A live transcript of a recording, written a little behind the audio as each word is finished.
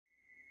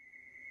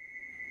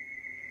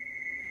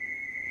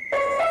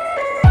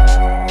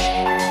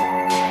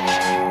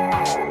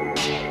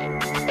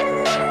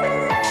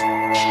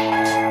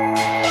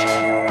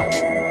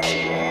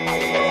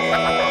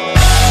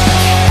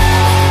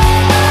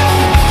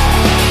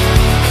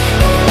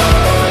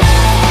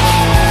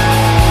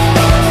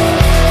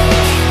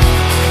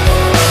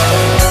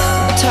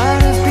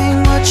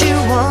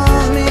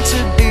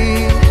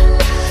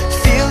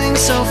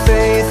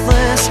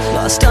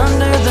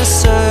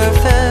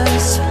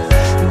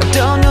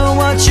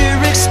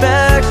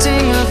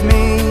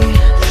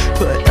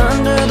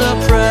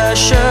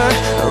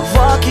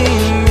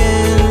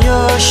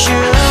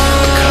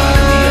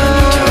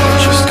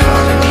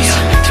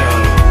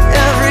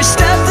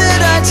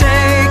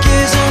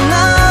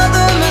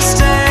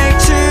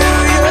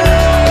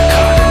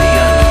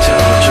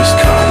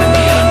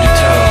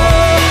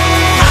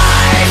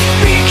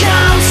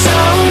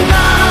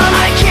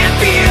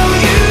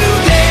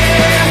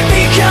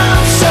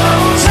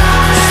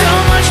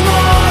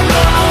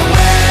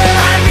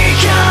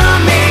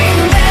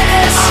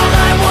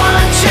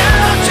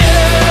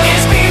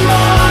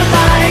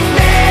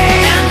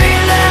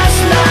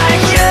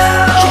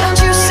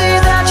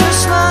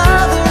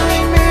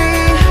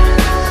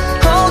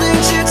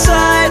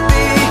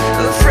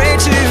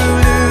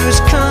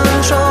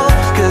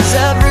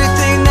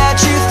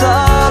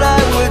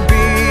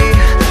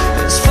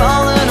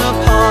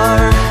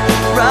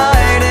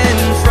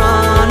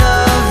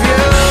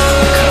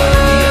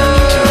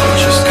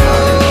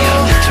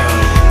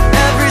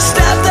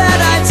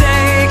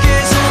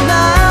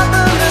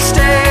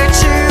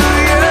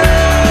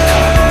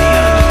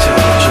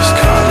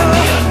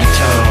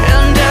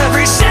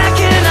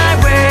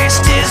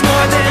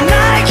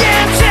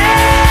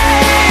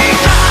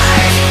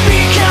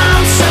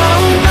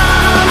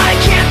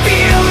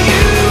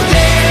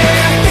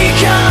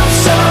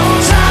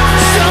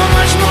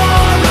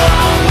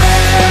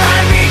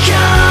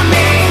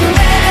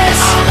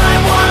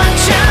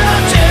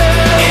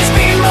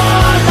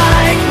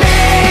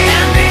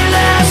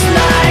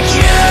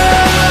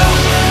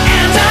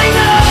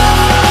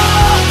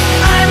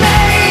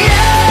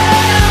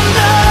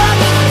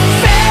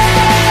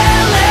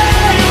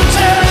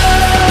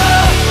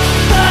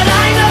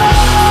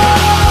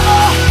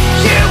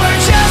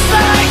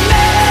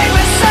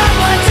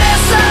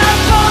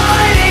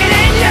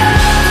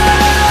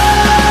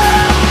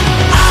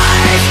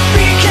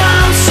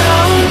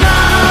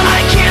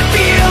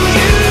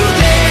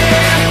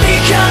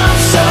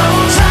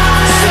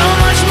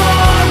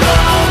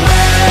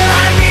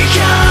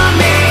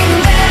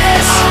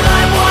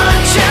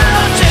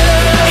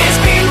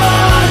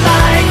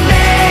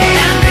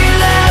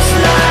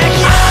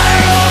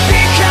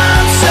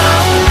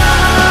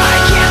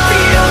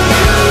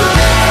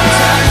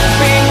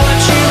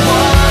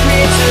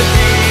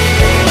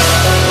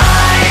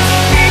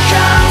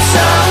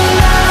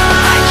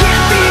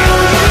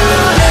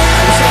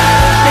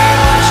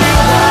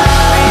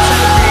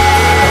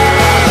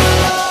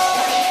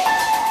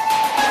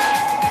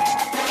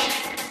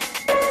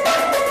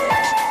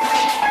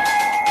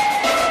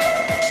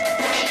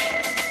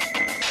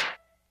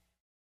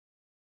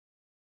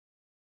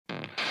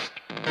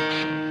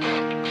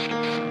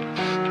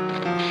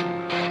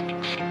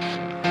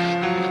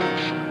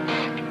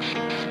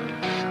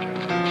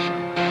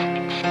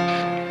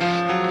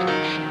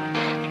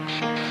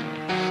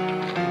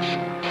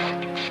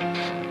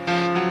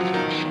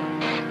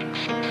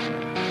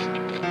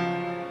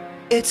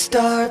it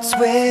starts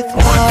with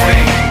one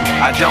thing,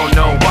 I don't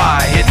know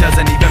why. It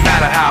doesn't even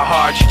matter how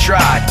hard you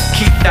try.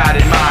 Keep that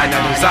in mind.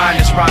 I designed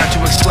this rhyme to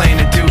explain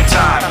in due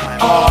time.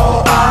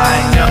 All I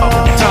know,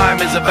 time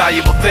is a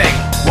valuable thing.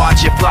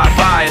 Watch it fly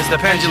by as the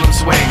pendulum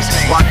swings.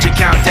 Watch it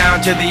count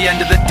down to the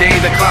end of the day.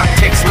 The clock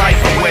takes life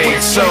away.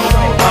 It's so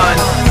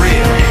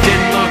unreal.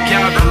 Didn't look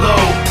out below.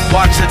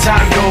 Watch the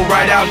time go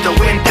right out the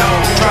window.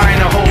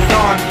 Trying to hold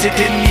on to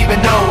didn't even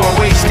know I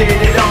wasted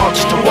it all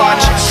just to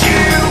watch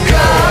you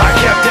go. I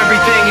kept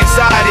everything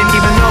inside, and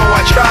even though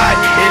I tried,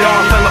 it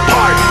all fell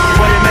apart.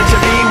 What it meant to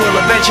me will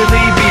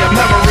eventually be a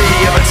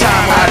memory of a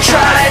time I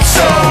tried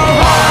so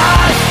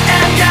hard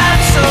and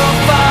got so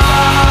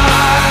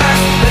far,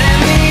 but in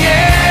the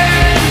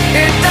end,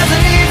 it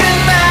doesn't even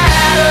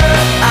matter.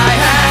 I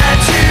had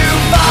to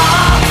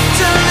fall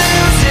to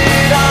lose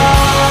it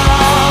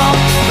all,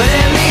 but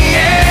in the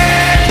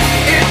end,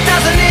 it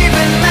doesn't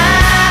even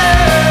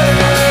matter.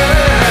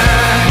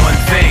 One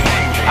thing,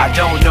 I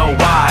don't know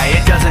why.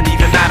 It doesn't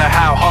even matter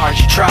how hard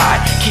you try.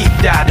 Keep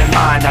that in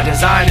mind. I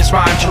designed this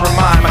rhyme to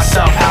remind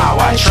myself how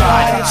I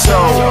tried so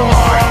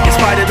hard. In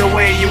spite of the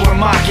way you were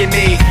mocking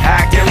me,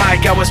 acting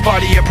like I was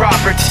part of your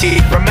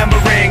property,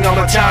 remembering all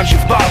the times you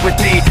fought with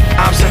me,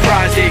 I'm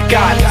surprised it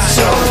got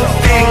so.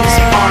 Things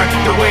aren't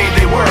the way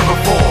they were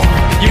before.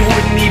 You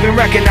wouldn't even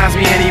recognize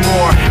me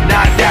anymore.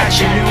 Not that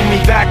you knew me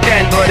back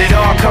then, but it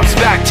all comes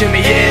back to me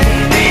in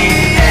the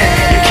end.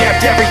 You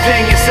kept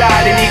everything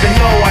inside, and even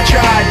though I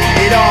tried,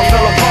 it all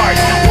fell apart.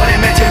 What it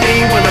meant to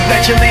me will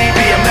eventually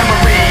be a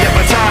memory of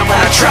a time when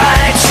I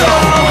tried so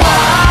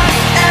hard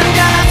and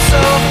got so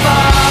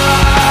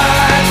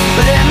far,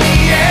 but in the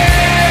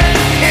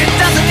end, it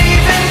doesn't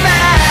even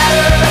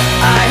matter.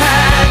 I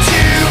had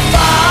to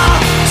fall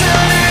to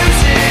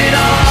lose it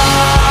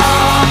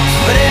all,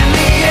 but in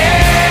the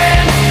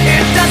end,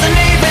 it doesn't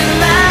even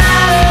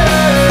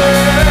matter.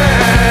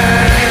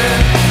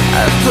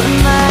 I put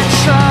my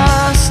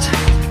trust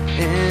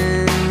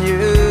in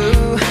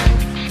you,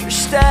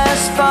 pushed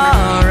as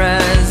far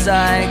as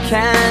I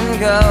can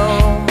go.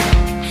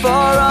 For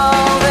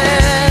all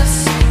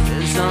this,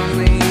 there's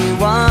only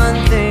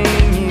one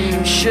thing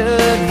you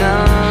should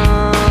know.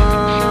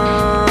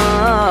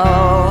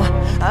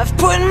 I've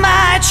put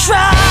my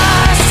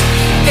trust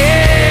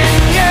in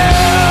you,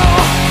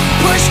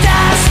 pushed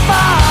as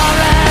far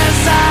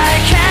as I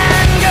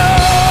can go.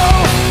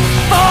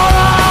 For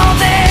all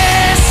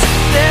this,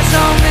 there's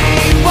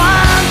only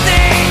one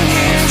thing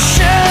you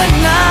should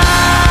know.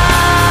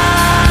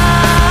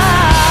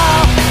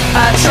 I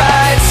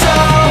tried so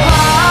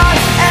hard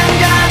and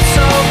got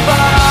so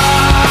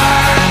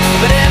far,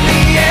 but in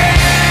the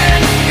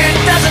end, it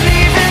doesn't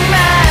even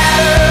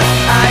matter.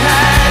 I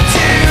had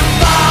to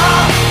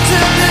fall to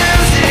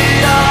lose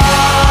it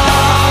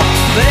all,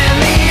 but in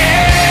the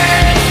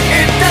end,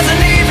 it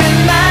doesn't even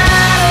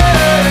matter.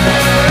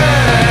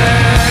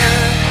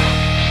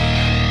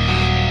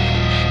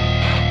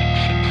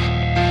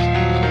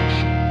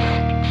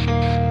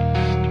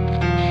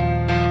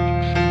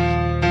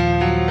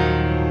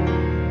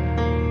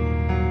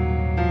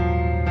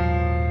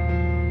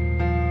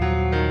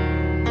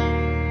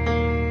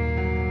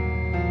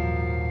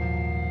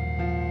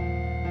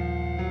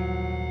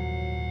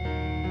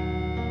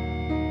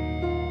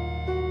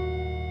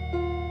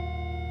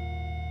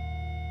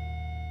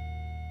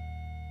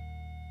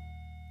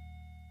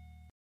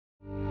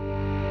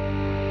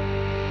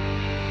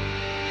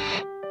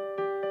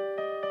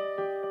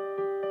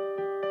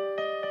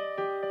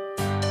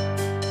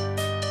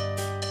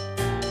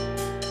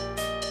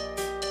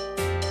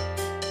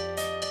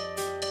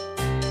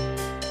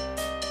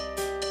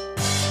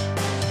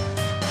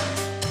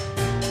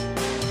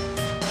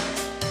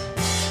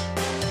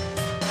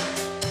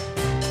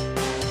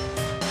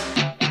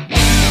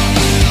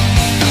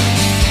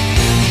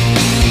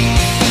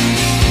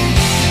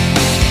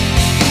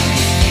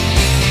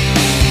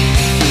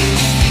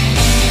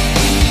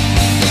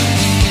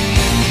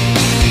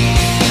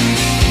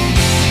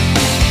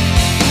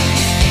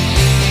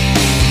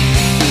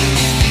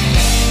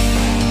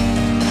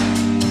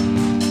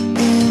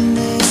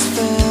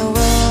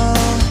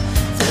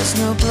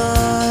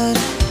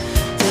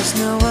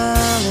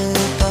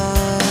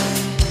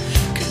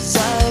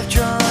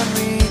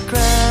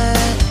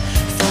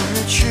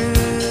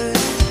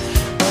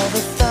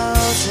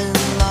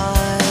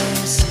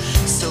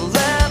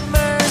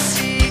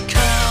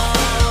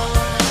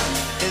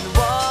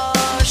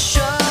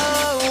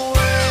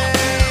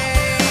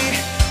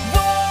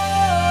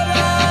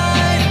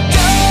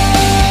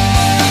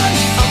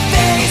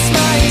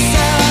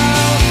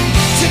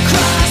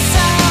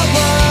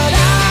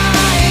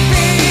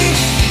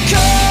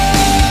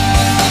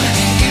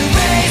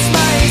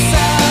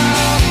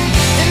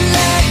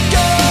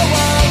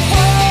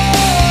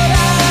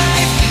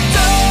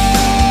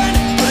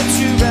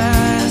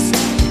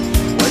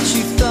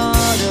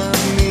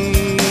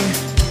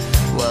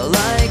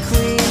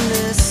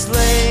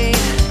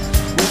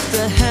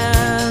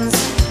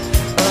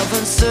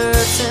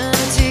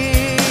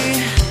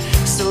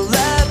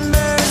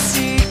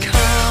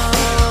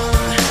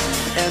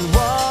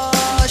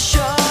 wash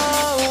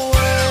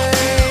away.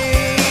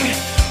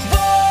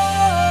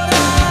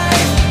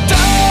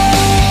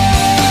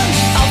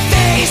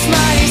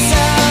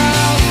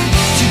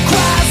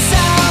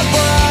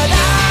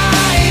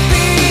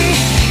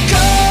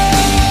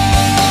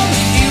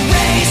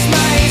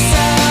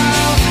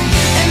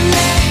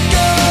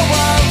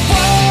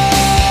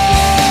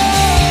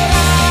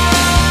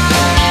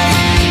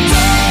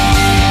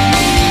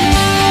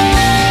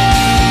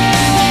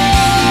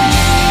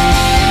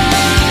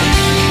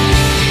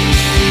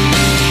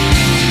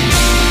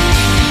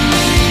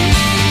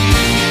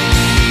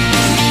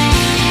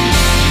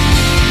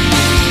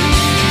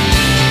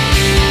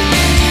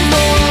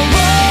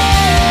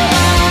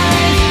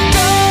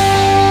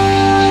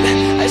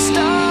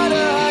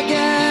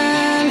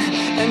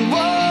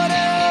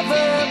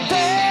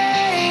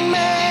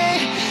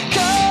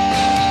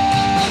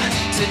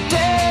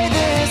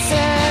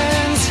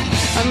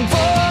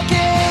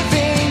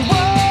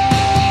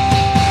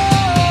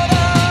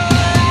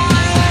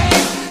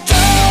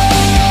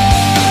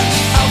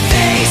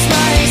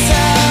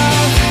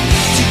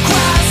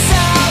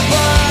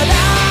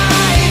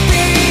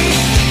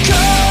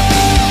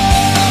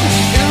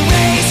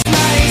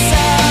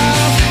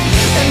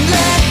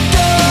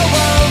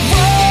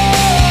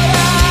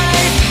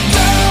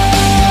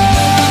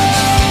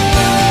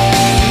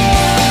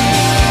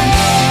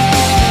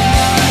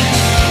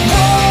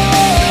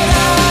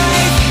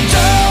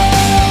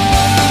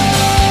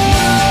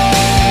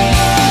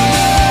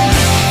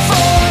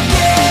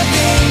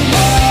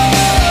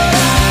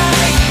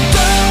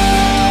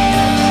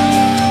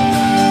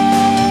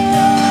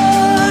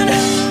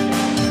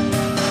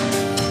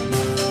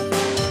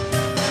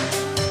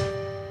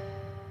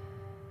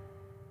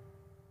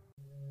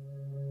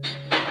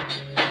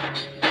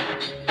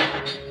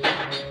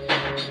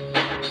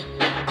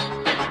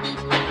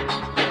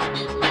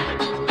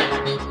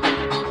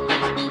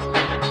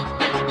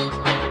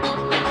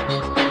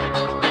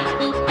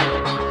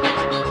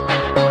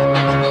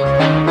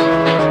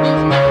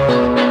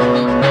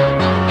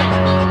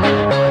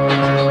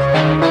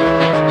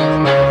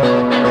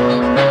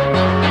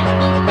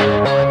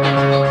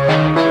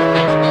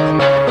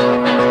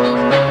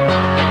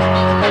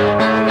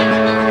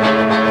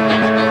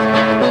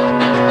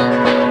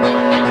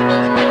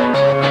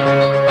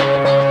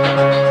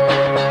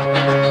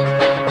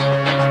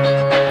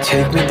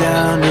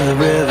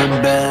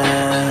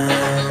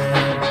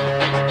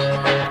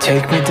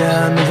 Take me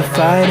down to the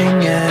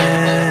fighting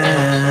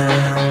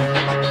end.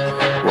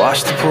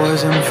 Wash the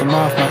poison from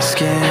off my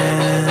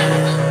skin.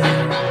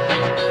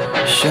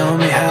 Show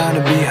me how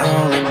to be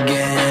whole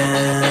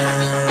again.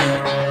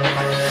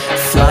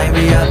 Fly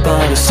me up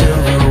on a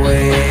silver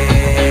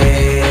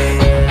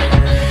wave,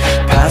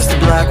 past the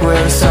black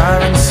where the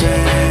sirens sing.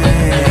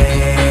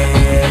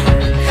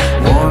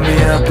 Warm me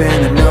up in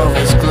the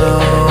nova's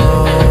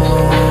glow,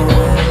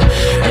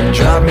 and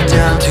drop me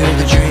down to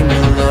the dream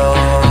below.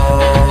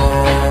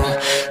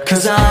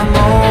 'Cause I'm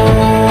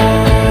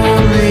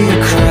only a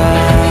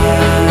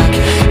crack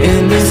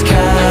in this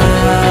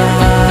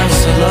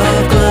castle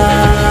of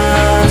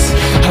glass.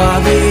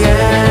 Hardly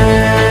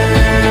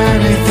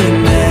anything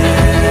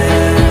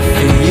there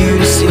for you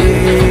to see,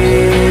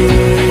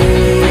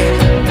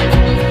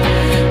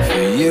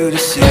 for you to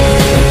see.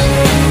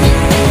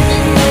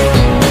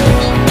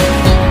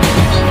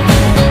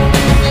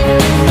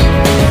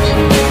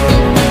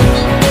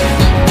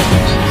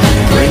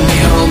 Bring me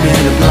home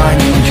in a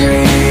blinding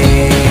dream,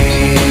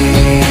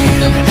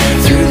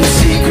 through the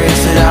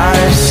secrets that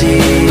I've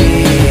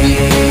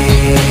seen.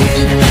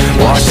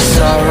 Wash the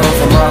sorrow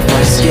from off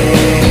my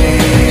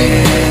skin,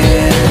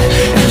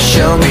 and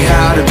show me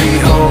how to be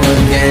whole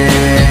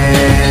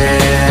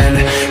again.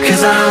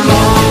 'Cause I'm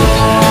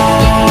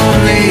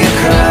only a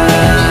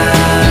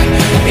crack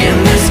in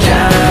this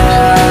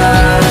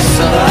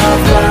castle of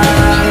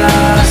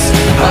glass.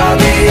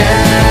 Hardly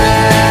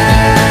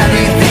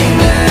anything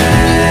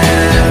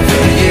there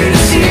for you to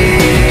see,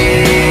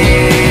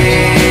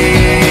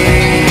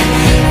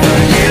 for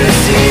you to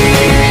see.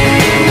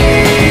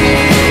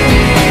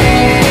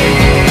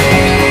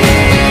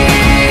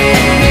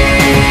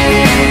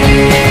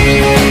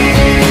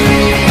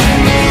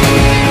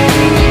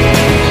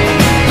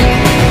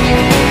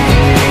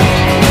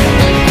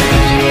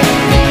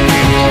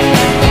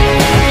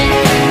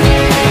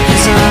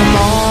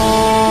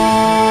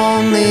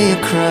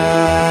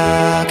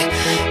 Crack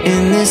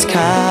in this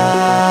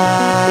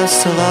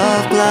castle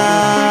of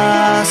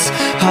glass.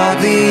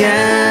 Hardly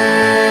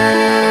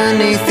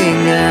anything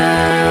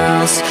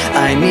else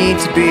I need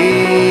to be.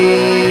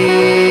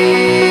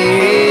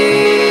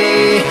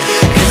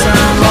 'Cause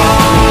I'm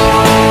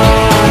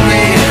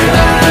only a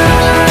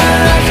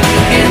crack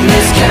in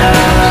this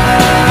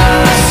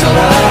castle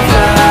of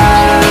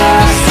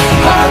glass.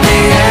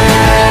 Hardly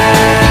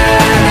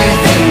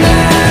anything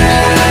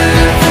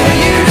there for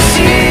you to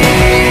see.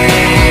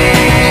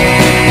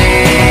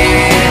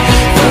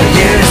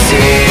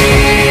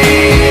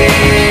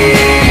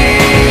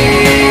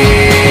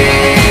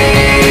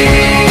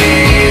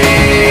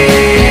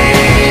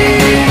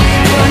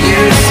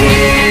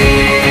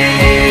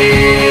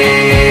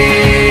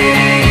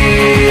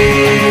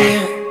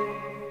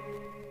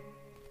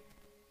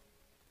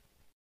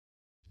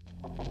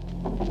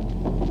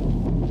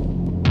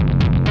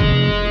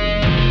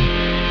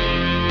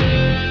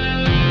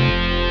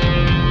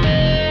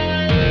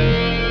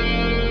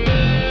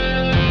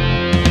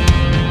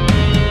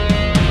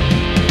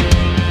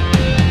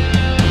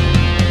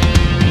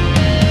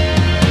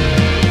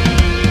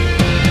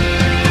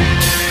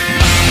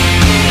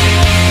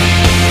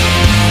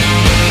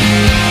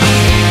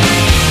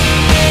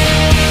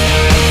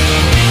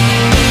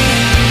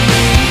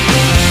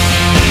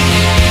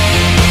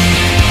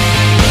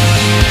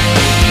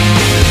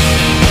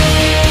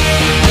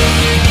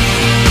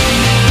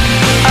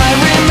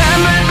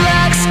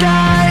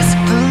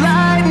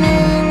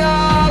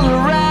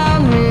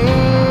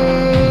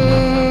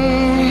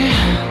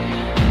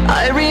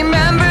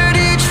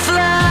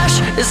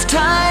 As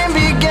time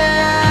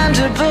began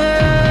to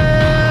blur,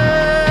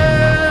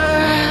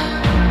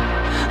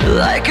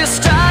 like a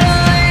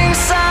startling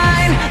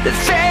sign that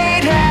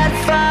fate had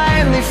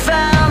finally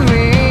found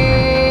me,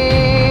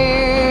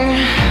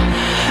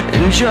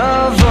 and your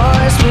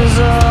voice was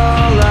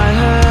all I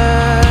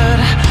heard,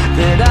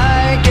 that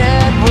I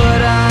get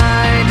what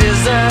I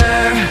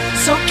deserve.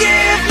 So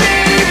give me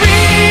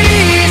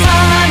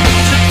reason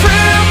to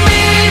prove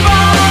me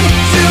wrong,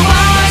 to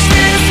wash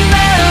this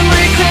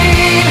memory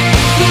clean.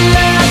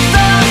 Let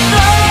the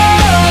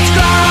floods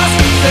cross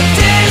the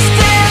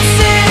distance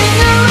in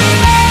your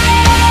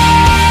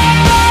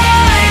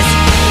eyes.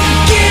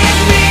 Give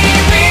me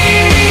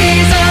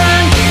reason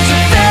to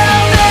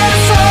fill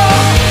this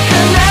hole,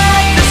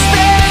 connect the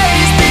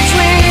space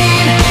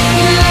between.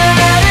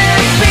 Let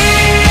it be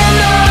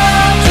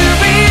enough to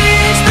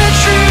reach the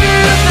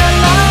truth and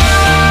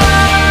light.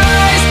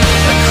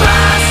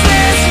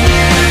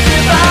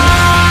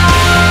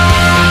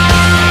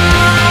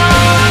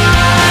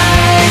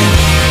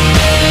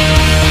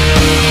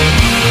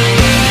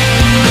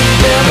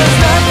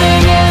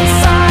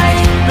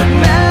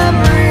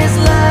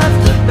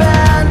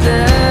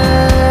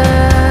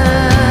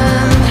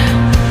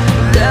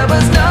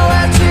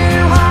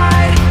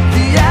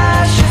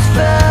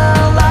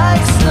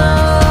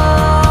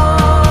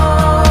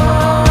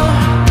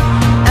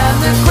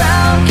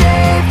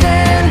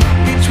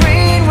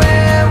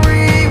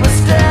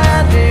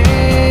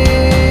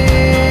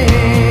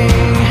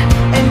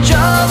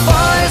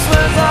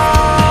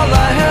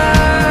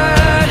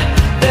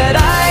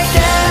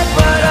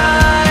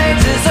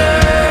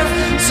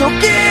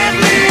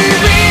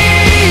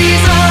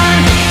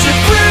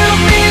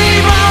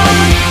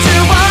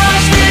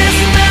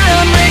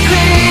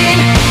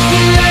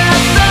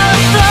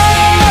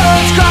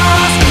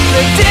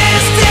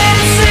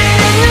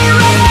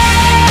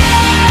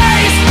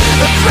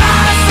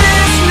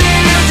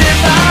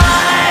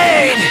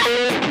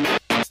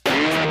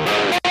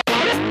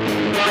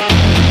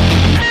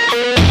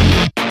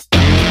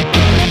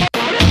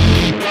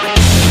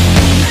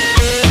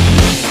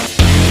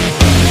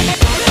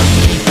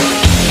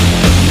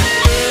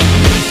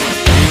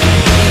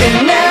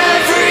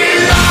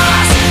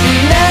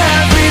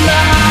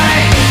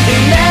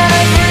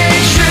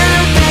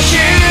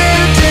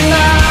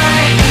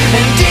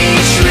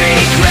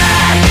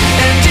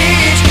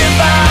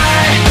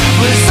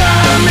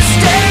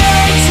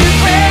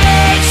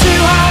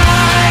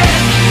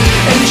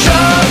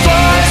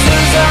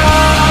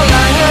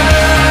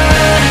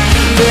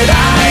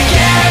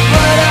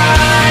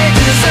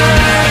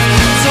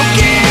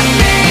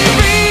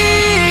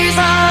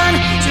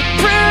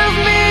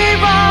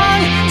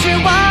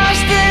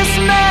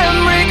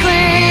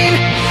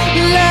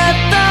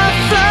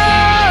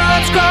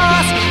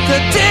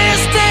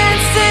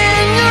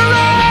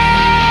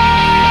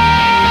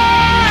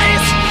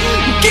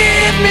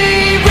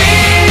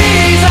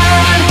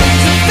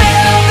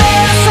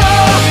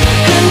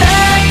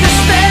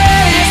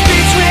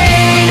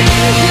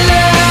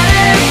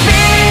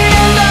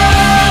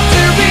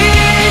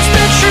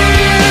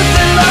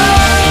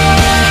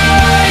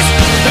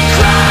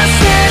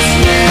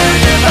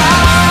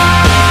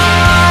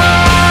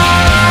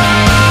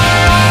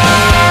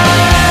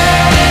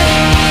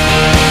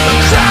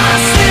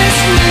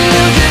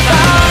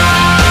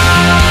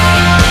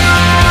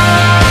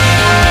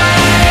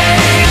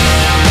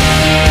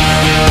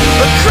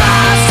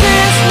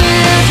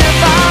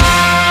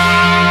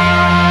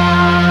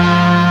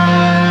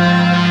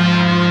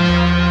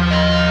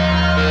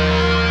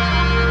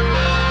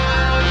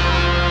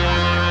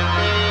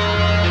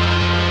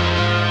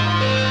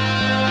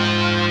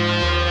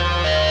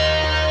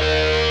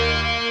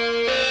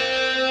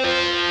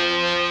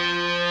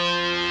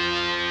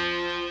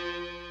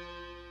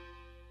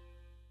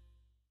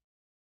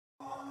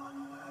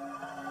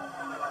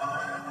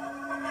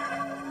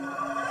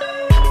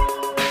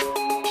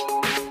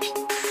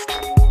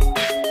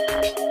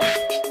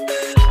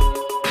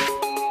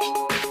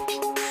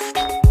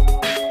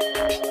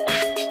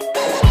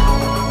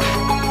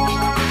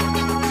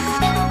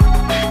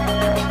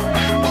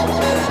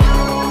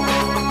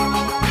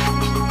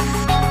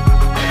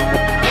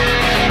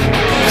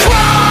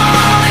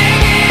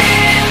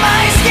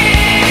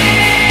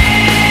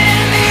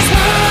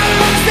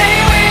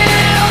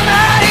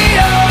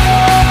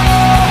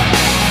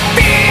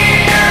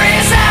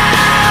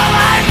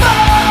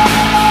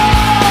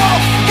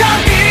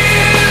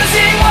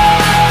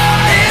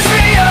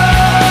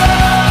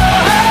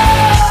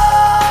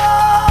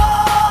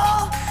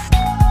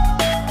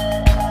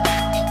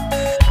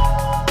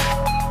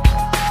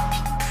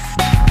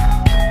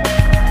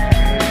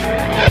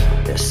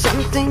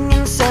 something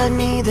inside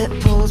me that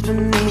pulls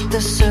beneath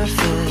the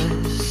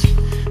surface,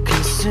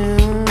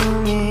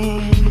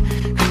 consuming,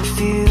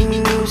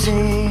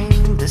 confusing.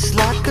 This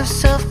lack of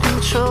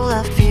self-control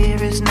I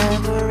fear is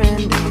never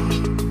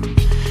ending,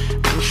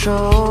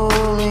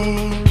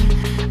 controlling.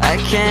 I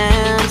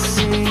can't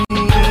seem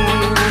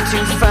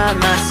to find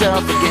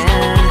myself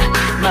again.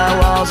 My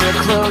walls are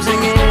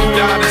closing in.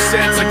 Not a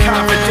sense of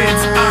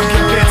confidence, I'm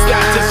convinced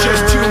that there's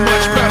just too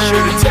much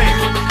pressure to take.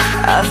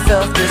 I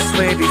felt this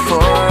way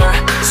before,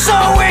 so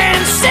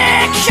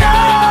insecure.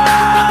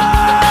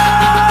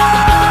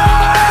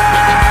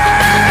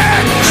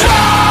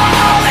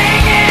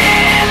 Crawling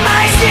in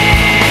my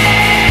skin,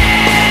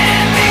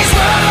 these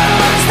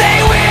wounds,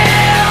 they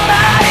will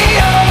not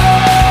heal.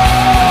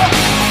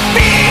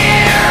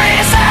 Fear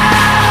is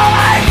how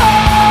I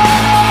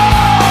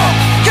fall,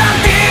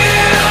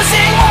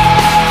 confusing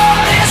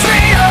what is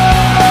real.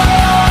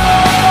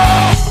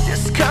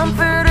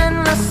 Discomfort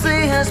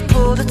endlessly has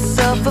pulled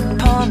itself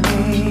upon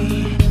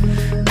me,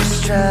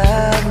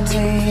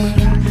 distracting,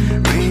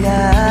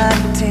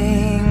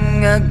 reacting.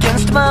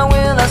 Against my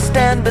will I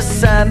stand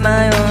beside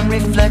my own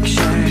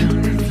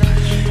reflection.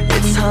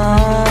 It's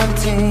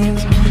haunting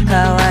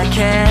how I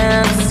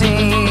can't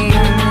seem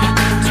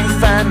to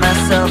find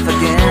myself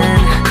again.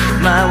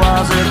 My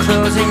walls are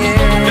closing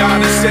in.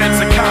 Not a sense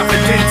of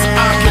confidence,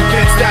 I'm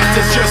convinced that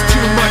there's just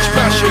too much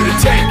pressure to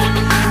take.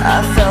 I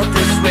felt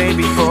this way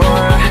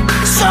before,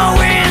 so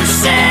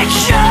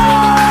insecure.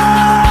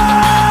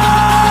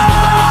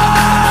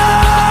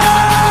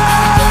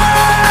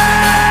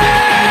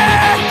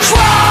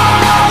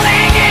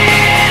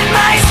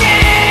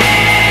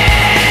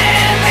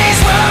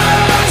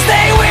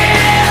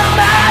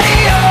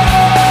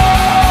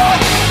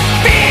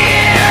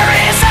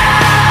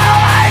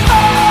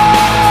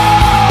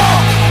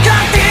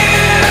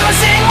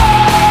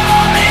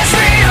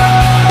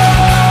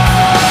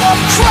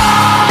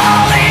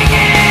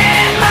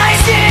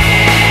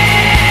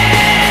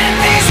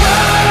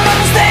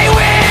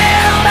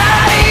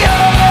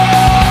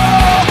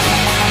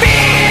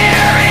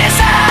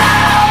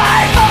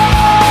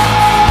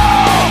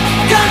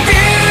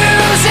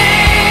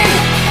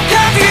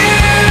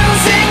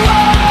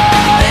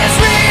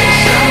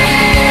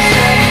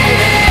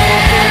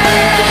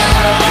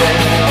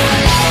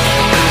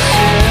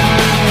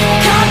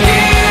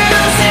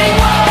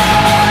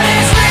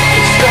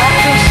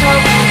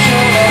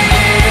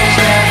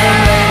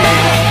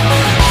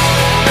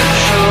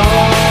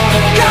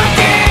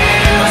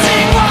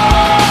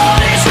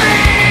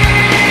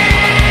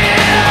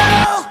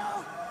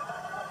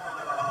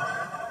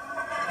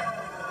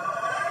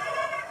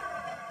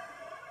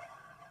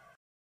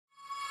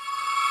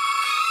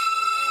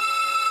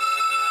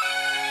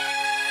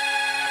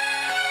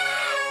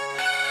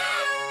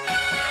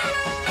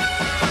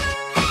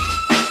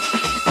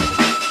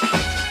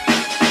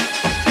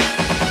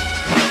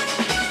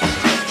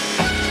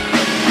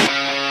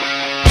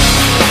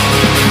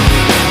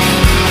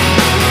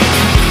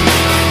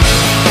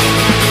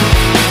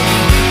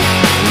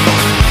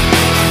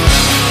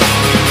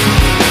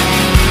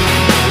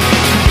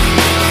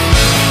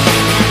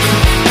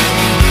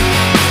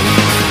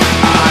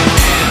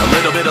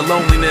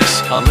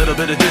 Loneliness, a little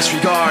bit of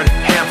disregard,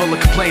 handful of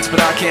complaints,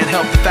 but I can't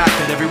help the fact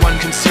that everyone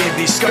can see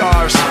these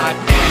scars.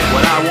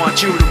 What I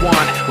want you to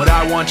want, what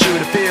I want you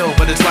to feel,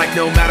 but it's like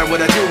no matter what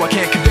I do, I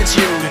can't convince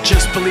you to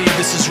just believe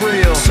this is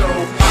real. So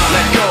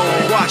let go,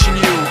 watching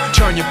you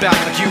turn your back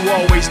like you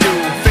always do,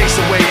 face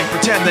away and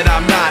pretend that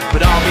I'm not,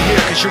 but I'll be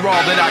here cause you're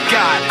all that I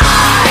got.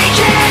 I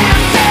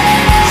can't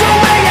feel the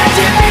way I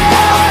did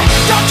before.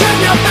 Don't turn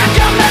your back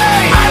on me,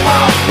 I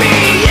won't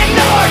be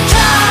ignored.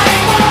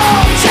 Time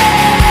won't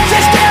change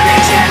this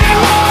damage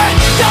anymore.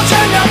 Don't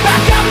turn your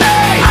back on me,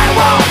 I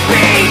won't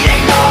be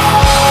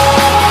ignored.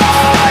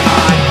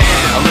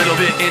 A little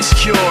bit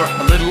insecure,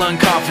 a little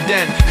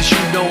unconfident, cause you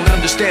don't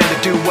understand to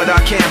do what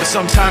I can, but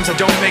sometimes I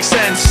don't make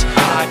sense.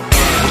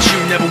 What you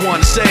never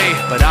want to say,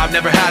 but I've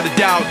never had a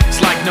doubt.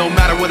 It's like no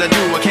matter what I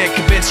do, I can't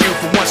convince you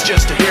for once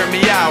just to hear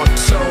me out.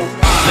 So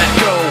let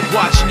go,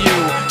 watching you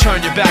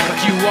turn your back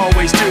like you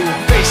always do,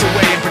 face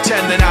away and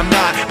pretend that I'm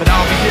not, but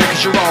I'll be here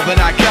cause you're all that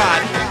I got.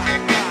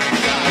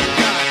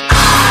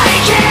 I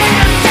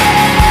can't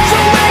feel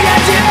the way I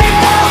did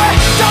before.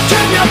 Don't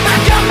turn your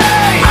back on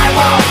me, I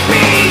won't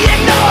be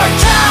ignored.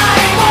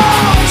 Time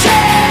won't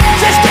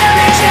change this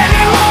damage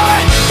anymore.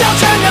 Don't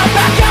turn your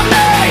back on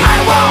me, I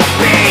won't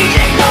be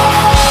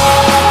ignored.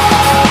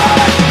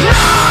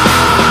 No,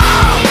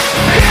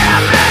 hear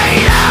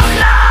me out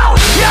now.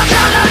 You're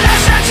gonna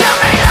listen to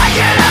me like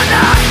it or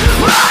not.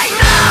 Right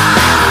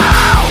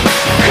now,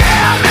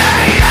 hear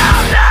me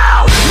out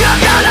now. You're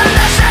gonna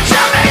listen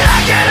to me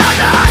like it or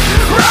not.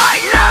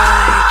 Right now.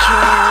 I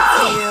can't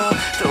feel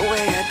the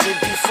way I did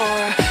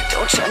before.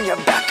 Don't turn your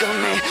back on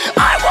me,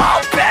 I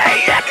won't be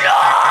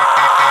ignored.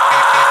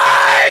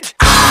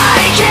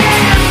 I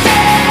can't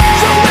feel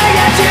the way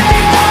I did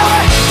before.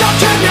 Don't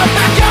turn your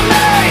back on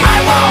me, I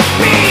won't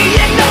be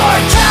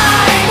ignored.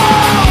 Time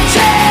won't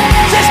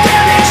change this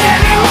damage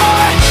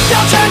anymore.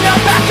 Don't turn your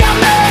back on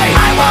me,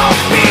 I won't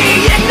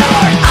be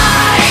ignored.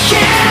 I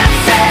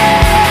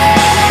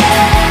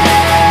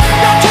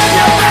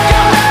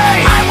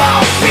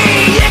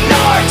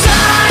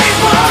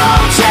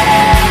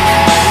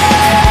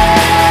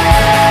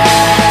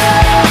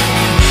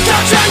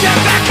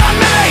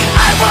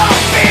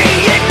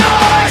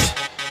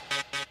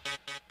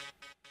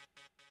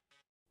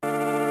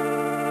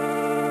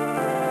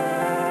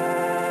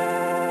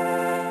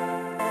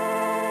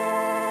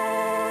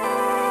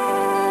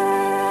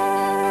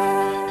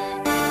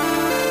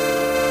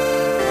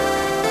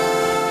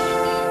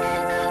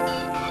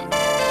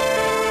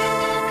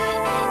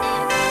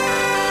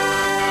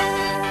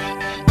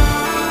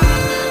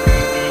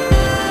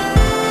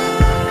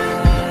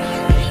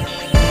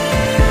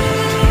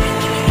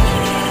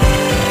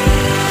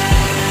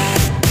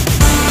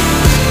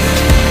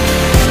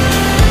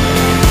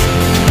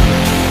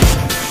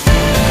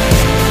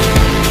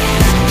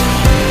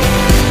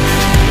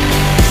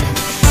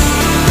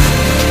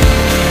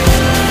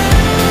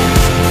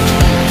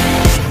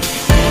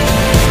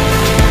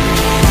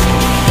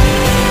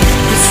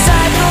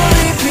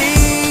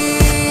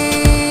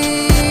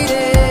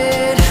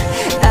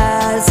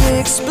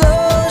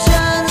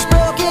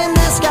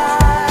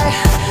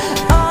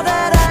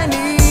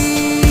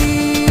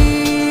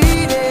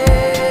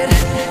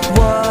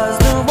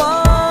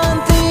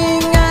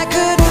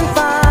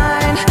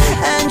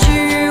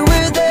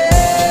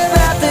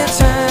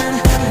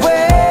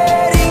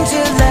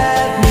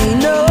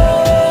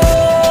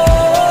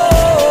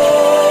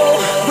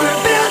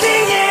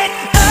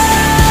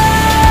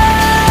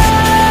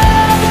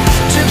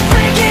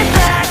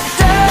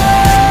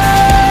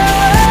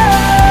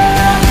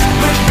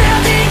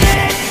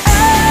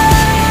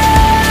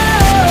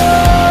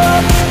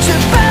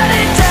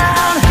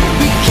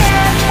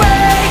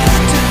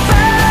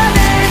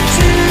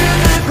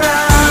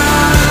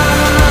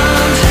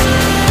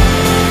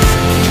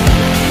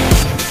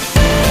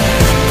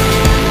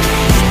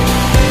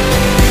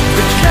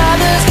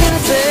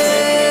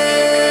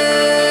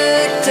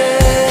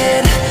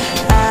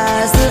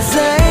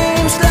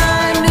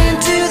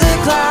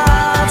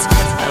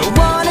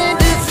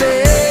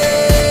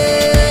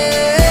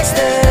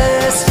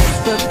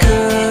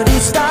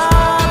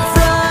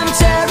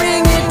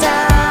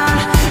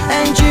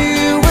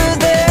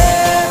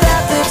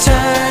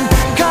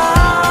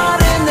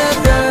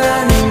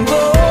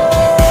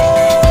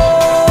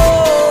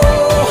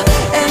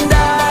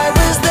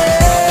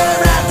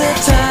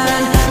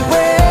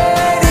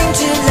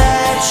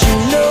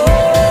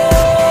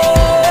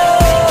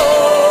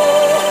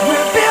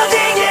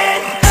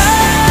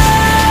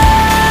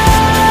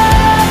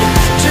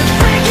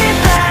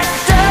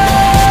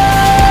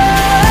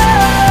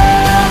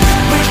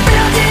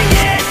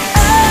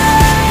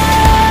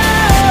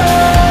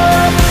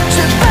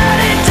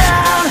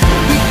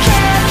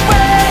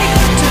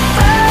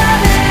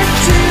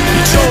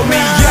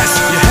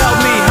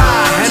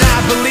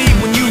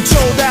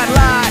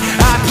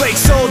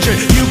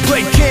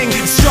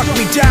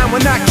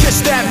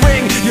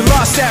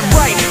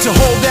fight to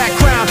hold that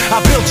crown.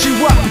 I built you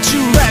up, but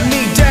you let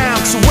me down.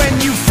 So when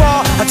you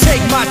fall, I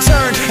take my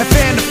turn and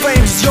fan the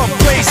flames as your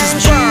blazes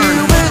burn.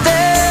 You were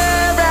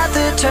there at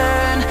the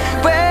turn,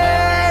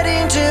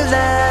 waiting to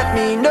let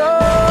me know.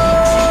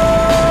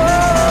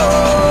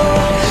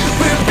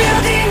 We're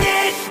building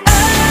it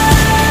up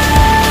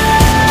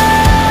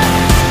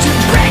to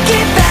break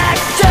it back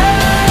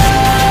down.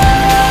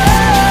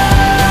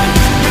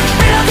 We're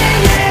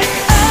building it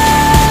up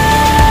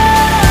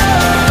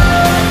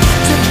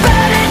to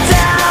burn it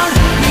down.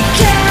 We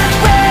can't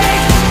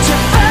wait to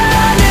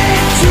burn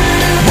it to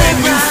the When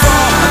you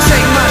fall, I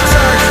take my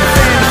turn and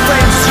fan the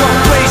flames as your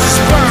blazes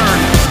burn.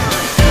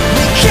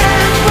 We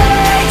can't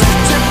wait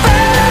to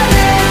burn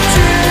it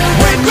to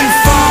When you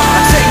fall, I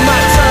take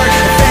my turn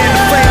and fan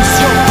the flames as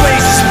your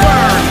blazes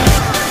burn.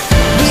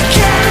 We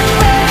can't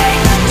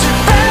wait to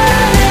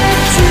burn it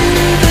to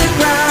the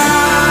ground.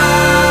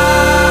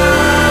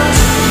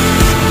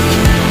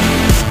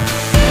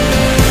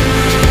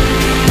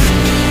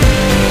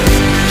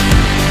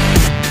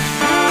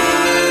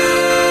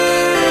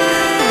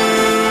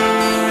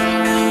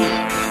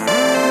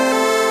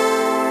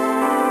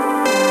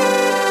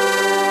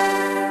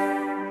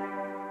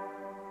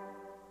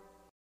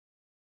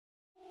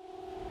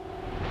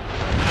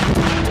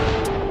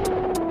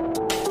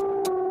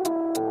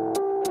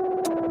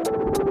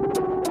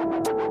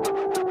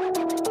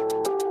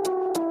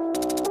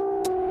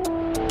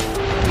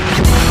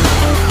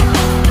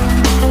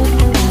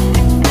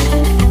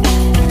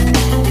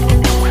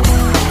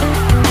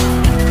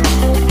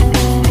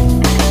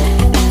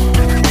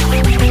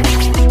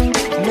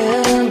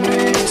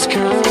 Memories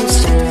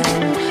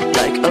consume,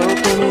 like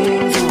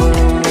opening the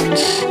wound.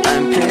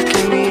 I'm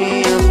picking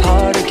me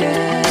apart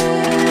again.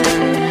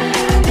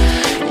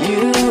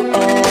 You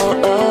all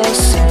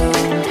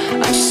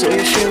assume I'm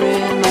safe here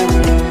in my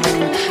room,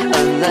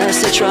 unless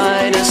I try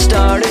to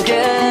start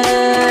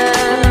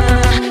again.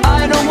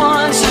 I don't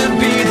want to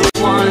be the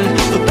one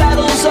the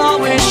battles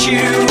always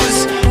choose,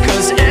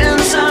 'cause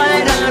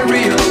inside I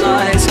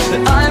realize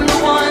that I'm the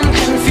one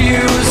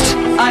confused.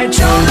 I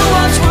don't know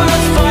what's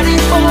worth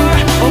fighting for,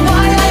 or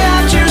why I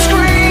have to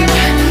scream.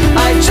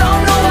 I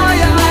don't know why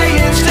I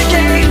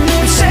instigate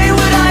and say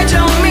what I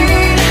don't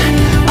mean.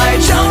 I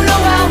don't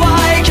know how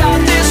I got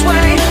this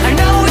way, I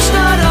know it's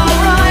not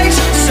alright.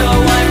 So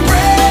I'm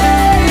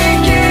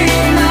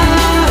breaking the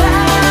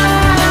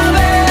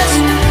habits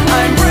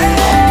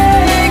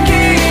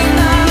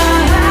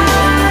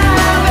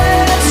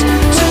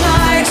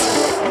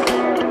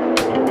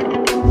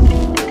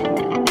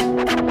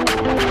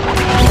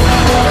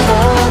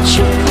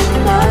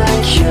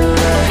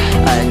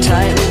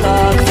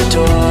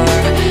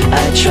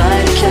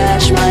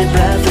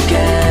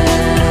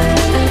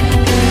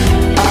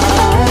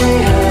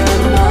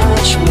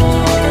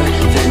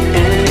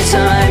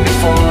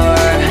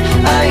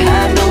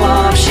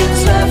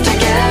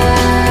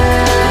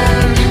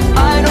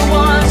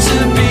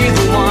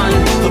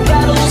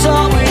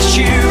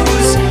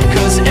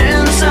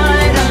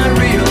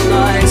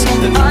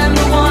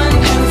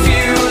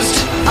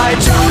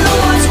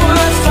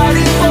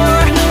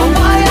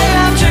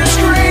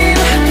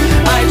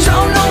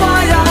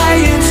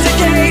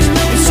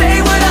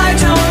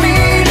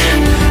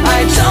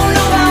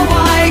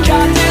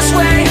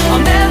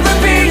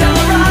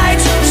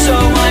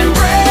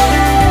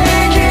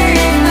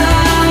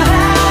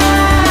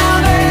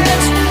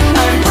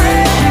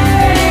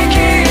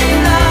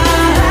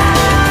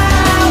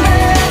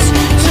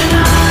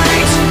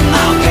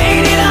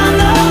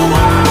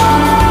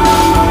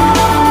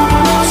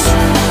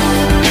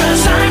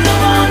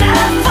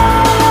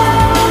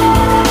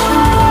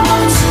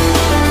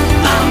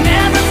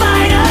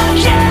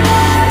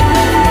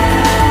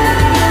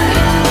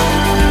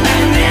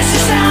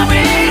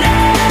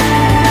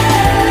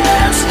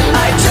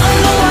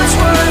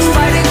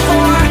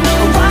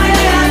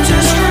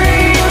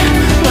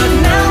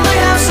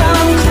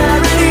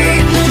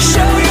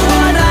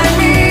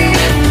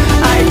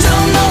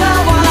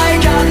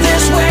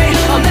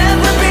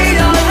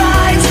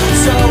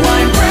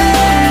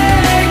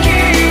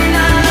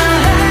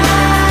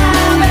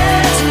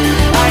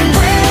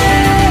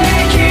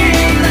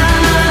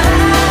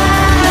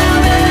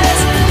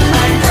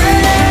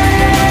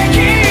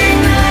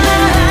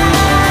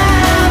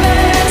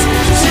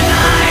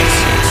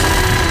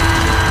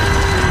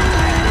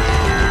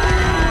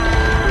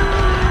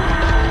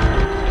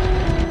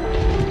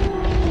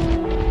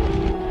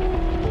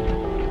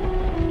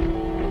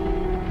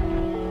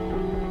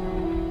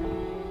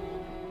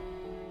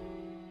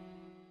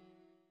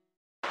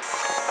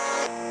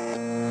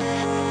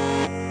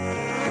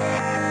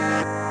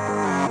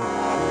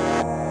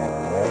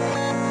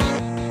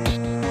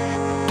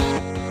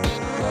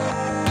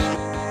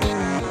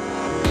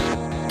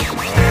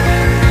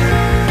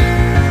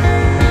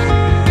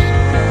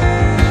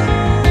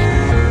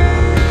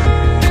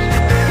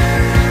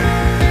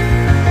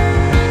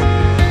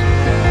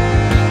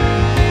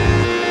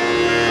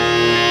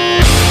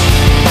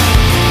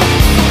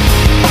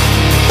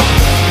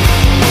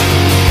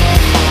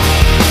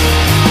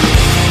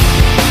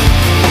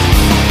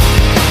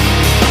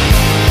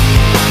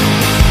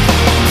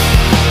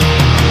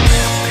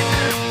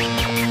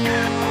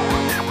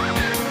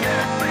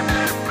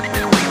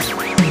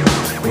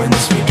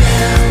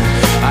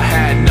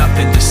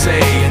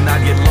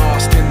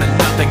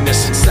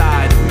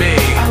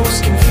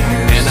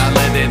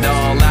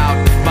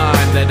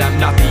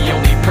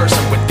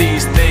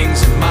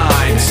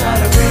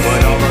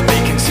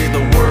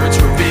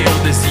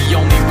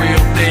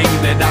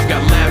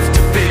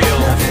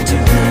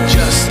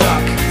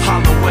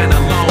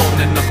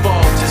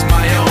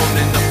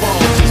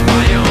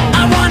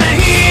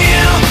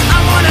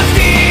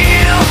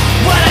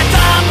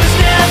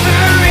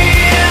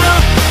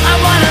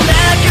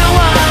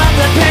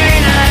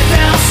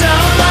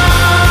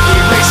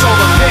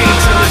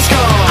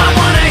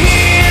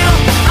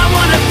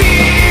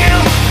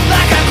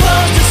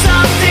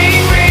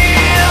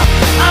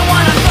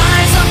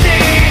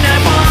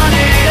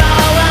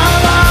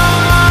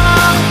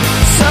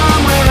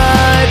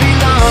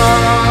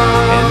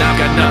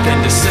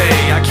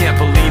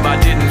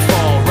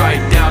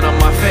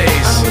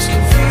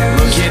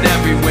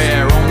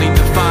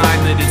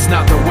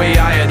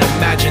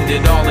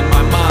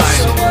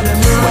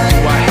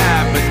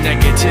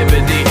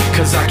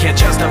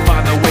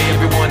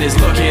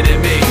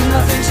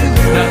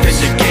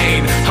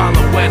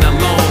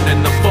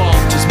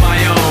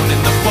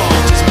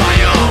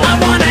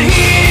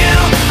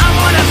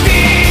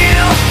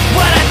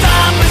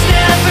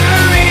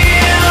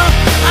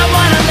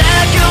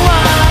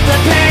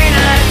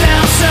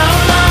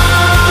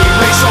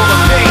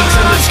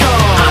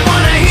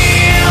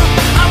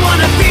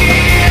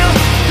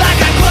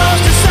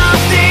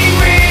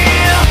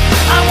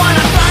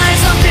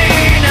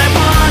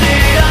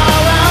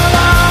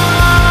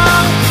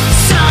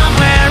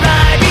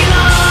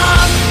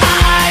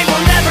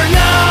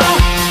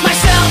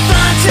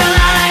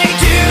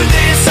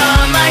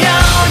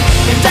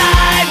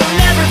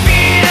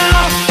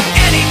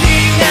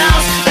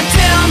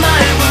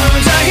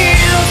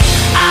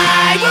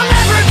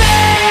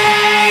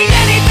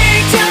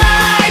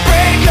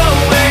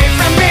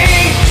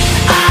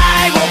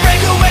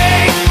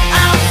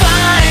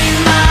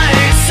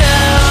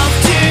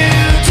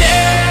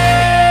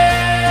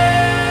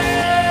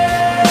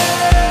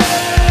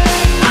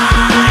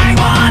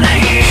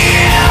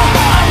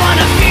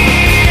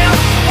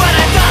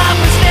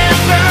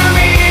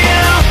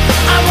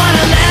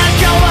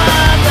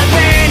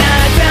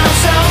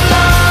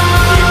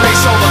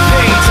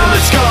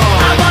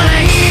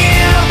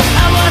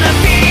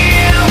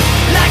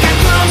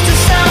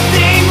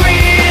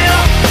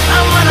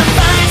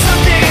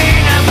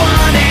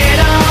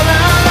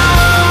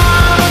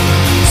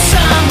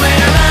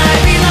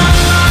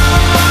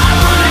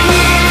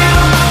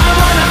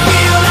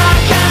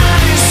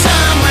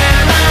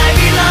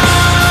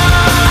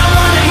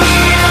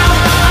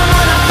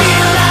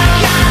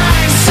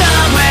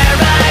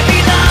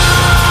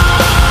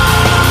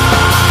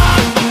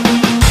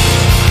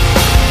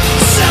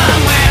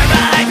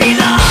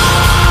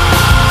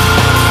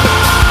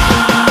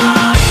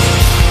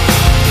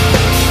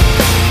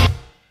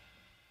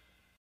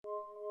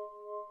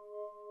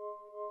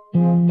Should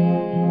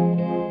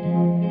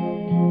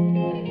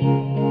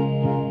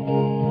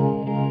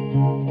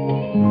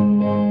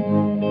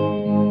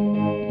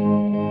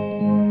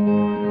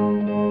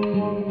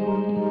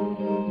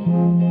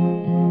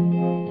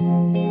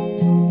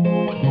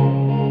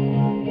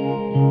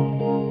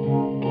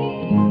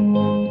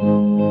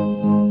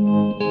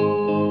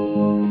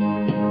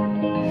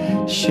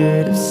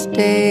have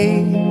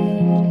stayed,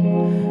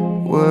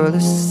 were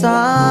the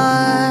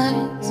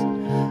signs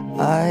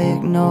I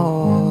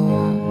ignored.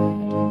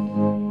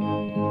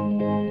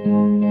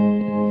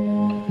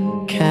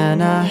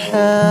 Can I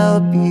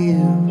help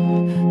you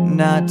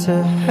not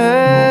to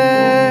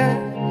hurt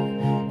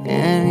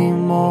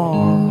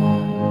anymore?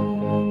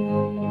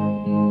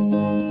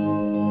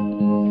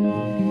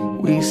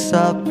 We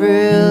saw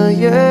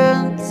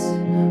brilliance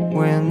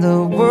when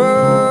the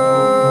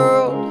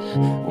world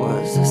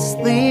was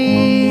asleep.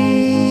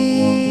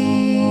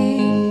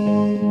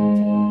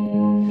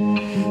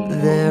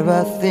 There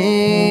are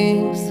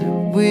things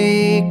that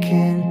we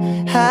can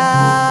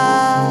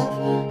have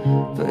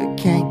but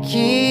can't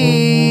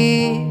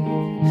keep.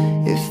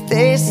 If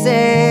they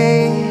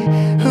say,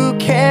 who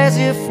cares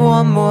if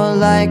one more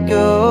light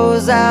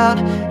goes out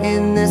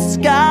in the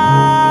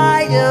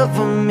sky of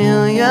a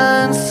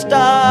million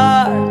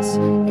stars?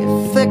 It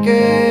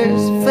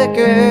flickers,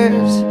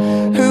 flickers.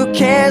 Who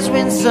cares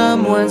when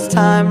someone's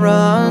time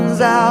runs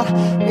out?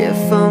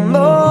 If a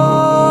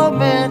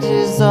moment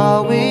is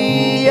all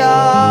we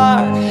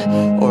are,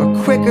 or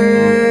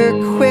quicker,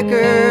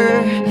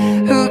 quicker.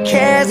 Who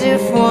cares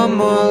if one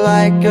more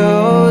light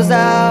goes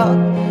out?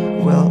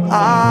 Well,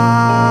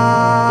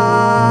 I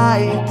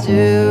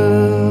do.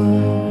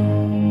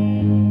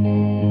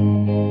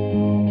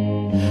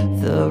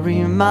 The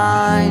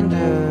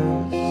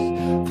reminders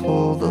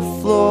pull the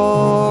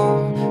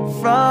floor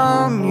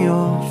from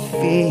your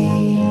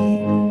feet.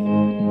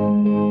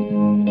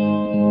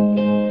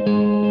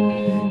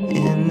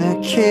 In the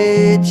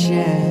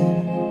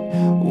kitchen,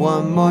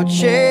 one more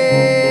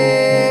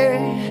chair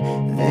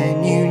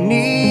than you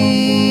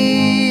need.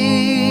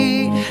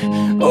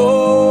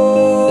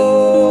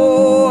 Oh,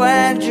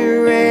 and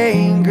you're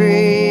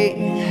angry,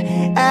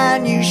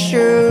 and you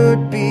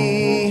should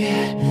be.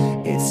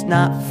 It's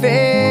not fair.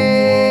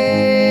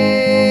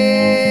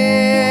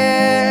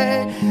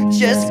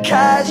 Just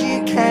 'cause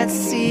you can't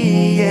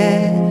see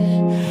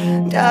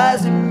it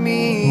doesn't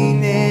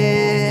mean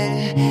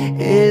it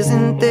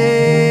isn't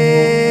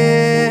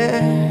there.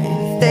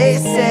 If they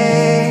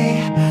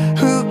say,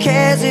 who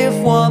cares if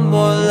one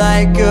more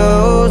light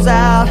goes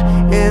out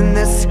in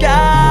the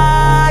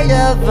sky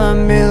of a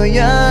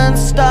million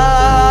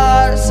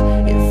stars?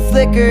 It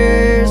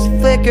flickers,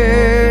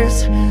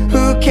 flickers.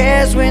 Who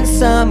cares when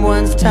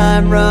someone's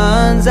time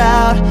runs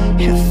out?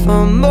 If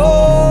a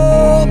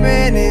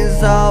moment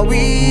is all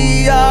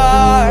we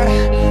are,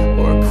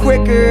 or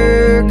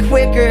quicker,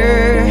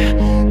 quicker.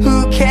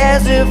 Who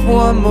cares if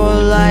one more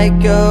light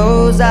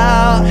goes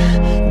out?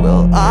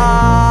 Well,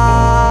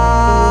 I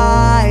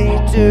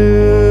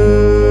do.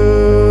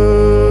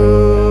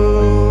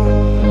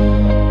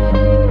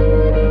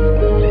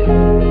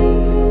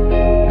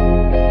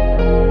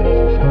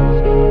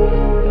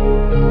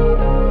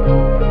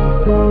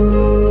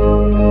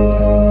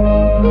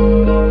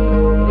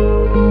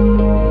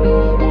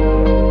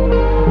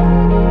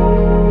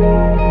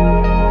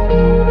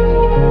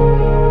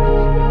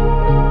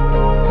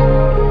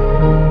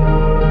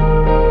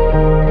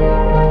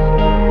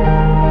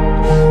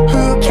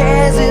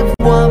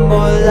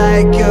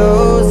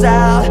 Goes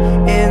out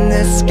in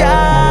the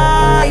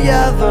sky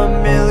of a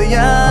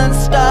million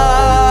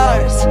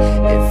stars.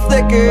 It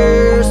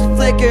flickers,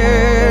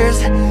 flickers.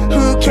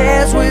 Who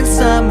cares when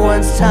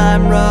someone's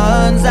time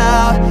runs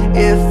out?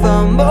 If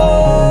a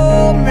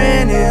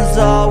moment is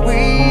all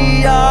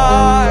we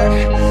are,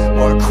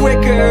 or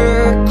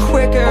quicker,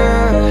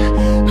 quicker.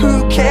 Who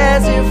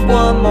cares if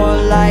one more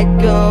light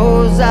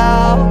goes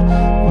out?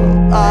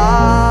 Well,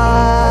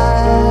 I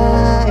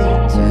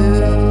do.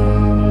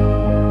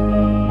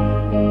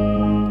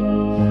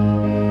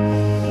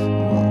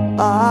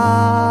 I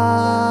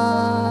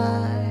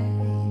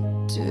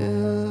do.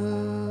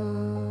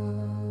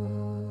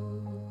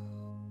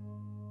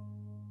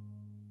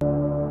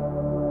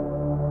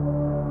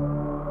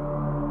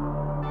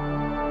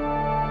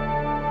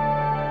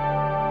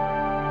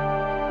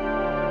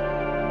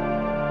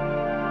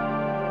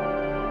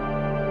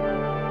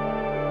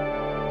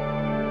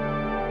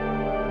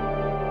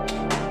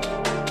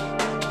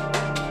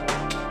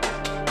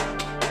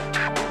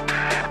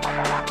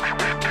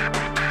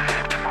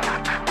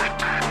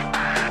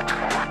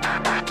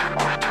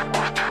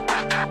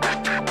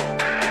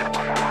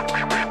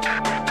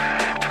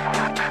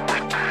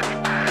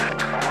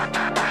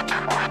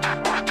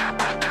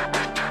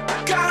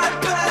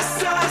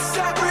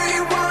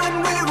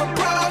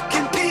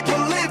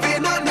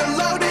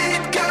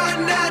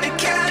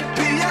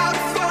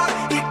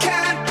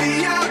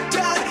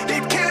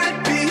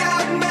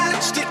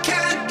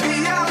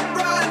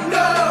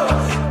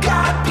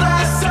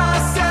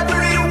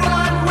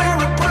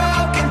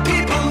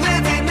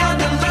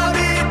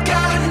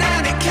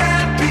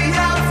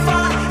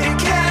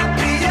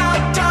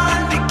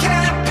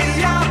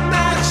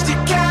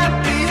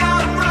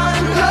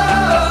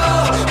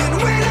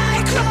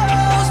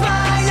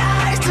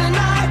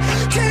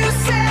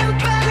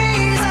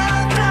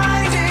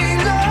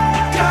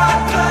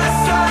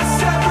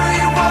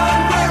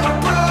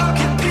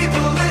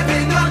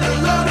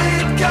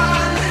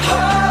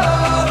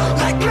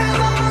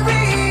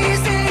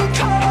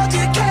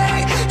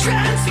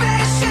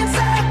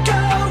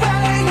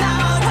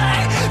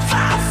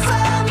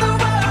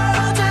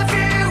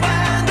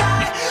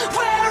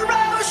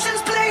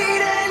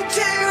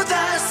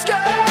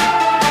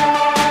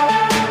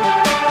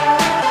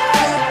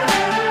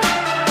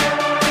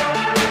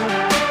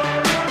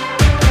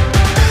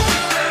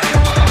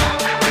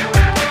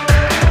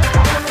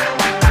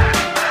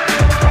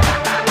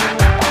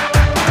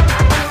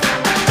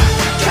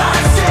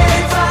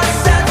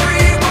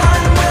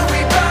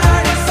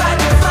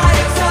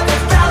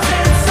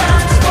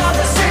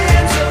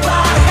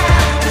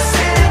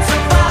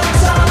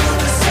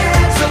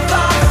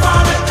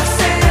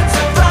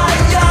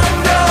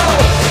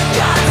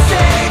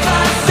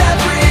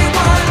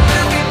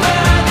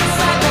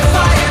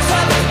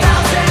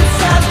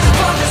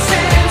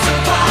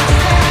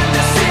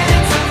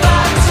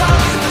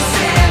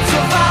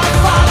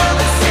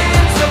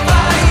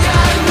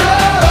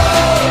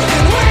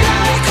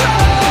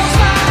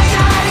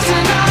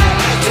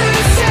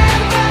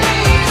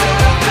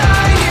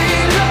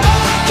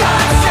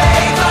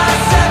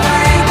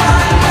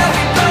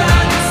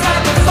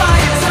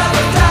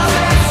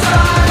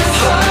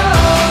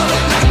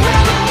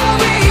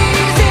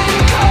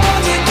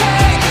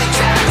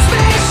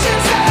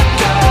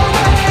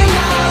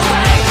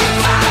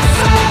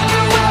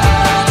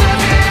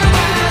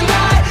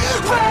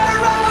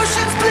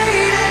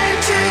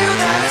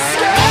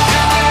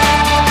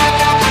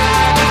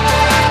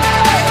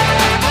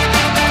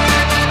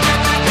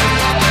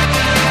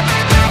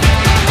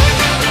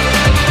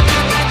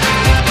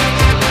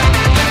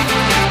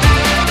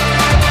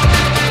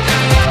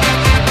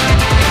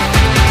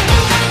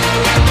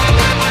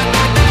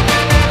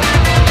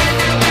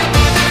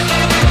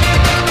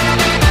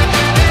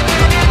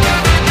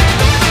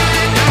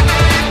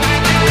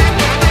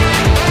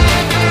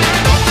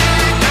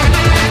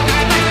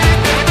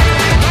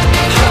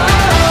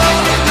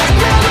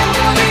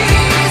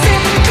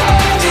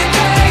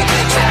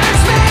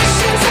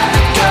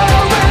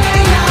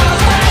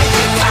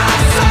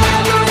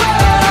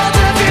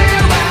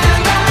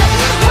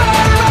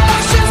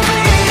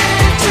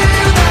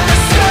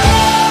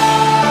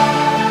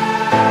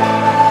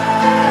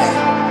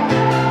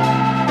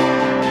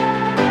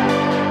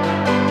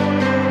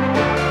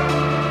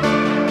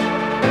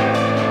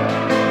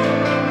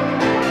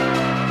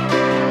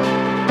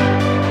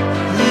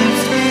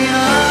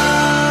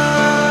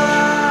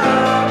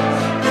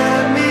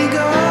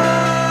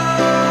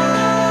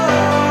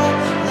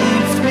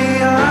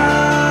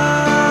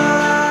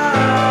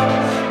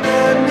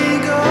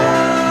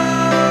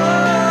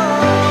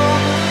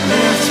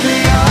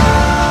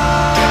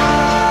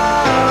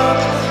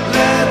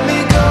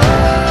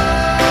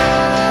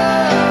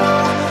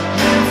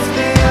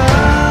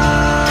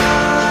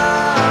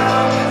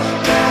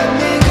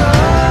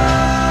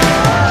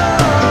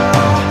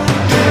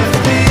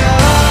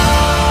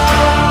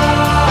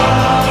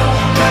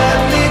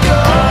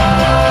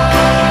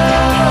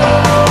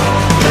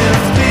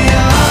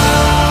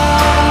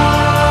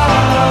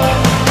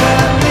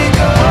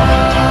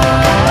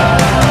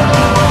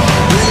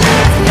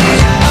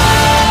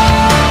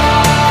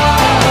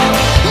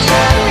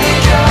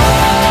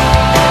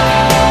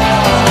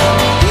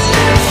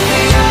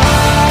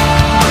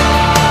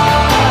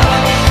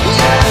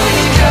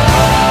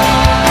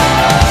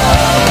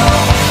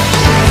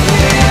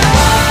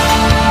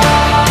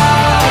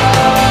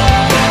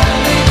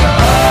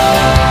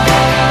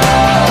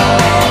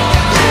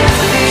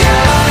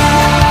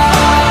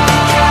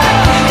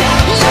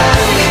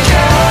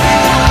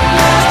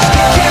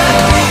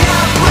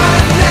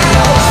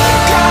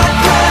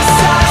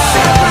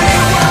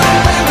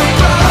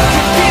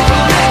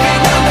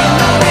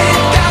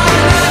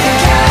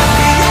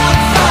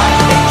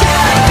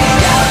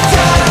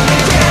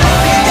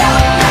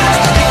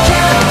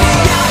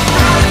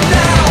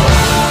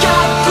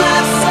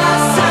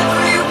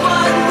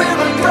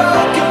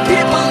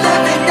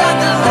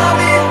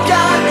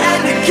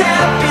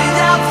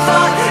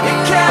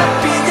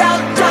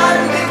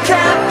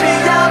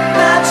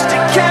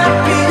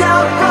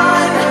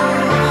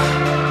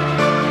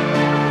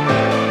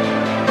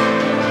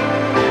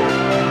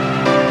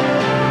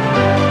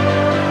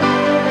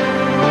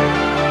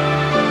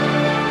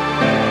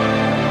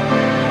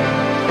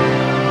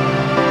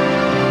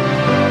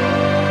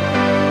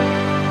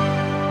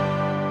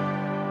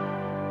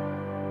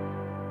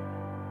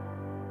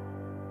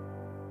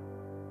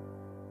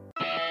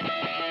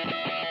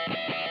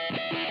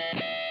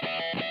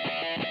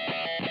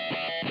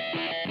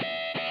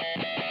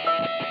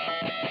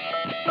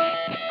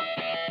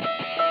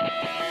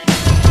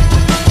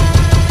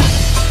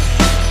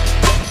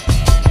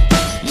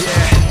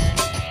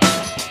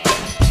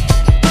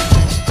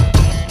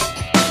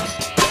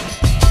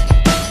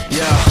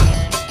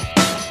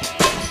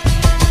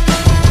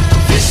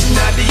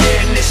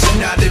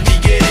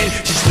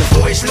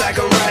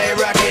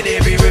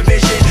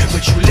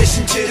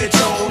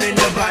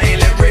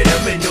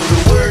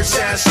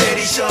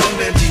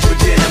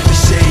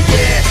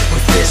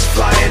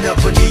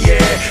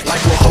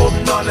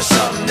 onto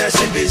something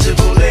that's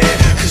invisible there.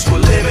 Cause we're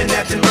living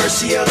at the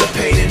mercy of the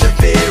pain and the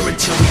fear.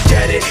 Until we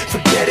get it,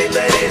 forget it,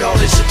 let it all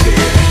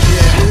disappear.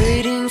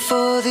 Waiting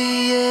for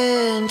the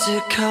end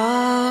to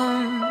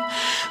come,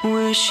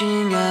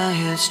 wishing I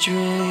had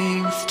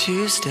strength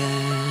to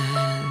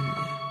stand.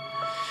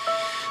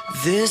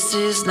 This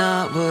is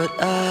not what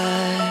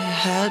I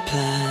had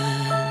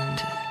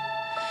planned.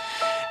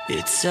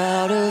 It's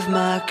out of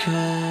my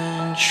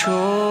control.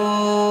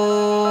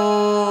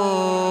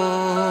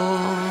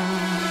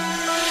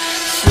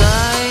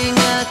 Flying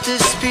at the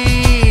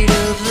speed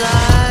of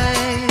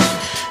light,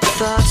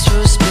 thoughts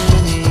were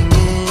spinning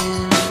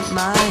in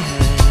my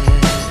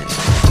head.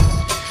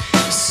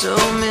 So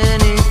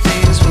many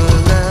things were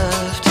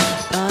left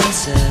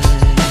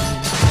unsaid.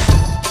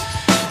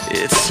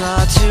 It's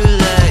hard to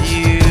let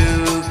you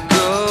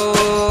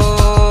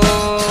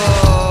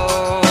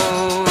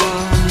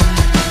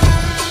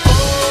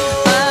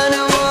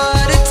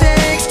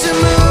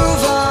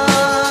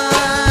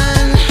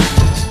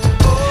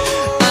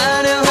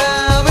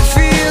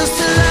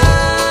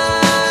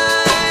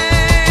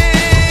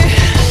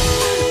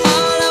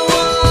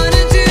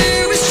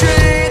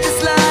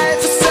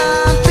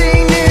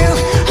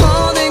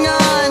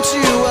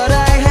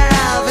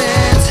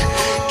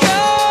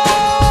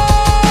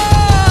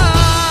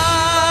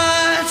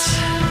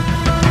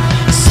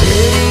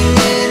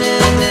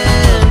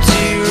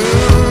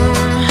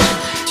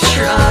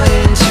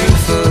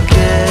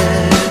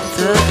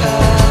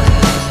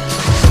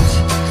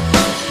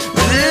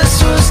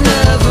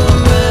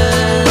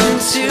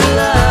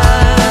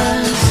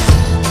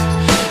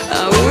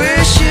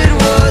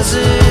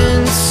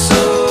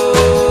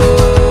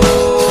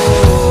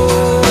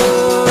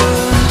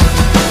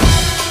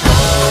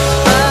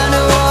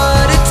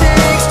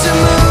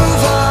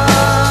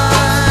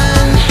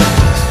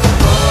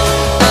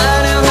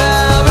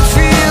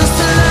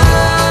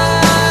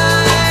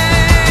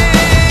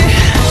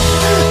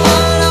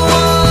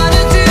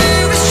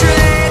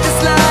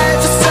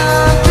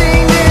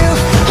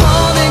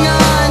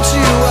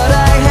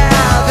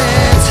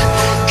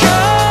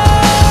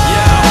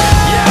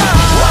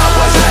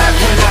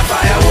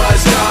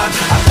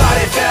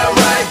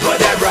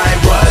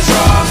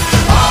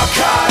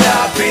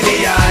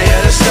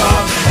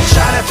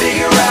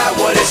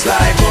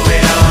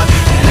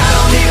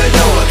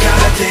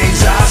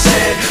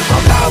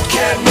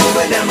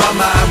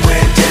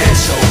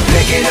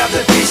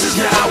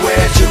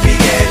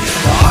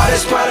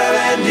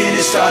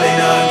starting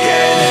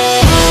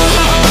again.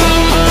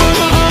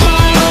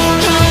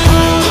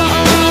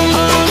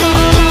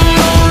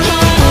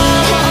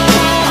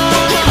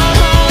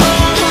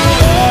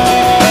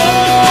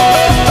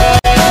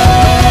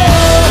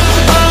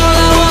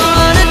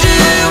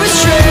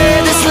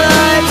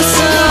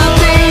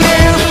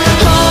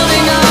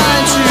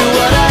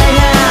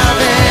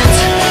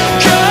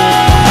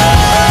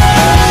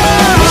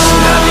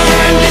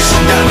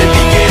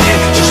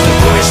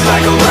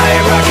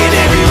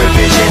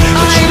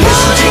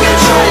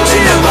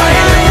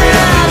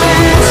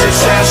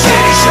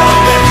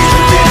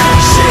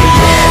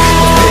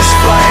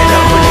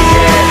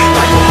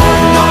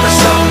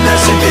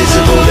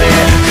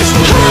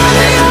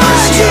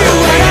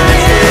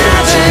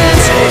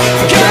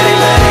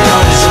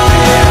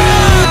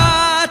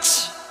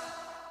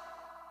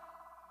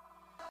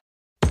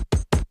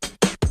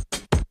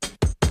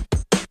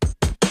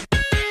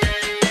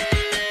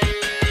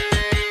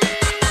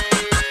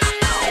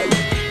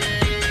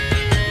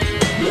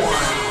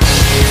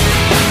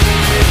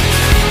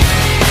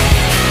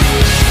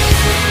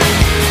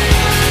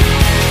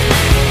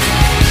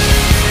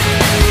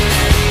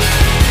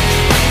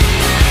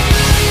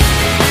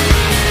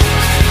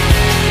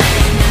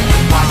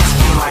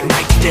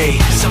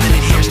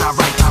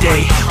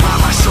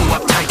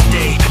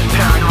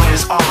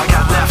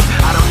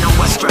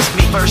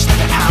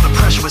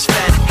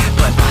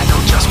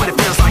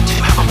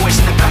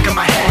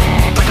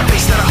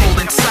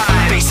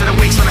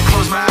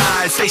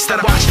 Face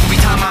that I watch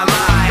every time I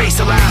lie. Face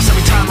that laughs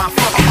every time I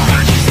fall.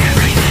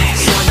 Everything.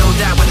 So I know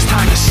that when it's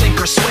time to sink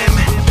or swim,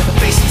 the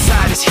face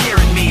inside is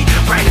hearing me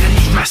right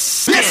underneath my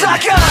skin. It's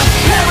like a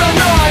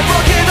paranoid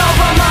looking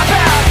over my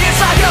back.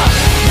 It's like a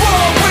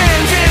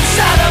whirlwind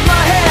inside of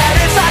my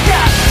head. It's like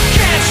I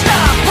can't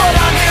stop what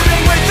I'm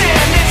hearing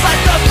within. It's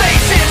like the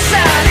face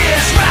inside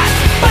is right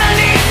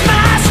beneath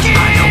my skin.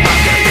 I know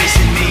I've got a face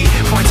in me,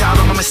 points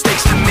out all my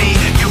mistakes to me.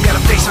 You got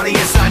a face on the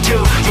inside too.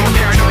 Your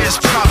paranoia is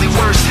probably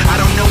worse. I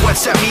don't know what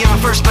set me on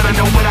first, but I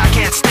know what I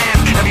can't stand.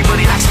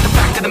 Everybody acts, the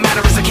fact of the matter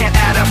is I can't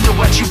add up to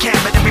what you can.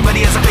 But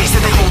everybody has a face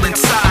that they hold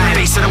inside.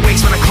 Face that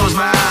awakes when I close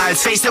my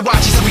eyes. Face that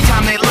watches every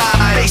time they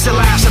lie. Face that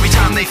laughs every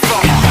time they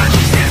fall.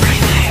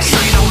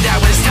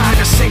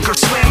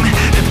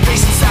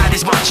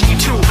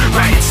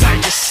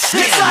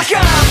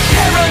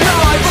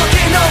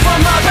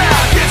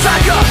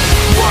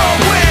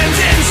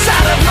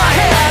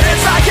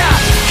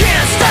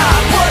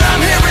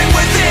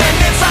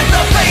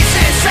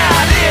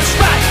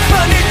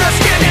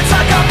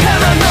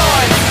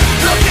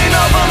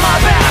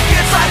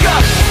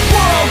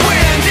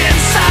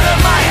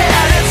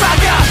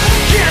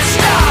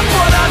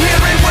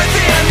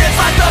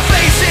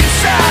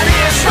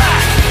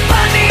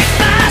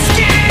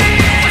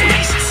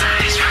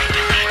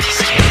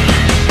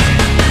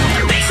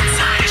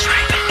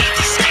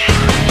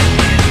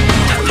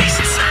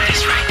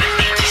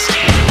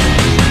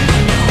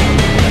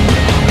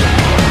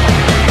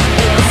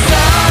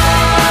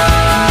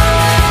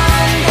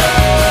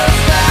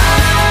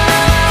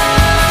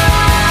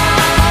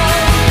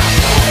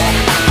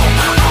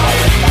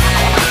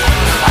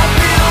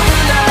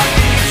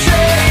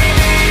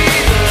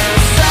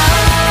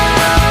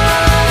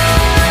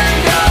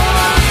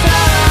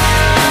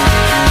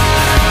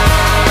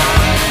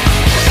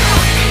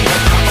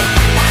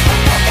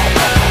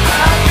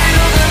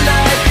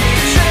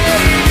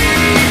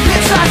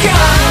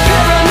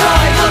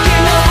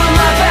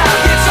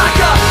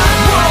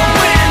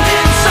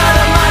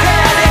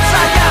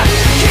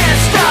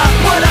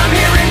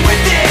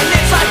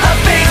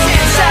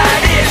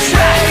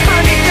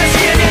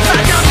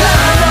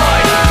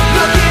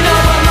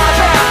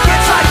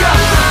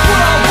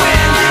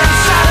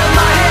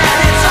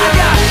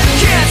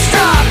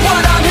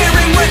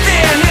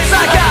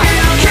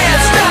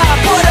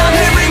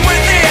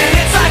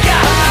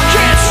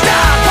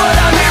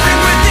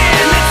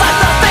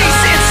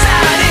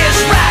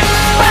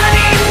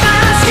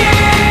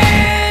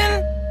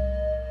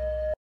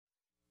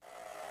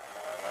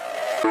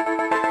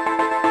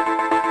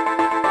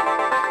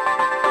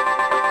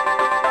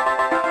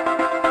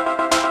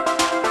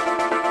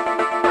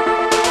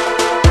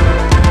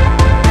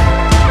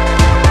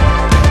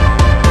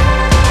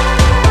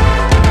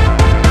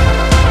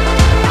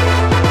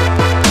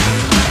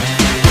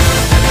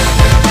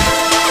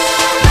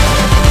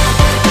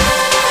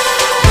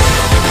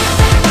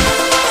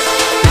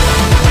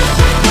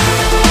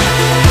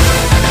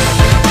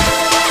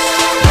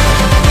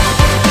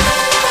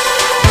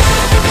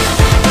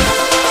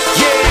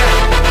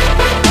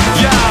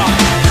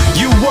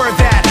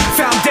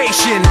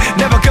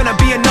 Never gonna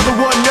be another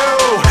one, no.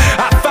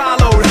 I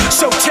followed,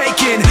 so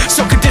taken,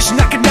 so conditioned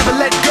I could never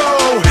let go.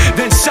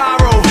 Then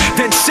sorrow,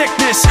 then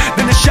sickness,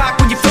 then the shock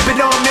when you flip it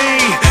on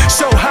me.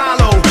 So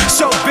hollow,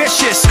 so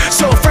vicious,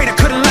 so afraid I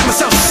couldn't let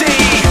myself see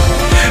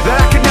that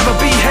I could never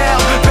be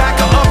held back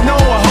or up, no,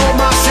 I hold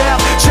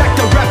myself. Check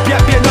the rep,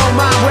 yep, you know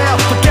my well.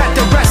 Forget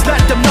the rest, let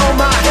them know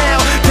my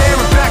hell. There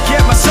and back,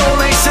 yet my soul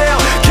ain't sell.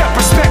 Kept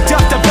respect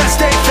up, the best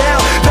they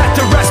fell. Let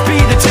the rest be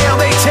the tale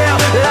they tell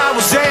that I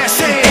was there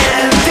saying.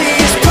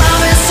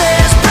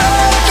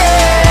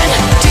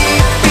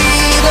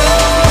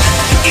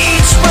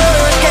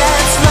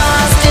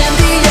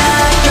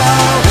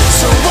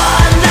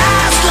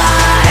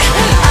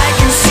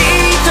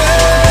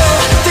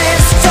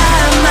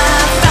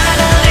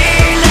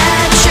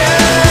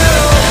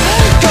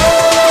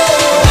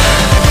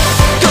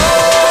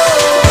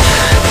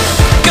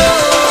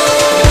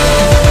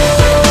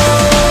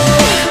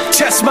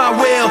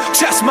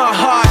 Test my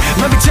heart,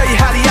 let me tell you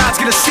how the odds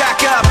gonna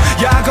stack up.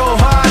 Yeah, I go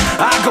hard,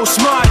 I go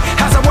smart.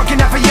 How's that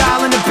working out for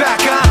y'all in the back,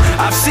 huh?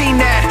 I've seen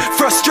that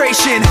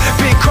frustration,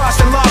 been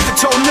crossed and lost and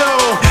told no.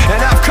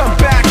 And I've come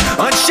back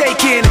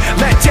unshaken,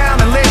 let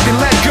down and lived and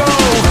let go.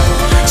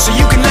 So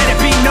you can let it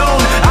be known,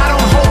 I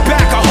don't hold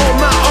back, I hold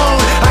my own.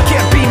 I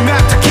can't be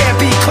mapped, I can't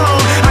be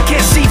cloned. I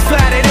can't see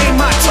flat, it ain't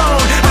my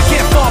tone. I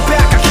can't fall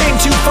back, I came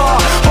too far.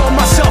 Hold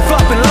myself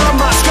up and love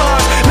my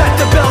scars. Let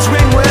the bells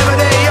ring wherever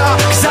they are,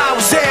 cause I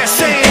was there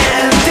saying.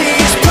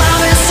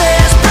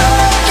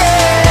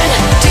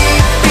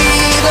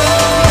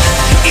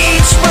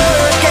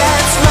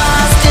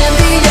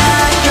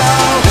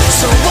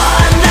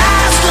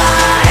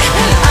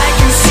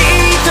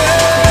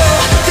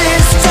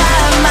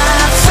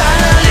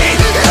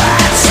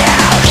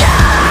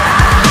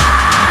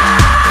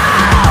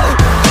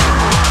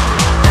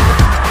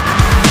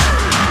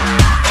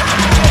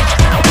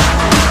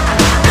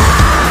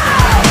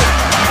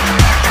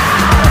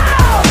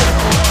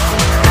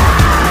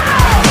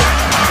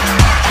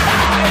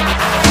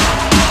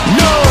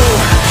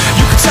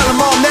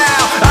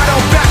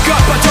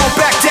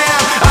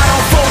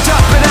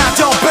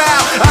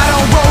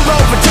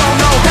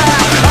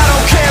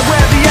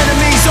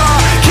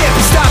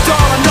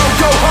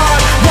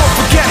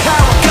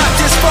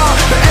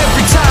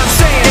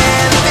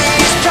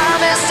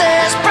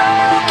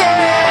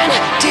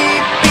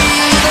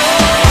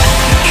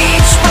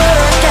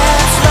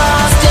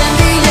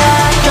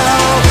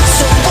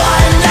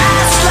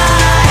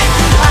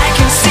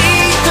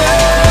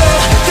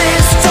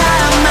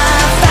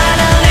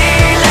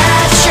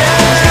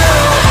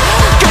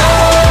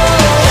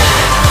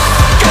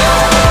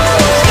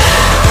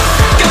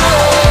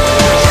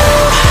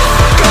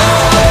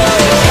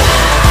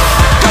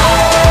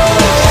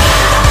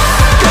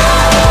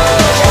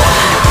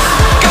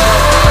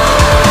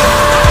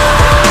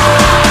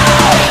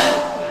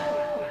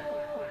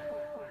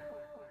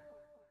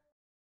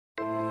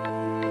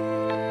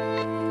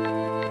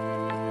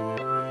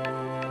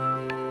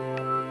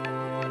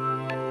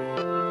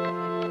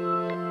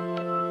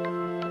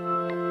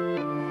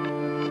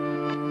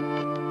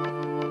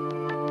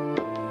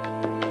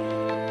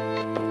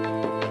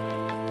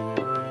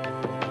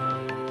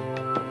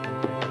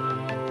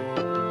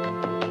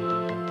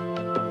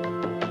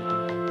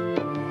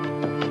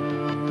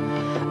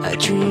 I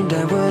dreamed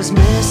I was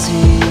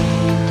missing.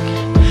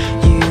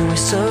 You were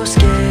so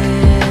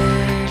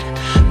scared,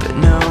 but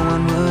no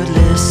one would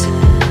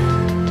listen,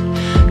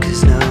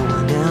 'cause no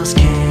one else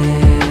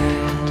cared.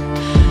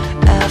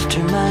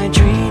 After my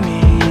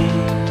dreaming,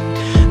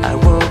 I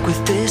woke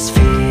with this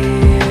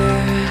fear.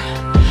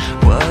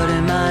 What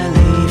am I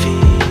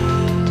leaving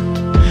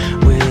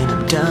when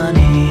I'm done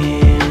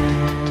here?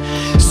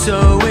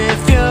 So if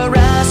you're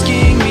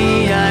asking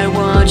me, I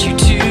want you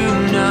to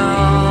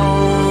know,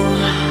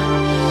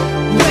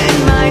 when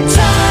my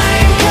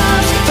time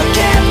comes,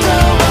 forget the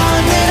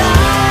one that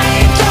I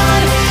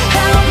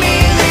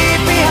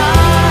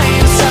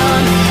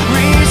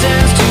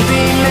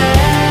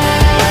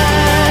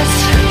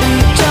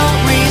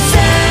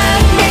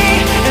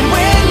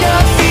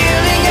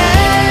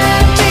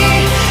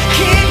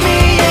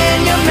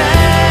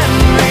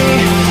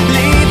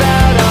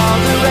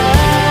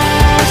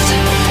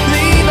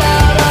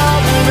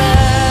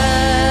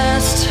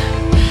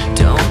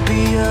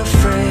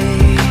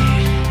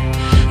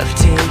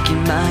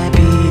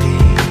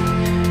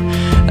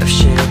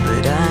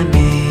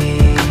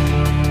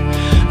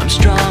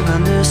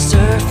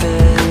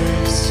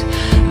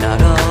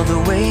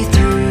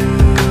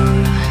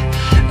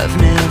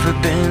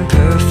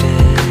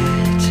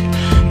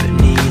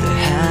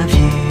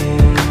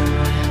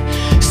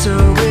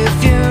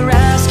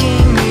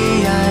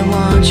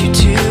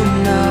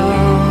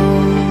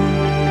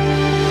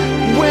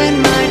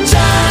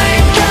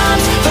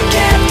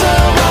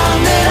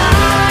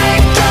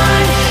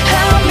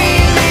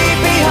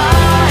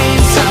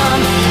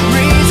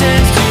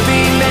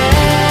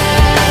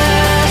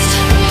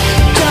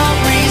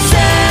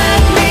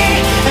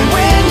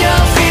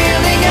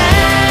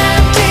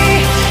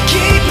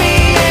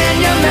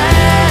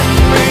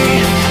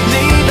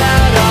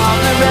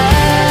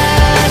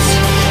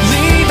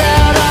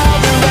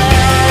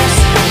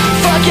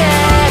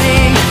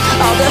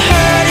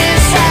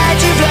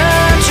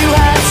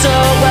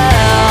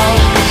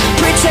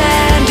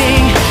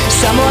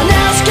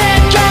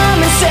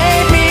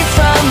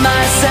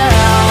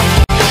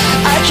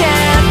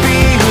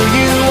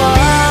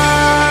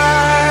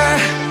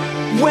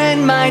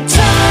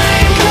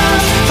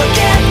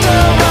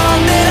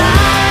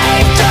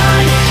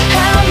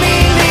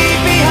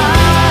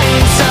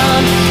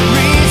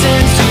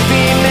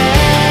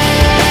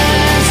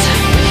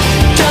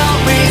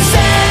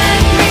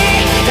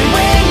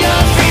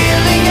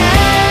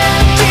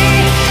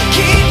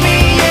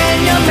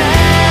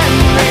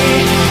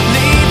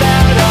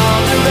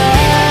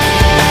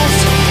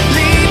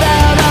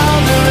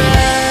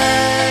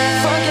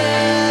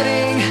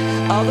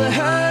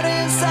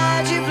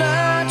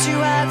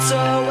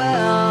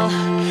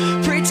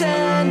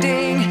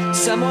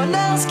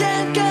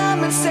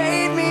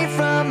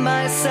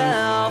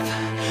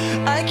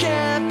I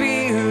can't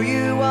be who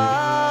you are.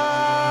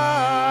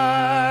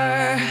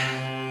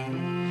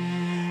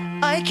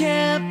 I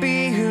can't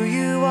be who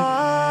you are.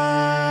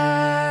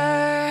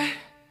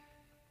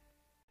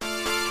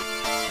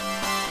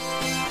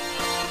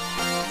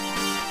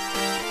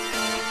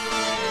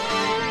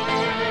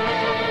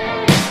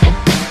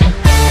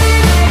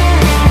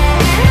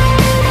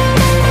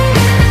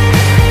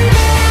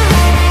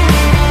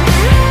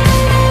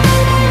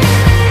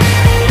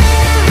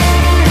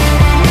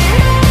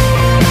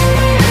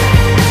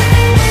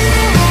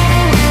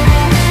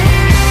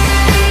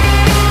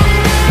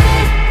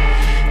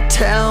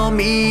 Tell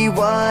me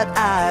what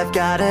I've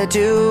gotta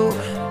do.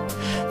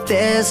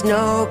 There's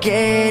no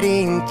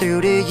getting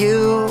through to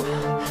you.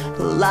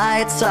 The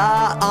lights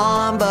are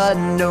on but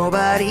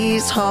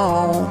nobody's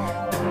home.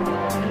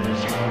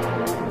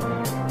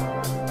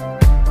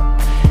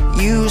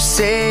 You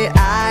say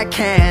I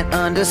can't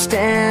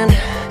understand,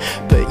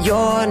 but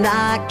you're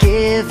not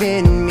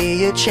giving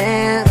me a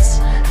chance.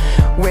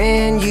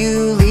 When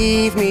you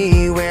leave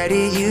me, where do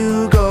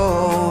you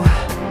go?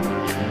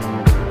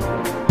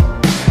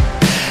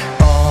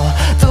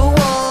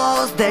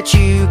 That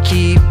you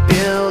keep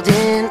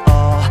building,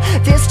 all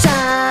this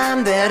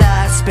time that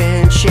I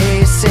spent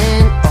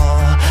chasing,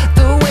 all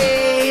the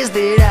ways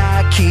that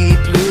I keep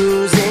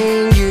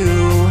losing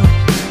you.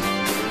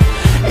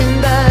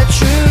 And the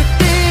truth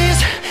is,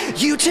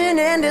 you turn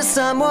into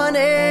someone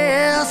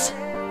else.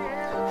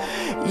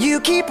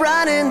 You keep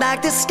running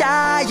like the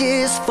sky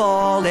is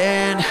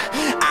falling.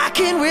 I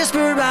can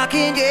whisper, I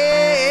can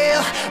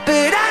yell,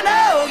 but I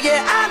know,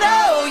 yeah, I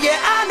know, yeah,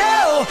 I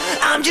know,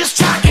 I'm just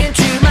talking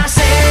to myself.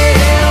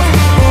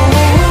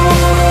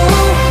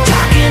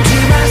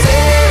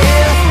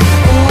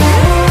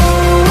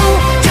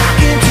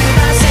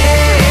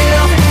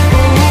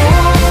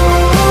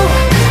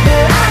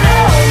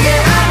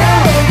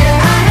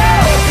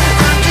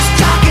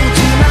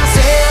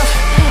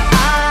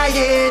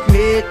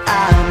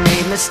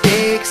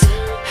 Mistakes,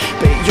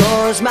 but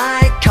yours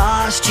might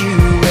cost you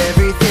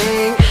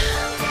everything.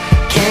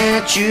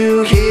 Can't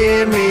you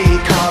hear me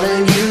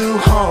calling you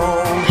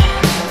home?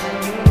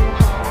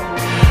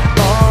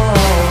 All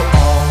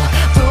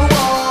the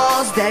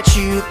walls that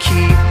you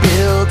keep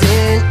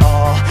building,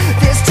 all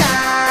this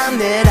time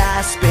that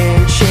I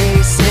spend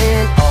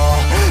chasing,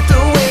 all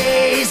the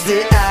ways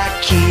that I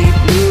keep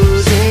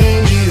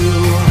losing you.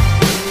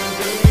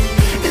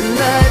 And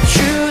the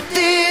truth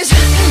is,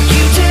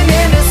 you turn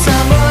into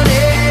someone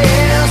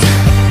else.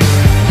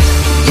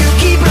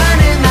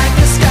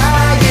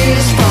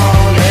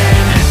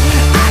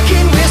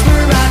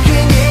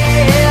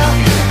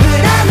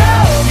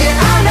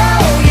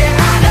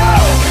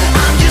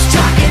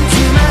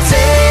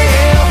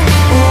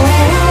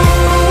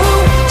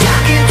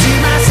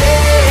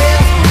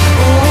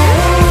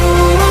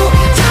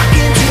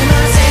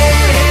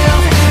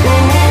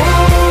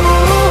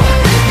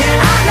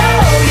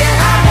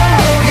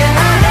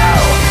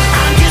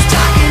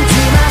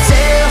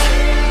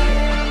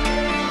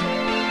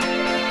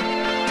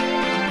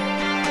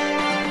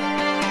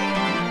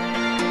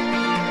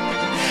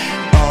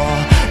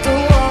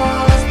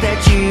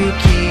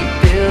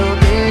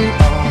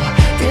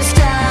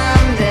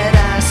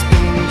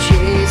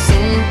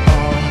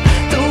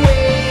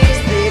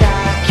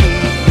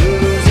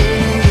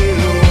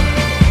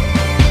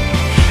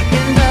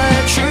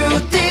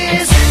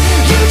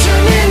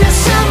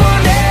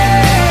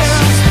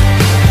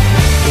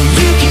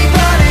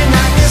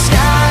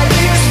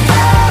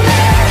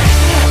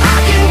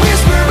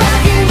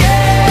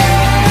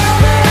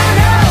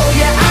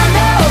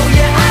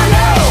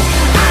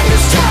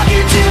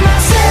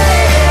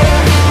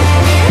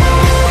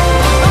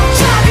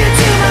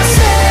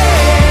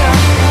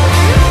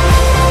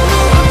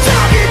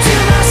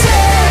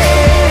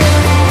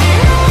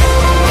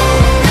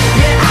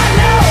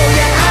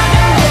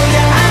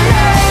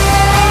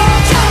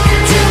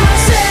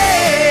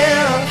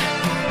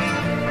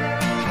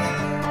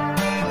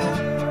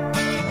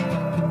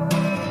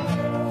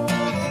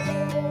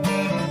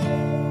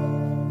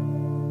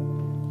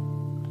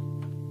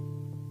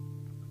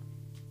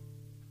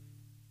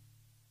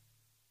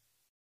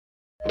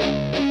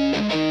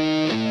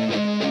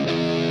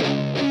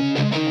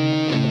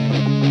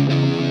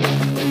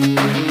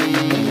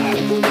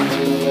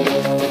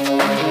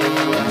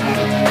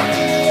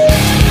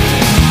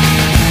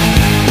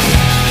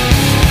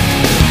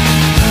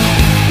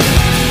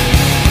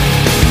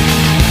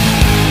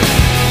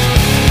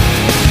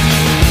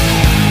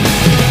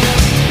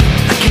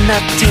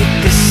 Not take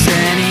this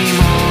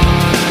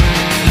anymore.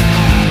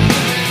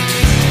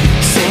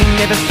 Saying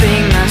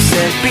everything I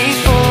said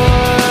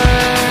before.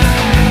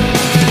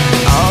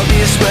 All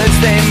these words,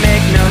 they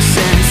make no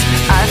sense.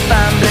 I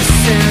find bliss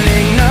in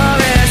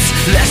ignorance.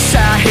 Less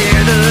I hear,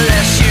 the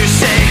less you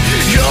say.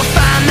 You'll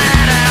find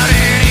that out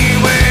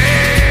anyway.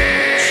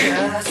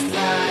 Just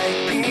like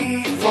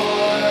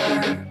before.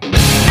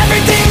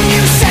 Everything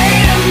you say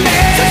to me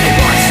takes me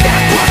one step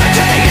closer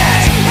to the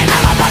edge, and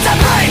I'm about to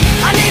break.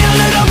 I need a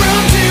little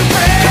room to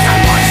break, 'cause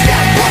I'm one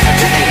step closer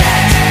to the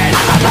edge.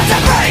 I'm about to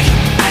break.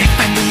 I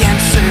find the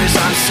answers,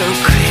 I'm so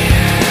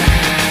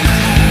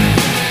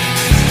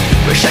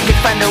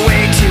find a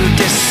way to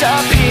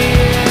disappear.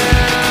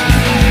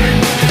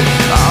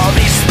 All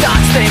these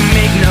thoughts, they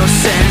make no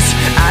sense.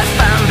 I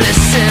found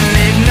bliss in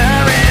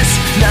ignorance.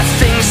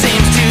 Nothing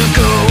seems to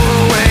go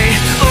away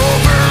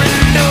over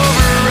and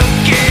over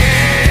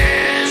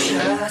again.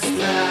 Just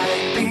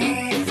like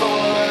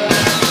before.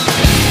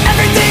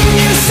 Everything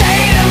you say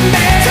to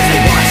me takes me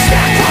one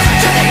step closer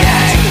to the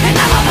edge, and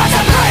I'm about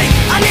to break.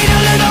 I need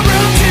a little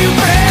room to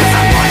breathe, 'cause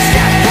I'm one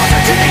step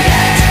closer to the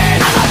edge.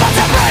 I'm about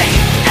to break.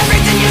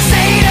 Everything you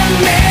say to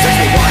me takes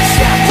me one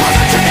step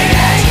closer to the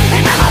edge,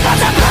 and I'm about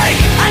to break.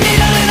 I need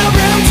a little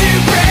room to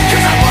breathe,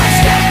 'cause I'm one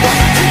step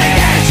closer to the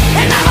edge,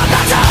 and I'm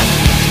about to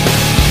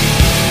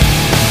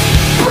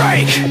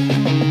break.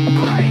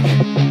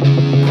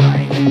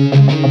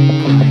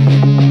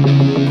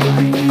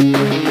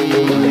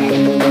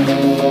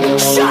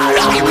 Shut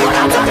up when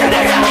I'm talking to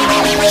you.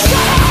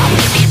 Shut up.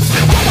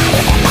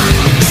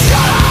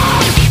 Shut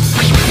up.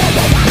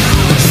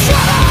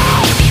 Shut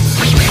up.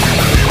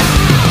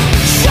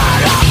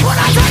 Shut up when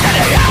I'm talking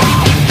to you.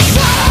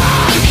 Shut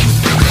up.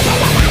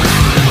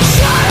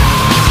 Shut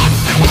up.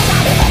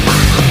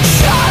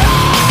 Shut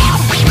up.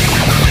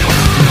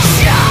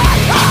 Shut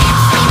up.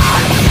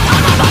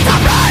 I'm about to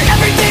break.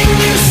 Everything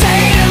you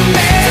say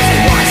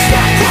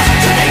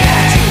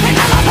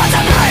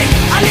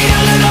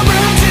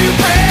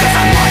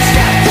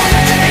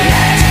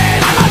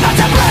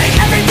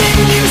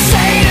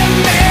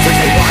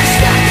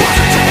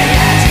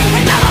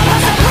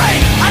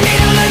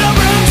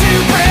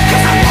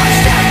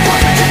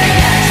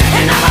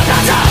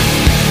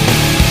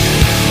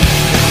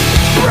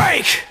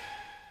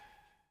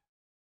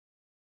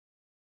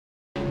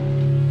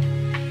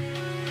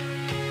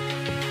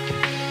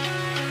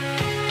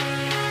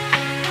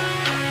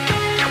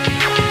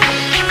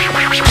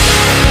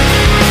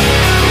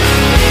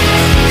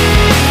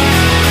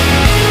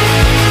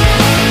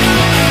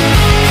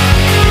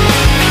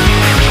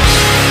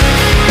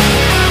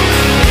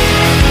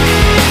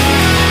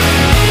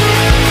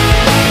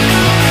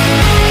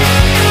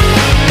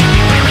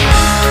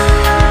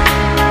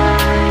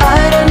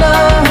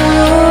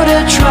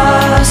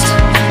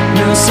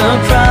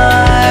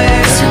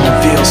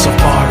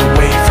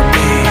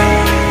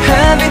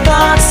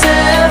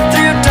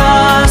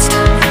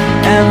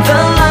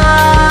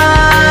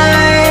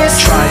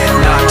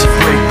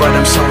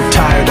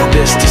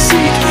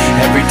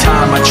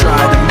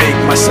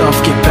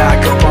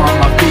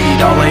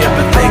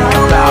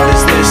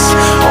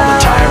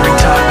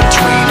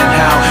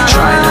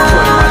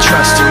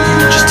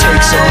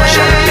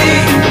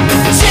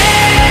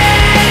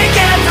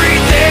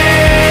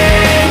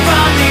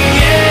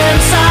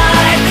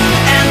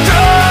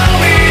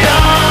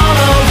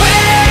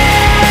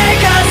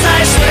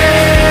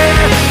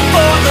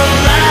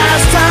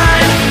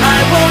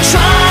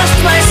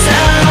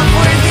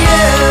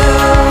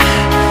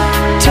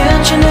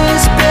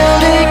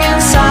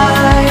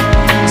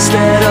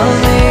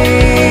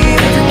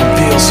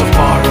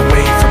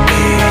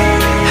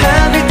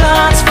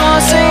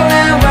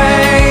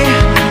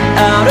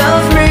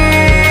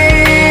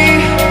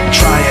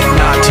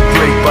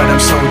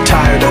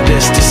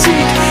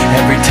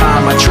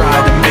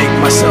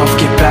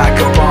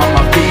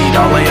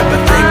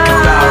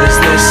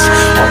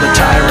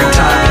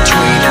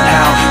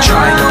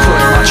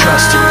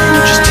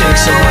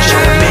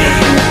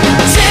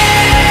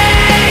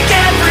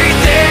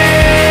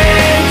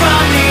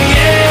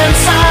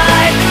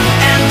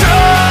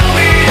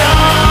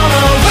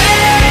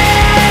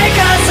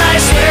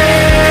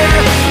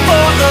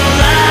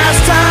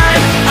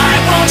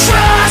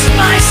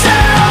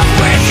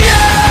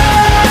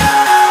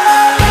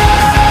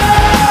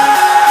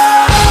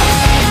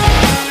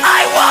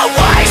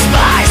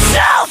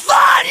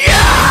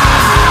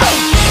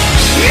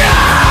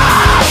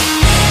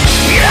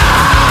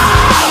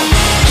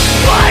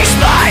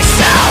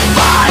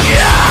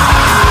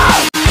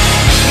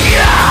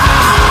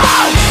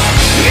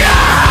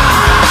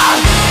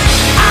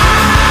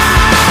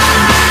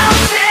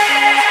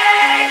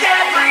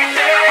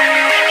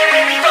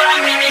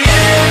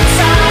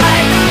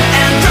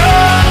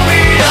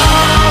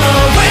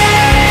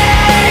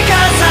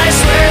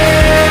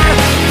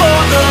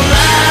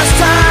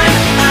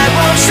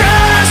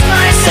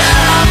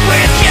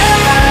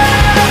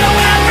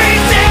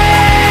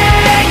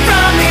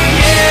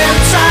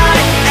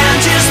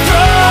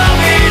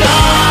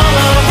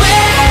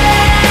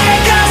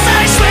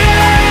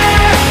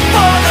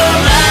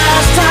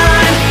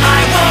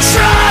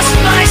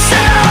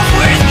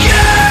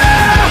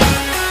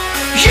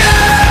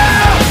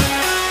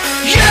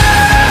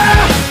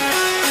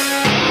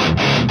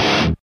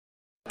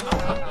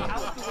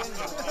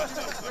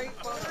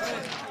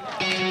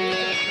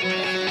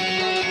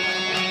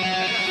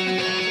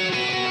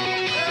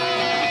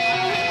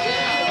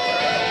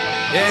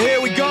Yeah,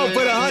 here we go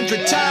for the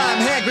 100th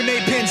time. Hand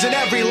grenade pins in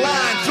every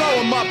line. Throw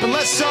them up and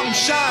let something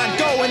shine.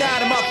 Going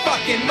out of my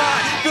fucking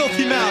mind.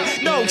 Filthy mouth,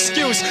 no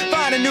excuse.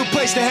 Find a new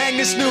place to hang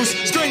this noose.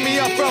 String me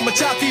up from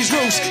atop these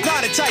roofs.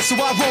 Knot it tight so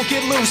I won't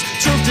get loose.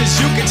 Truth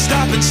is you can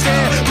stop and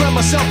stare. Run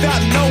myself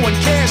out and no one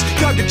cares.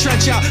 Dug the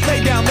trench out,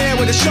 lay down there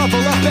with a shovel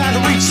up out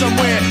of reach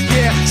somewhere.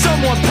 Yeah,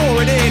 someone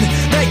pour it in.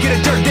 Make it a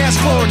dirt dance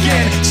floor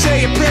again.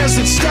 Say your prayers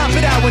and stop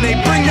it out when they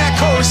bring that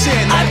chorus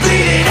in. I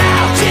bleed it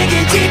out,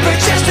 digging deeper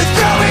just to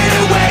throw it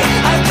away.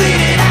 I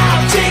bleed it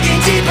out,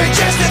 digging deeper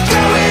just to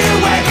throw it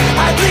away.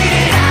 I bleed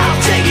it out,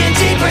 digging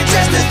deeper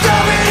just to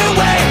throw it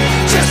away.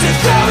 Just to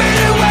throw it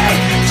away,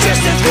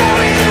 just to throw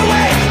it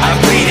away. I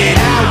bleed it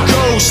out.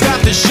 Go, stop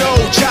the show.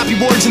 Choppy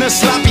words in a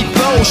sloppy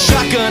flow.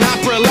 Shotgun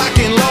opera, lock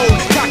and load.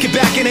 Cock it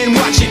back and then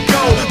watch it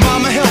go.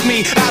 Mama help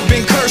me, I've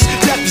been cursed.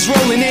 Death is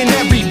rolling in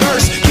every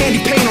verse.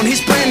 Candy paint on his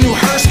brand new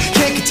hearse.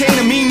 Can't contain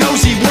him, he knows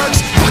he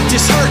works. Fuck,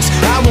 this hurts,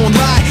 I won't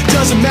lie.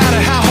 Doesn't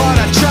matter how hard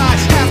I try.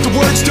 Half the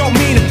words don't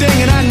mean a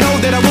thing, and I know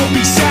that I won't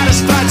be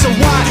satisfied. So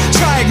why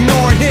try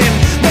ignoring him?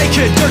 Make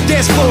it a dirt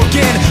dance floor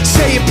again.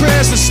 Say your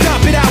prayers and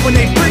stop it out when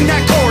they bring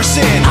that chorus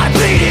in. I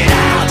bleed it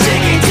out,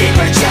 digging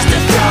deeper just to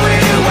throw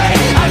it away.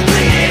 I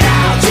bleed it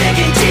out,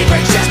 digging deeper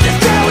just to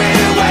throw it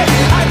away.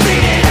 I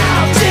bleed it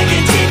out,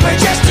 digging deeper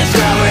just to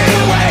throw it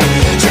away.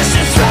 Just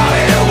to throw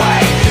it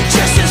away,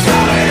 just to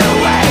throw it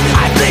away.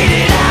 I bleed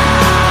it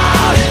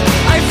out.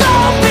 I've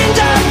opened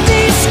up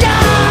these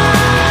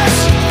scars.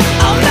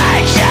 I'll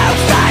make you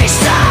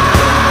face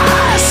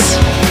us.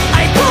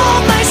 I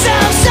pulled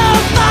myself so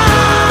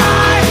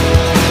far.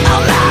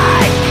 I'll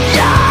make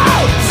you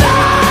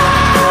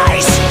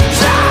face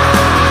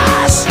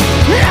us.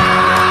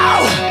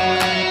 No!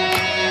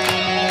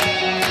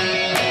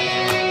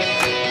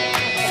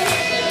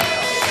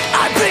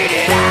 I bleed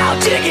it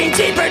out, digging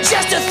deeper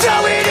just to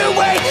throw it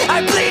away.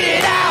 I bleed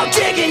it out,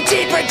 digging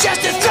deeper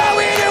just to throw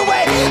it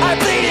away. I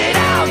bleed it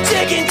out,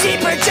 digging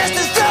deeper just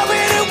to throw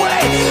it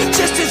away.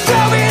 Just to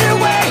throw it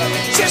away,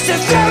 just to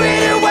throw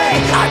it away.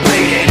 I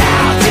bleed it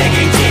out,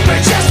 digging deeper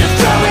just to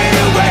throw it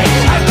away.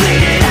 I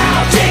bleed it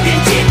out,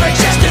 digging deeper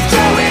just to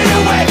throw it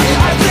away.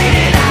 I bleed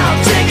it out,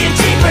 digging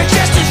deeper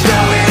just to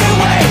throw it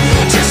away.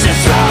 Just to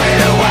throw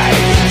it away,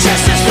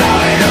 just to throw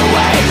it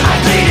away. I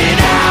bleed it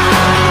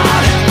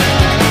out.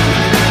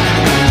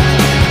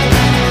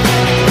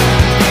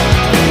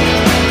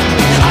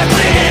 I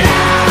bleed it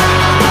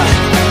out.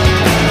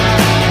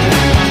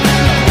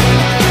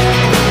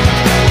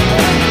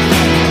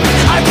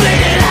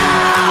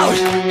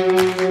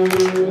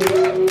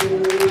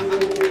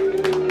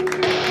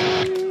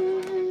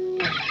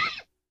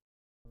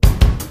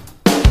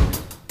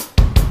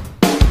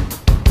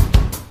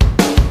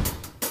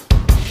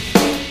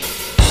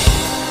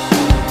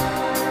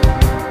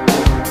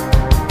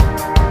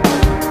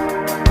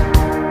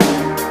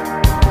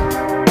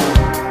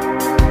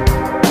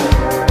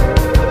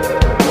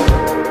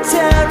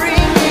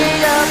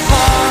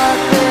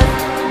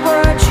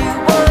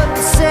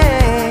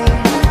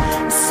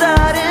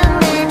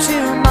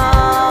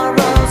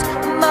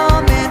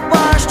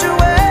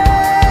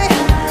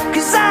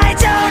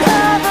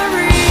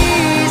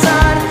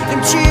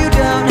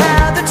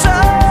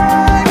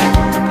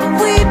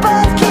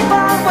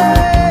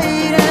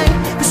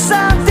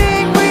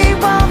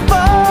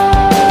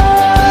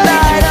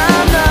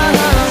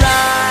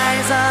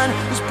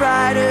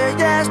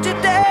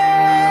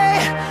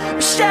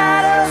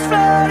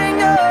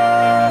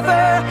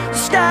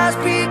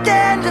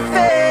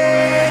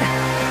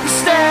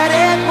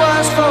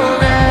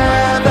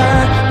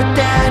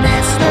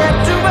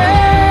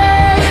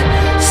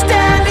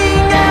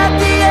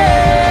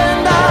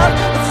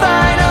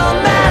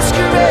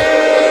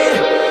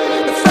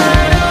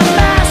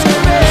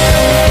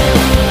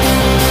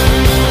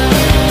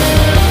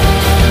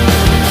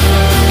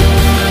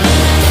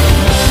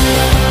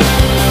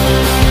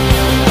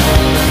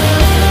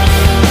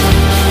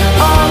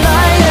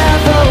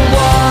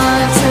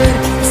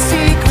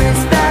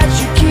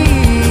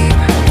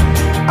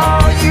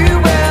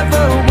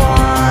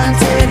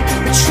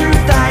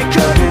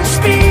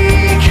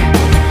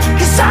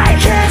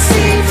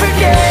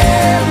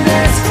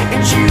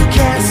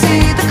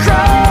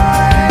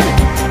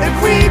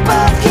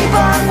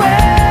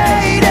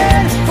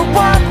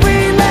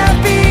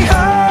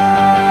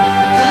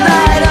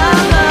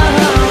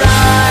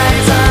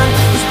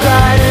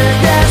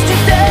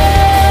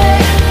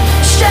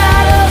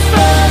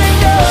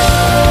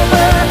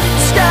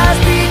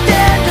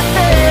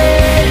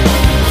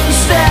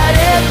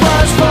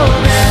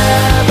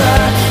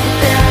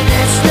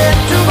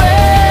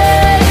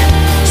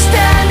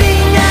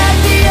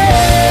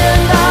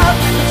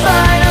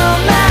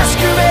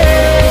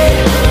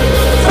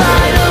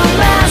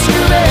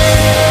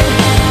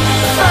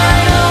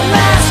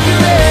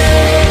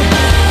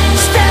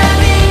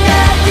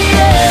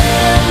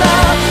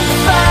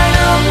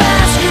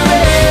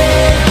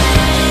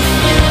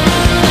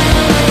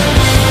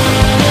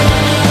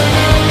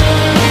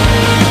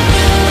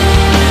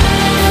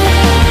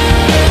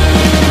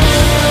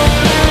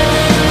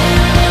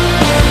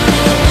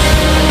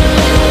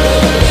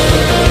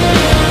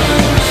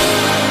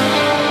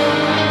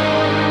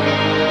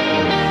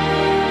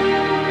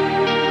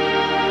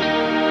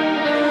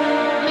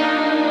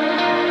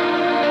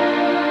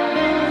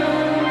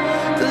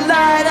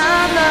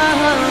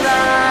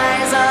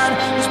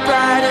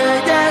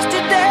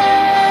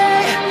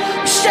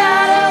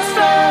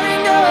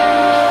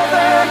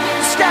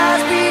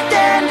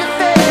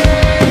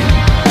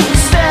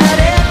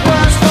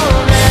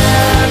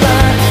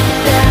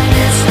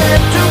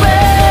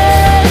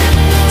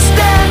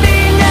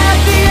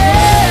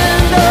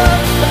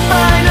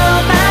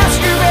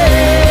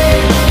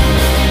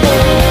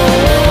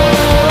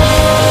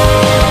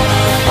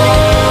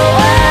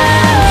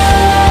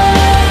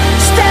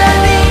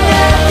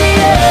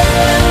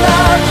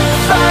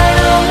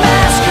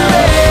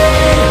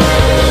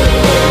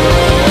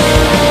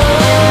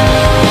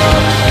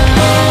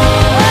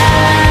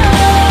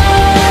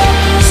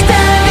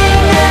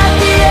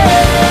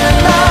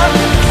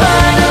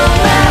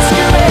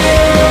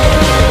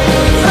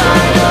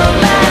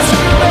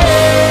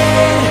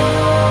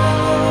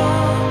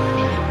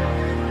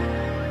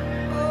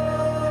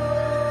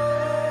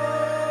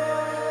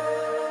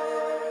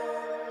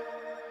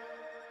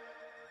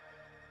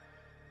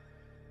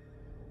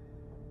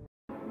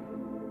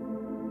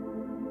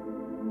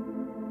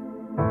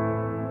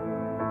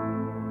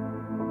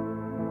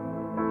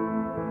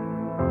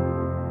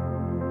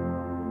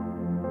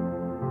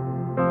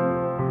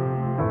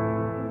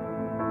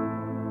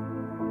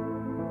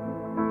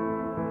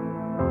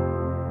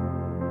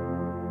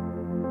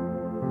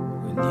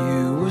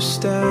 You were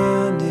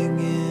standing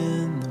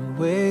in the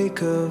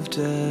wake of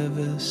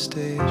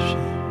devastation,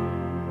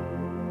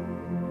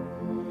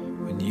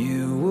 when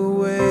you were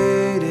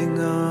waiting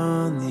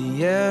on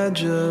the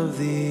edge of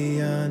the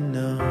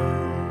unknown.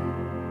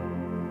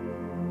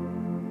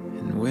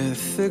 And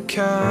with the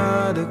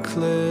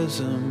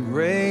cataclysm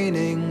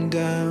raining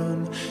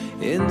down,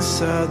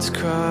 inside's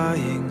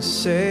crying,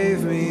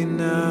 save me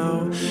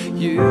now.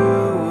 You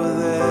were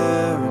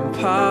there,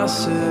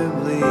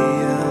 impossibly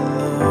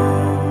alone.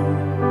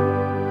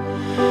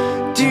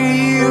 Do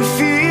you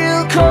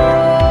feel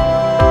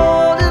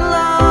cold and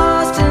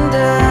lost in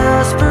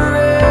desperation?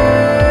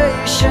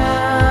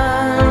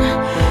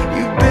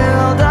 You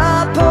build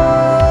up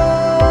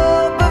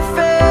hope, but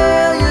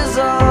failure's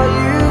all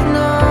you've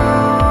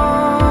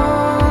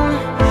known.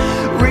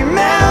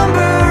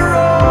 Remember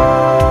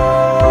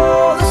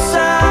all the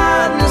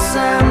sadness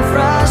and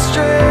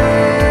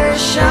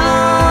frustration,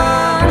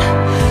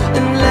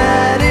 and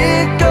let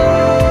it go.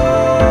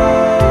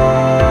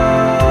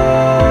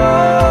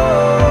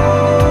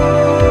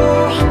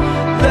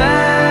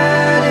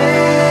 Let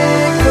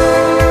it go.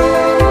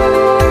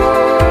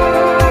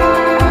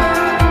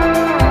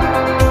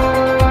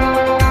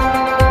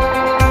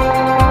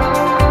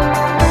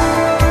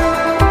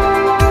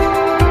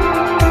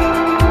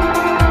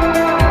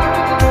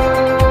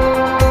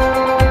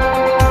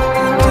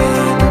 And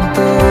in a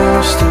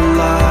burst of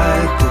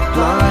light that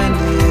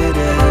blinded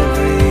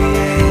every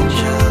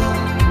angel,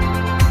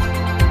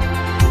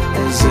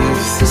 as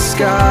if the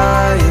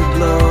sky had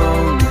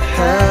blown the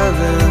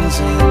heavens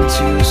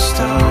into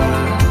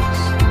stars,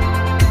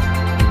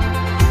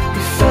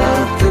 we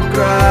felt the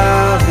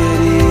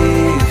gravity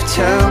of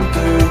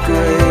tempered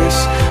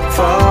grace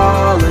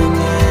falling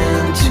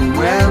into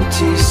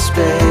empty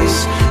space.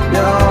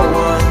 No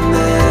one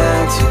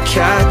there to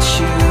catch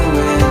you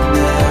in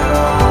their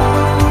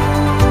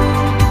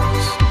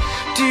arms.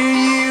 Do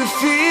you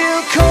feel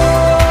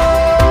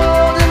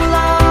cold and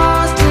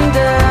lost in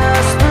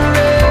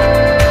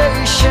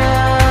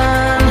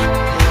desperation?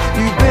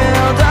 You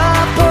build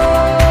up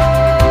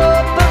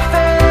hope, but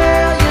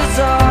failure's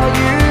all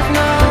you've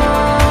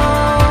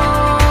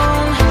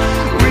known.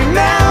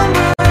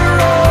 Remember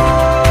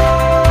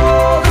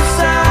all the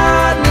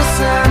sadness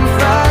and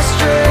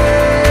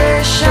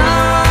frustration,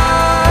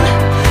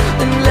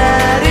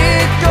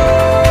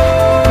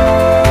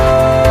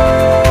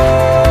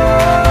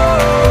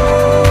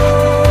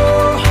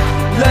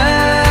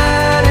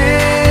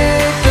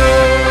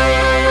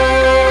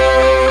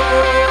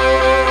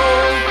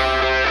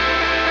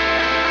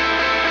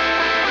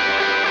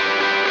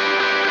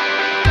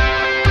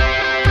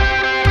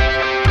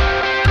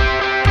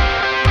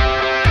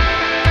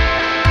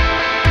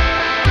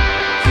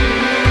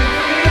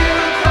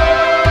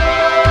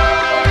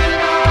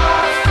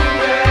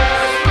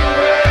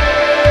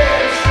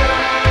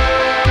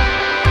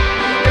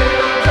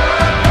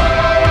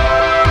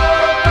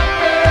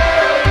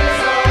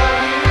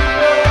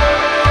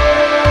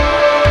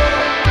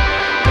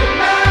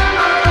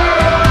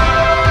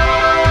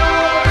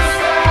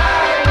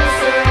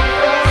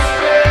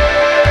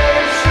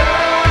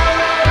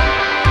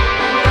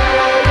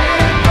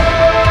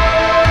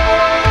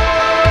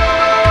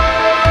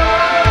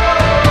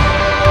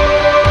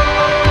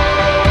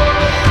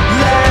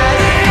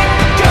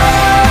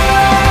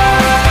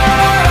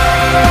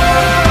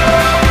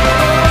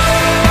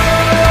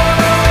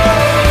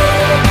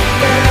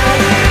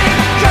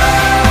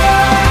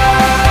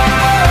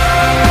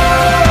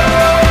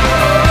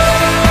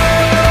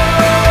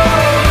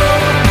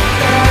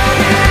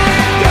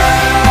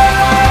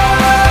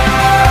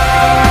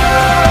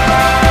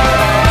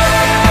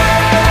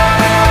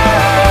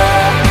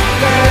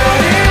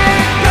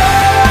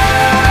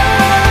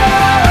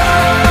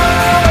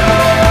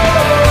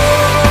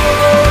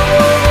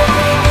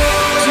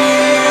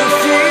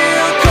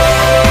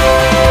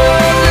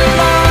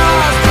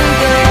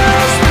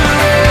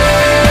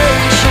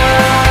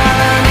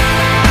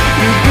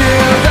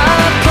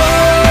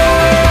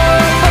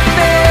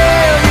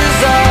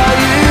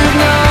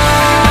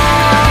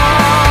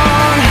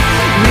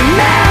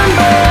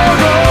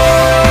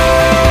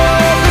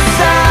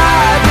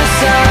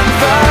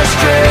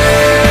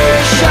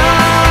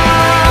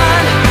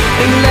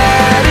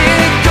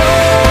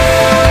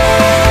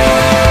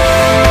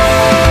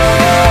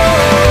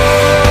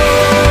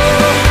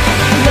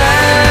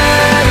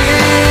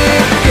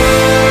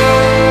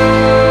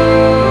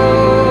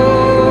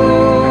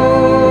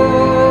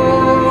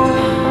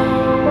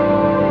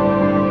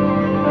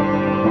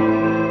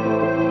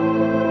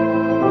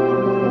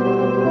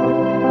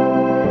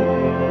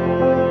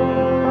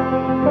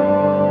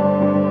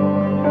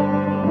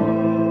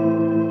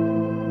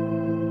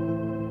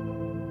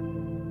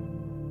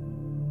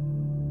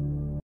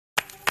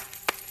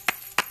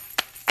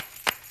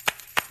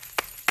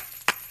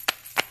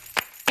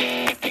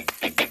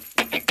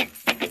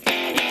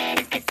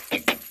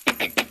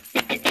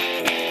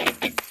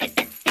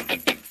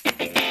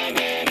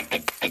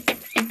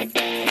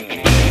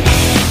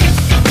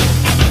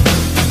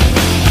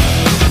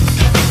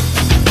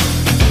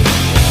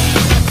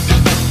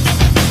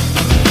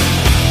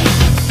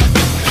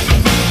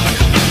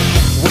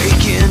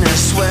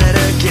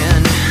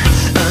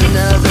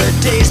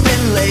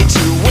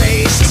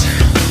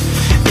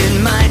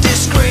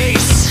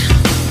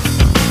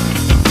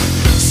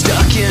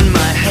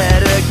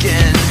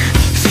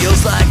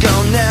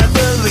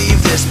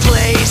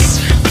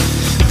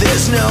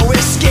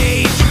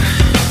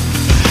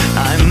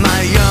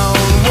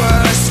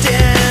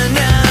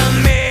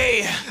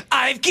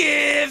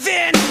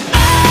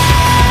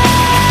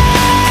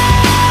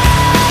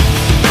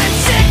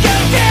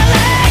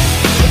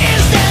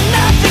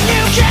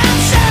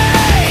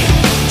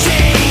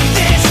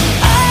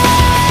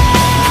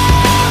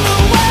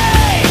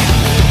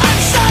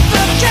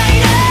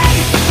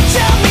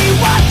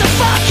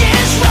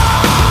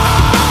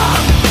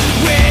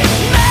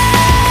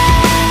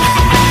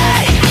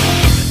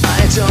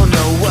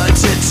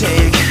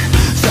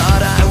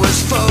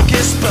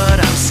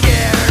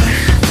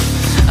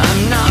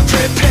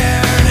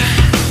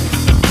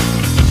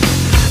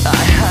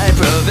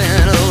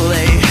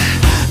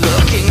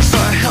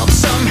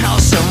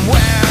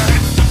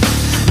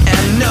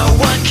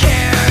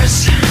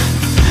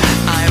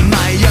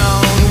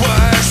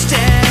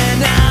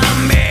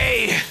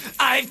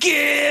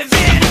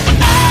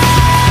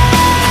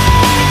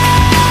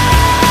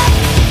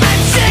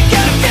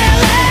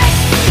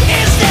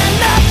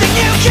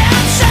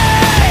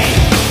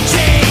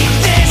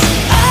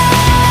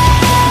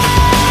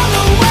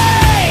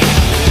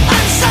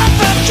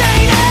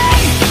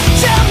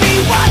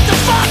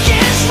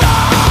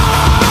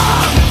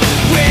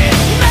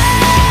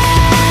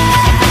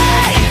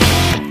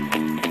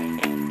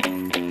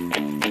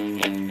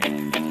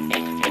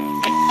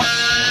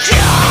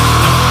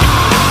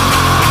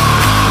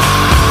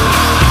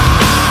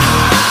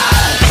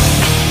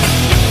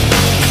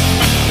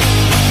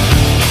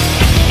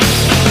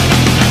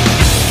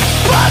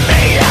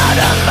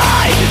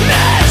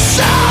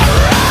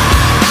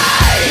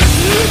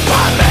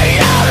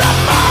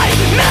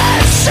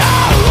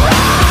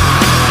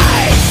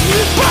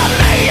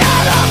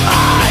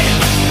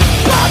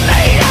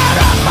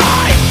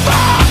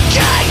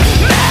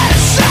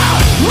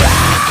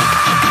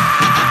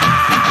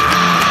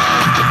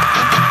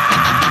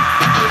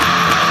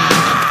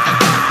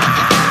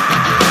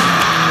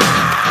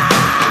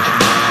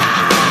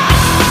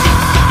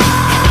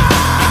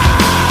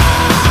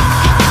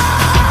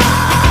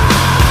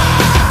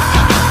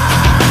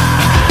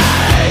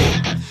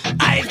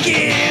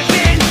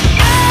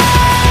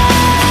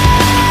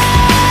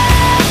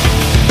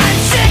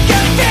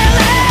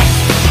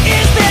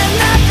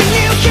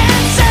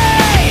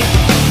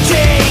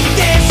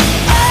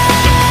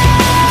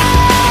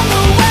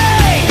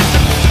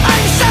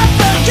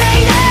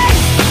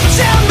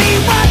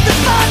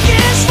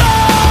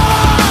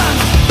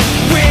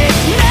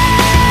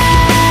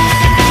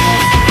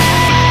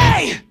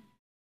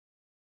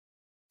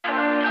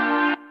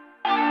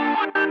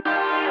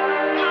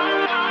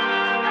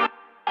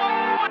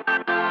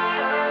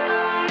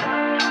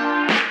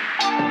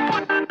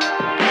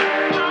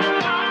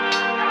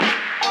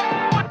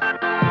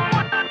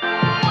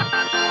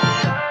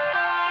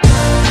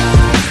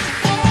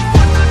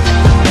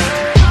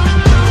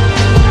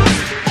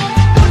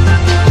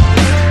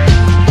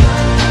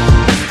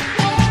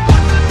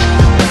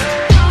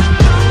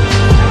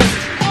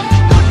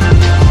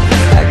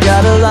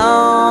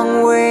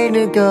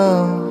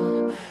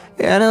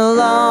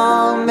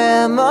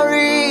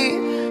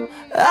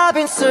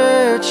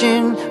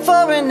 searching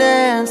for an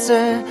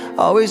answer,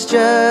 always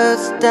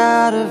just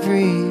out of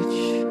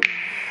reach.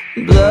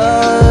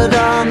 Blood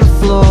on the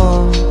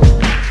floor,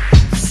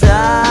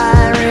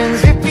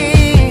 sirens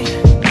repeat.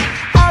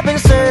 I've been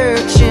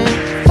searching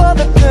for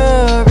the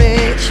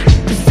courage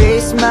to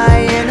face my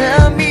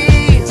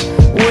enemies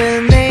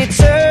when they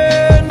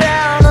turn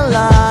down the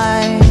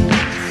lights.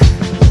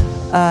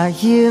 I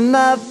hear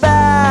my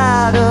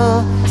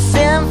battle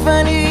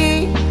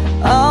symphony,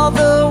 all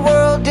the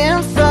world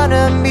in front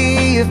of me.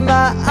 If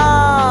my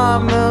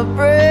armor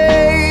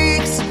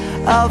breaks,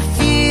 I'll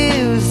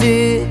fuse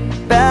it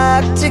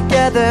back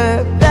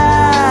together.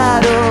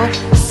 Battle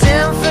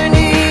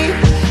symphony,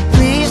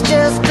 please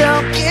just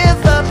don't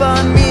give up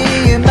on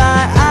me. And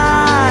my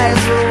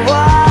eyes are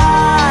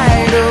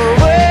wide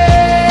awake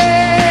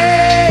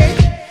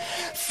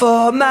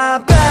for my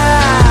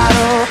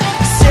battle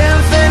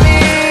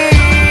symphony,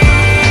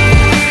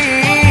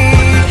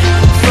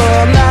 for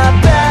my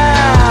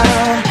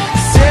battle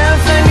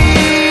symphony.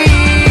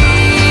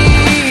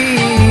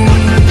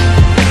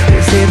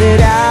 They say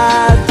that I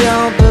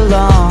don't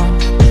belong,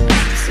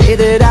 say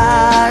that I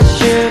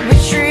should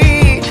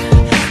retreat,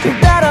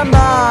 that I'm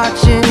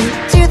marching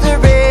to the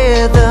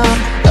rhythm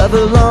of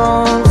a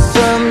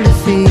lonesome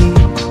defeat.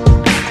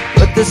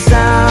 But the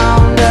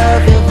sound of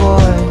your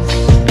voice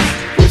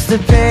puts the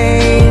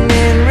pain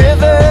in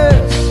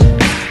reverse.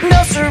 No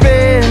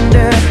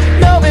surrender,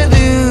 no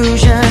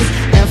illusions,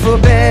 and for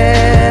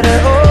better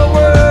or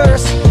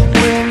worse,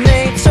 when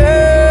they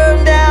turn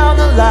down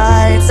the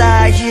lights,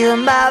 I hear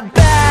my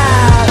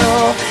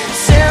battle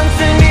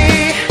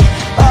symphony,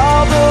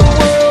 all the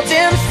world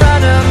in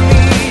front of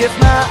me. If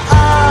my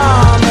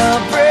armor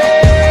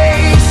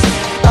breaks,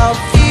 I'll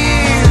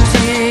fuse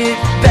it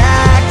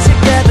back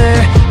together.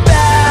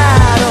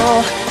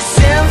 Battle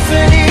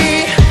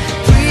symphony,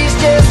 please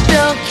just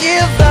don't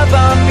give up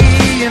on me.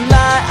 And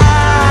my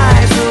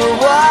eyes are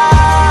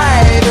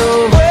wide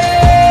awake.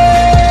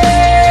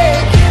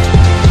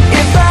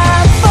 If I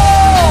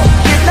fall,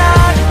 get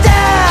knocked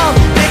down,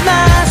 pick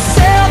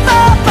myself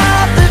up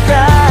off the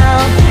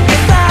ground.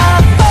 If I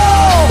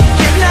fall,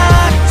 get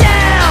knocked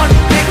down,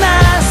 pick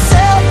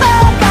myself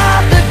up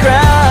off the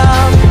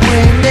ground.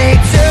 When they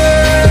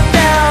turn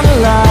down the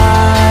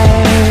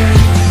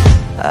lights,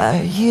 I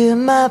hear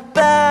my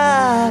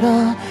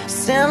battle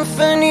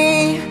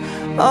symphony,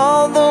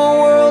 all the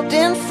world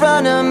in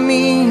front of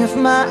me. If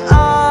my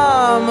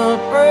armor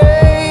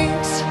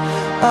breaks,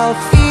 I'll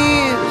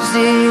fuse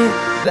it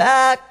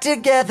back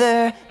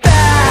together.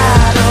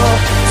 Battle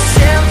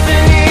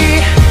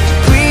symphony,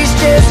 please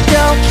just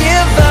don't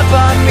give up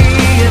on me.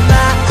 And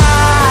my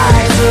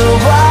eyes are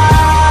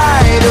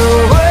wide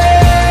awake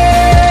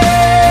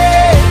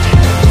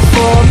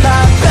for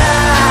my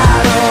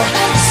battle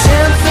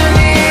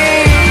symphony,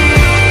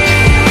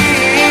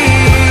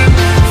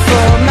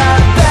 for my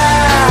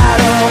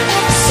battle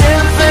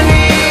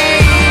symphony.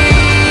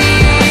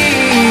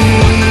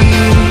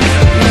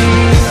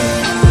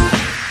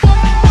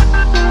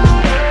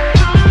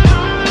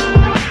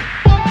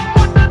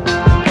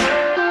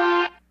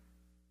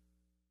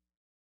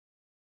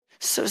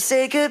 So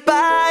say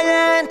goodbye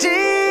and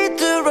hit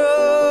the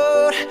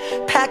road,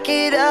 pack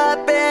it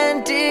up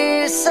and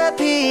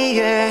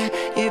disappear.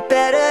 You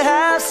better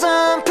have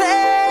some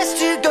place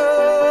to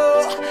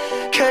go,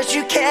 'cause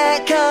you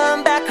can't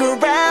come back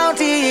around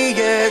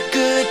here.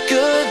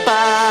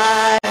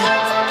 Goodbye.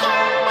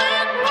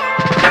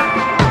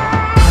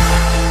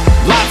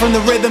 Live from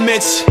the rhythm,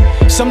 it's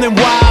something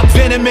wild,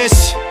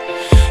 venomous.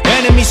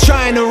 Enemies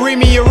trying to read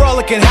me, you're all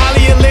looking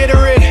highly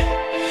illiterate.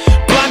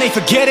 Blind ain't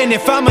forgetting,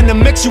 if I'm in the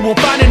mix you won't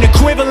find an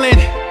equivalent.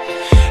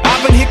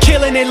 I've been here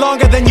killing it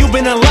longer than you've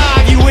been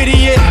alive, you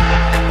idiot.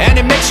 And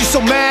it makes you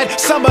so mad,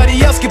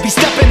 somebody else could be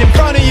stepping in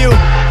front of you.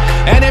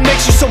 And it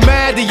makes you so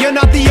mad that you're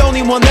not the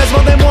only one, there's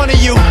more than one of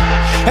you.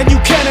 And you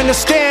can't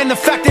understand the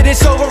fact that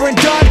it's over and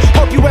done.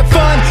 Hope you had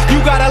fun, you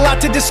got a lot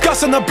to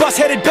discuss on the bus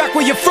headed back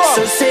where you're from.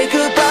 So say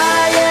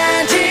goodbye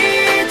and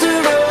hit the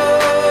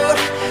road,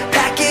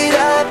 pack it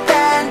up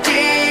and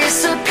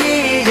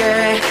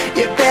disappear.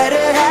 You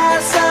better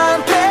have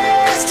some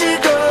place to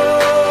go,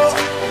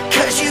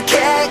 'cause you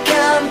can't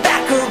come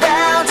back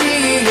around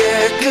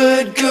here.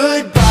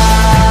 Goodbye.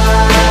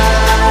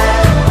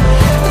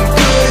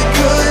 Good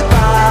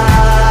goodbye.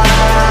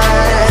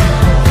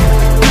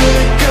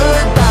 Good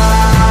goodbye.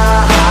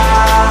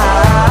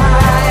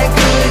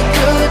 Good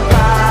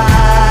goodbye.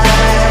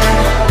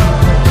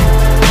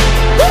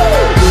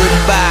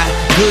 Goodbye,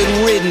 good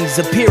riddance.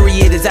 A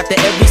period is after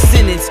every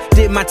sentence.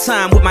 Did my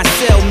time with my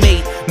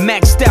cellmate,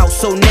 maxed out,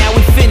 so now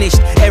we finished.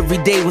 Every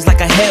day was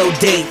like a hell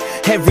date,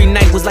 every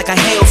night was like a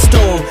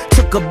hailstorm.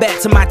 Took her back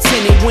to my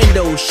tinted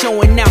window,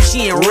 showing now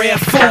she in rare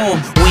form.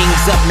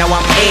 Wings up, now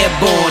I'm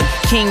airborne.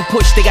 King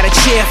push, they got a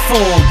chair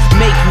for him.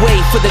 Make way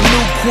for the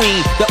new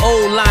queen, the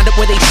old lined up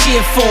where they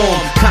cheer for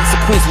him.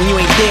 Consequence when you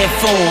ain't there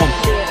for him.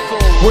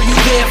 Were you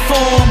there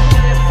for him?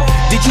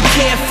 Did you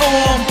care for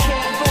him?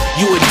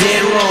 You were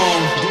dead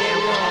wrong.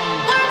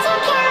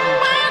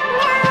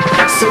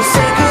 So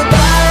say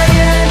goodbye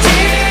and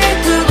hit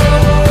the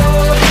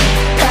road,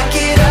 pack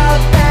it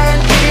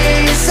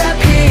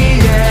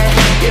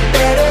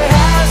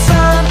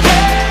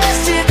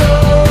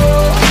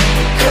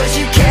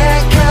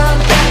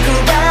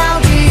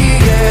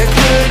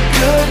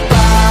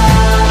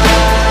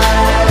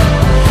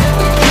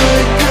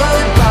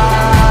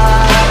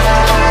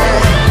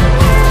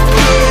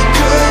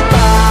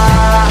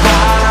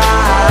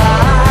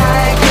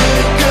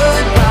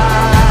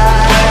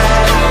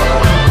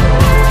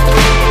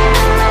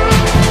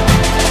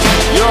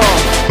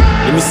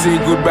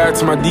goodbye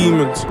to my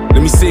demons.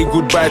 Let me say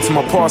goodbye to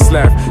my past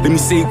life. Let me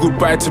say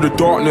goodbye to the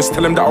darkness.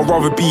 Tell them that I'd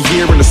rather be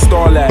here in the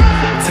starlight.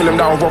 Tell them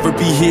that I'd rather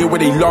be here where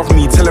they love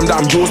me. Tell them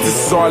that I'm yours,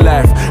 this is our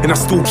life. And I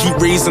still keep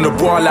raising the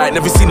bar like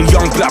never seen a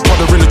young black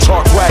brother in the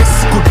chart twice.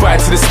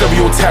 Goodbye to the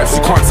stereotypes,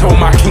 you can't tell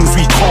my kings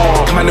we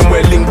can't. Man, and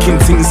we're linking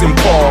things in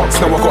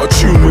parts. Now I got a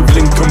tune with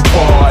Linkin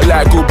Park.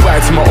 Like goodbye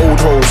to my old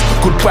hoes,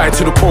 goodbye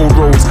to the cold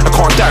roads. I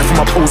can't die from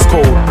my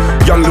postcode.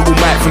 Young little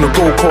Mike from the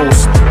Gold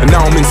Coast, and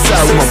now I'm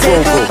inside with my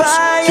bro-bros.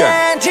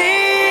 Yeah. And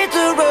hit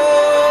the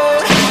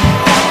road.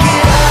 Pack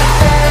it up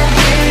and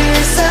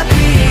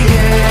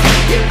disappear.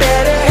 You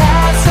better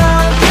have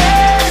some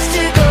place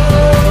to go,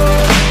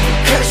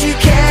 'cause you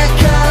can't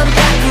come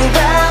back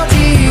around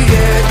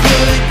here.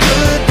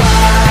 Goodbye.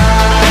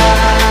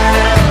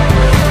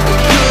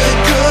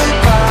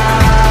 Goodbye.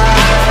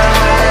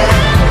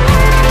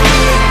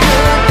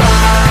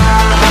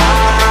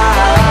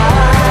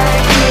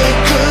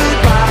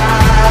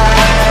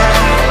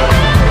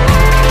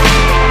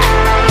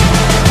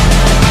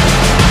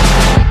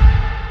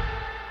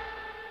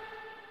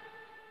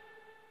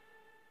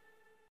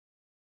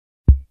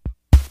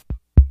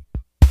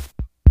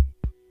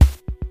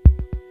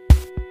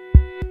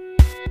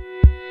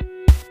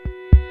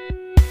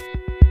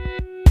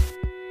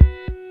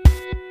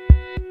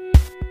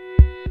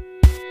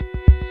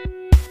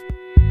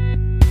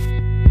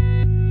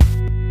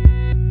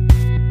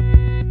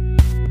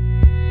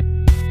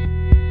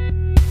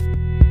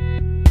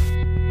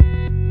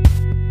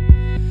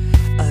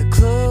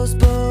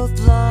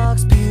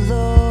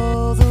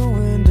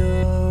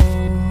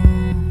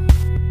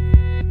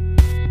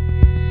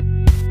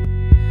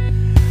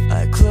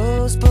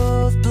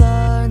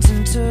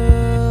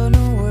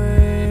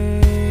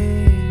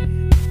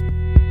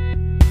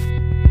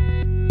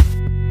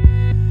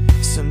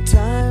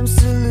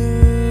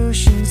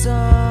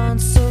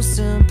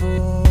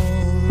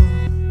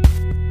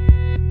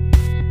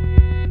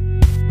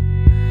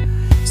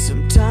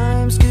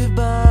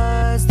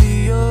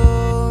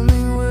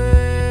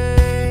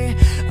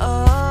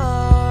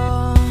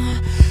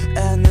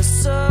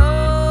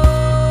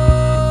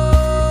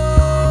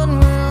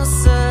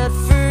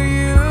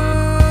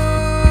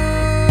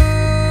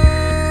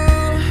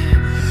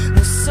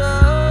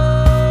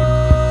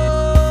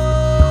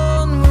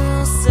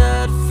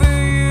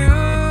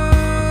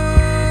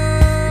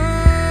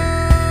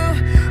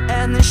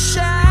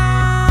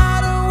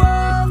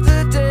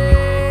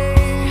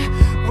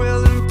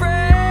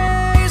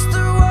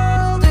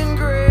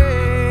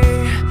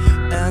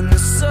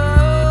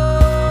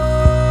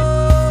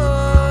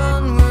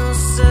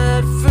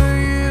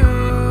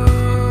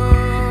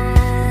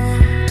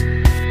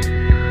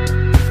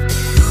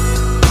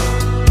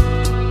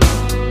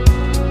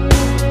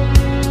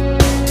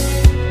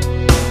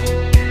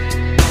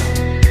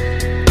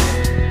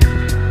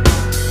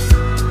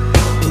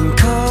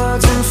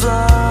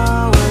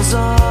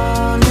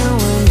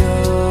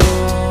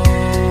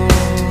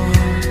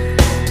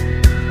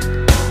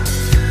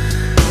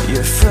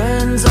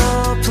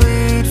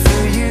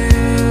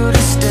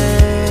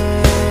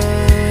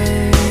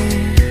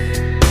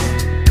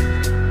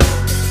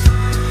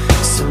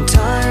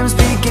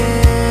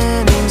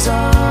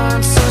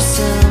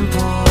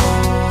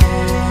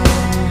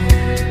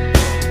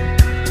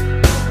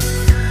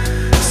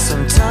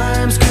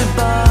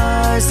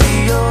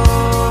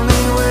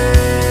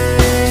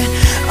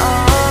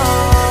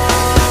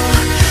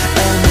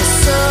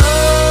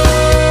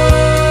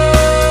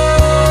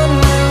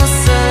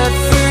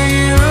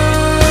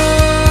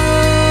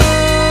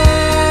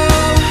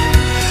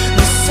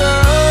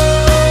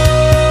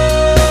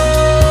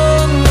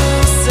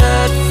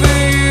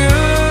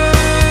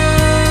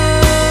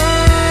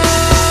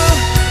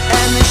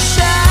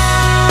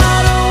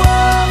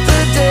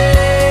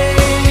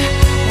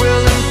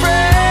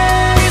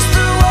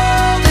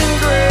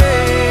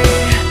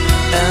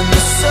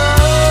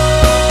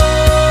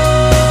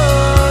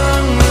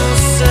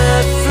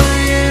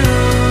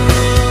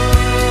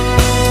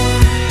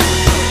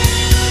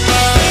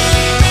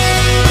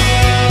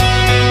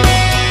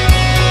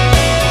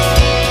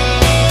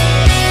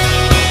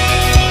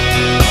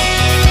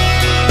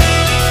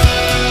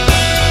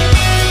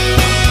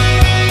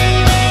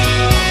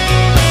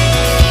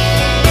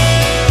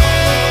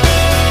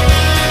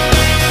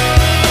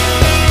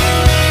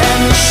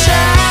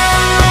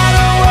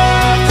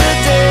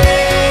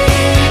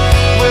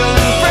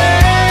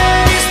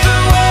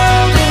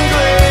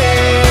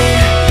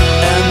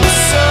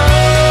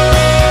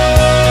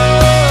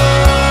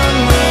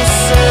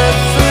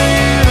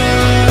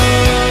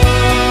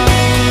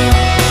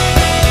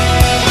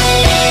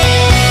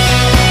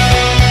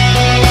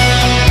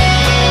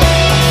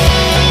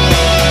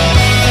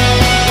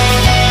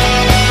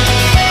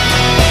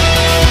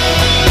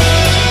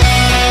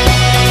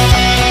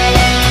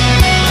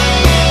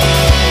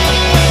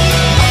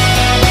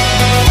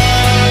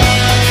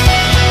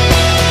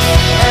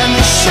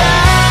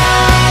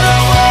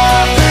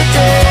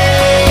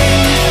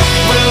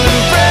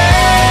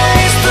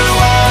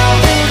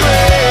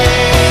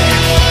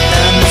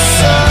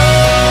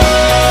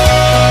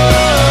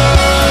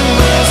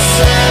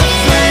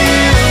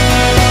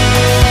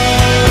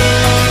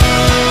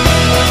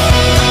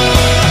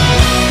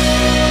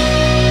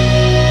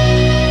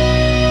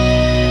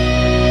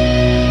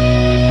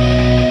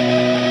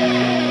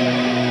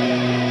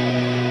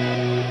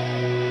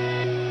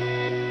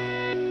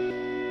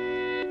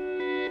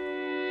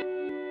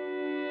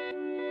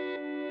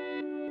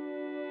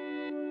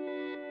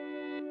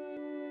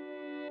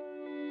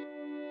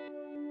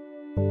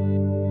 I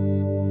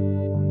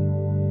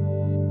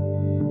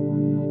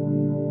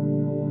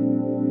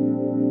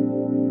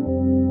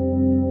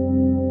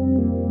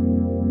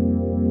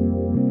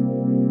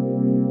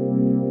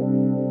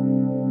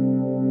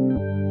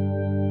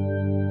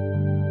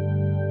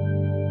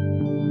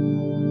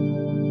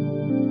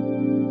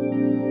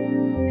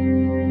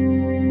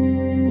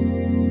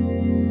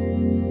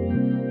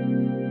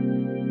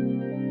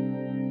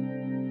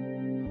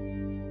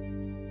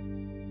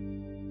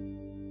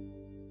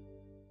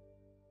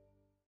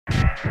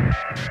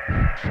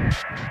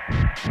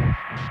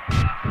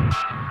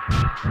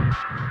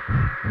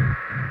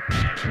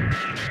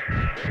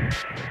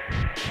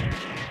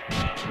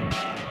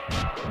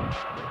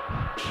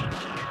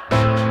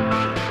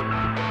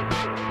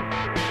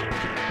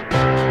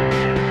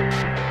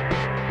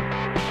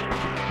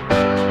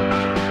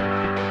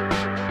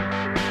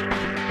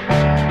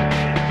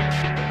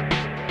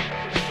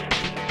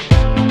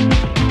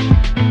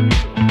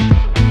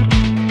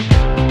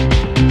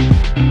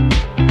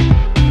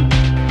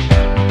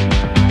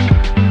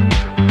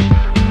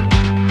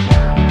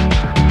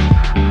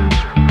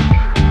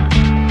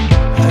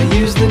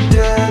use the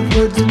dead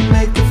wood to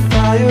make the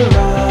fire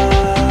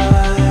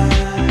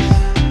rise.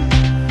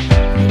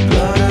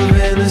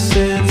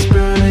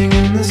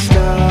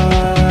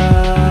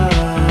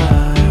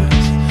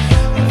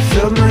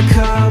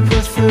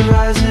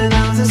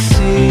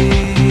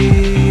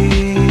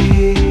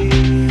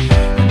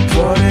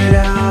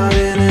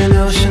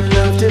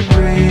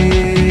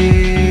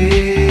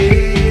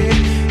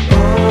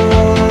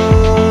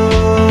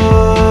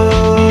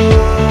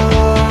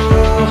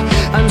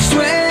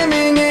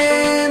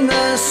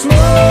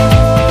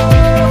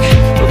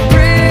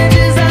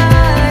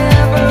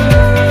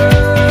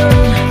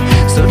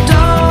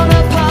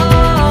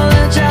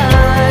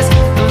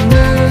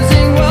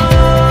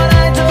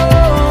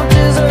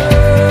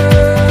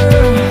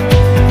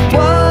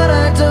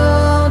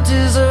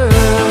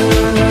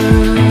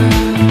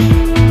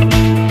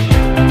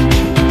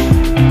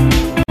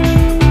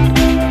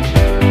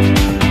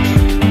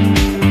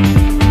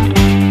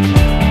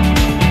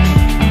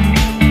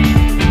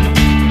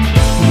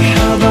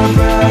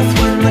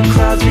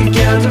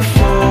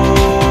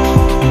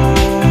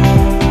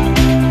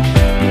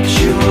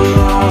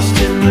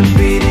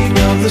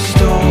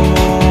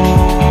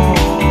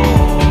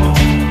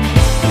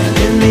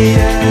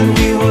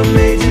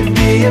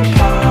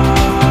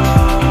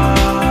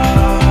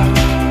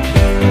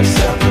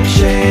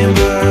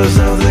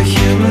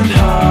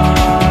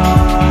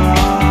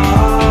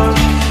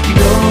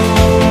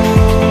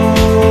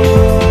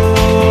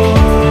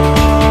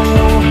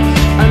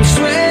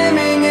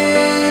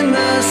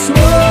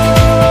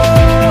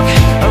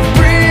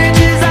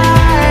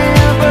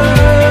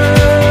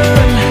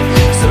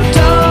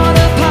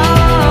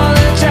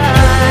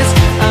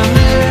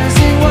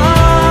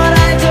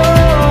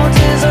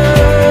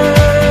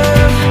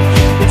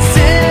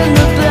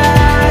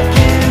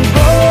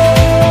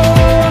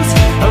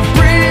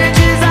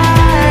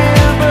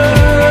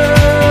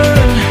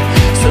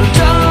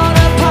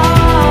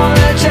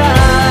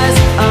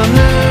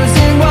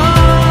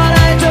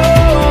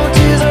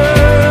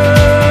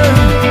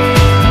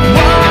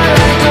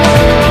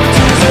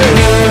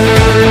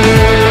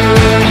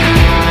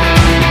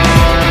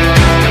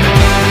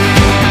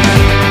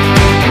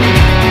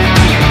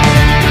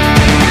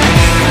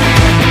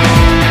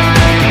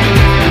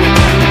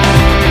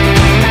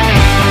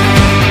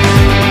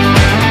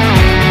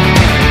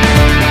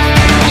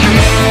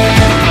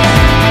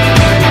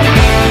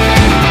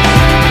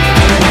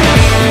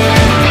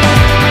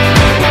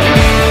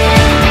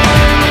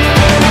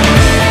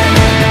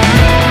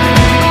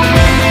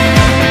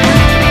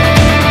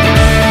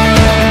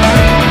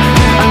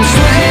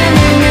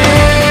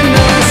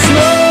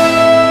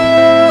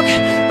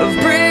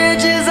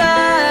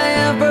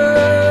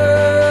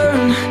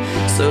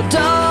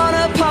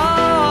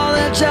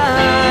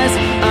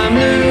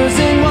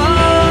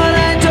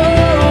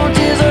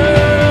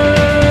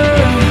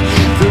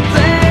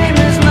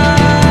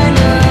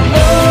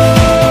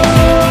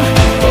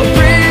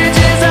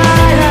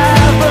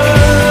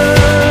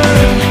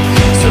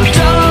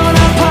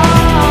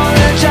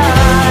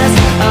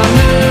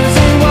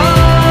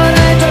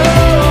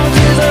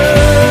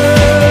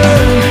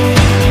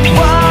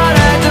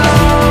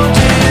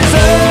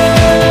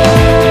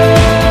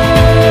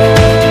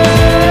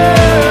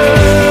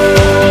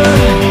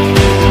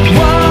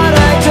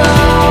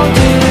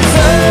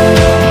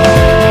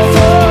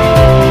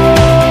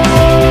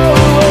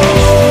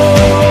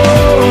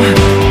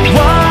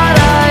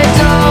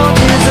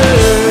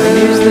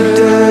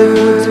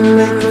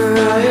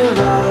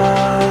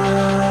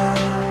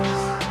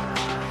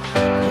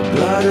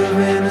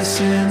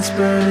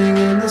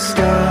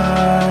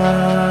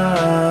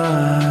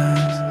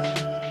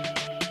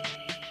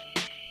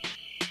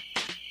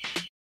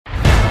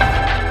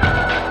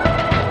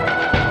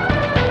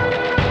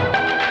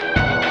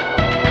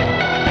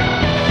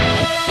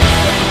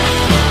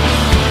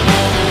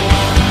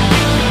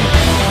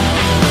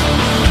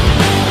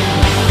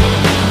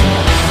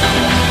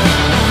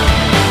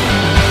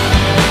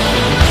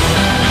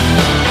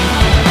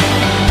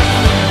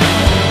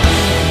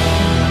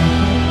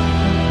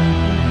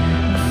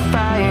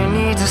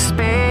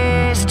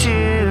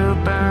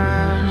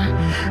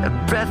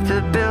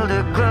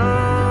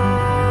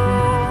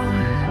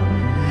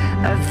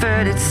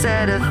 heard it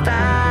said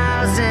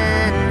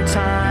 1,000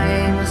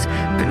 times,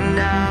 but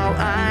now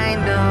I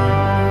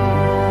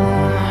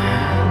know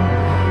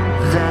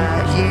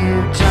that you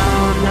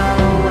don't know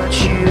what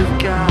you've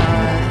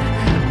got.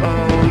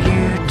 Oh,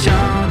 you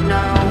don't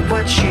know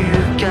what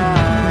you've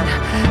got.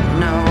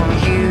 No,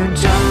 you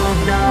don't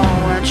know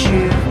what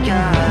you've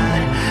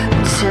got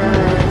until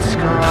it's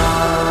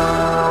gone.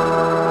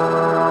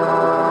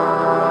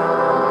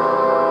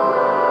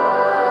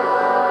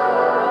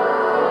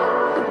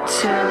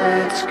 Until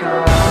it's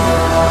gone.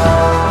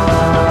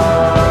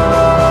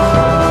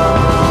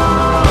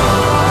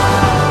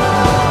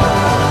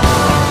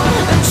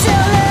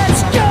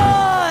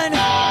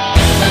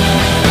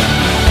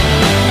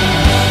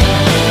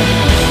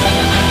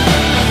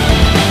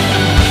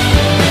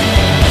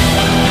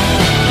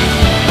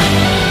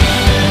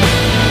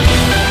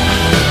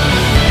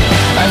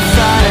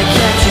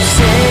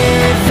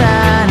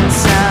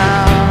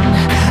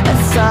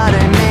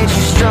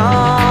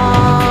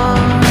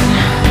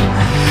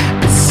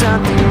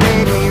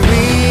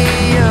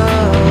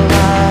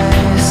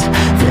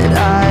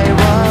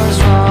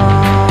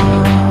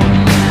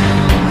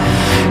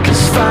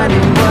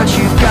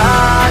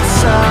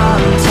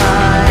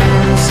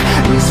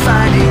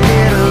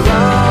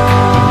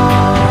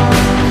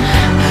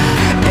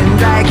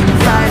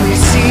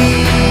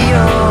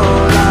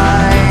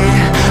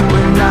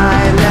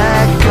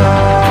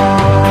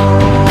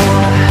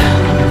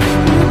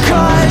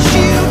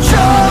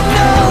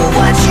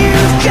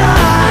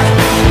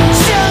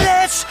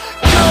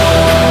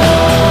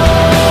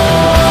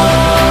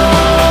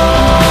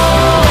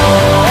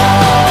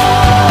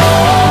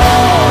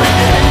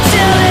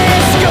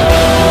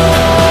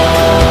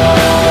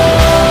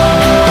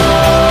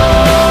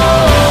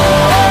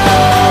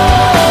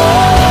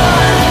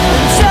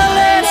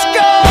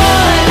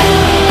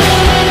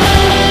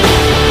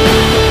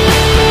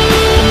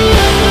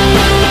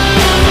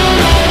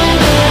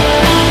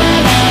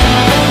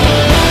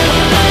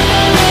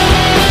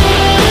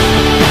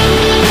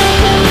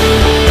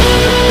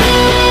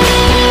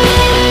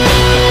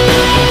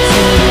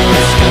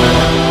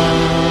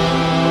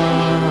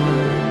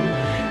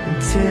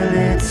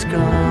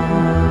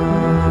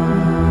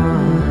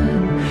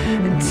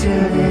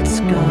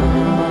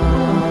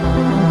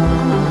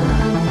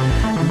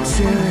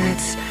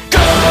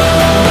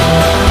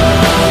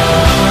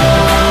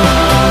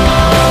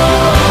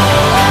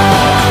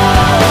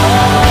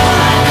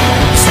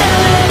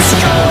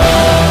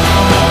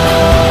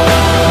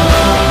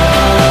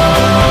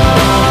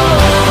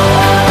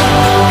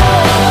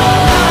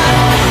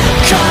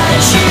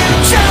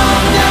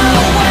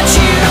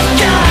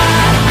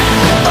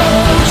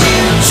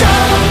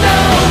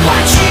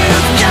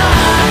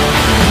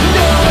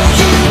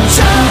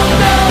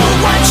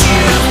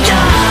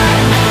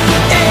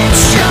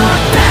 It's your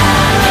best.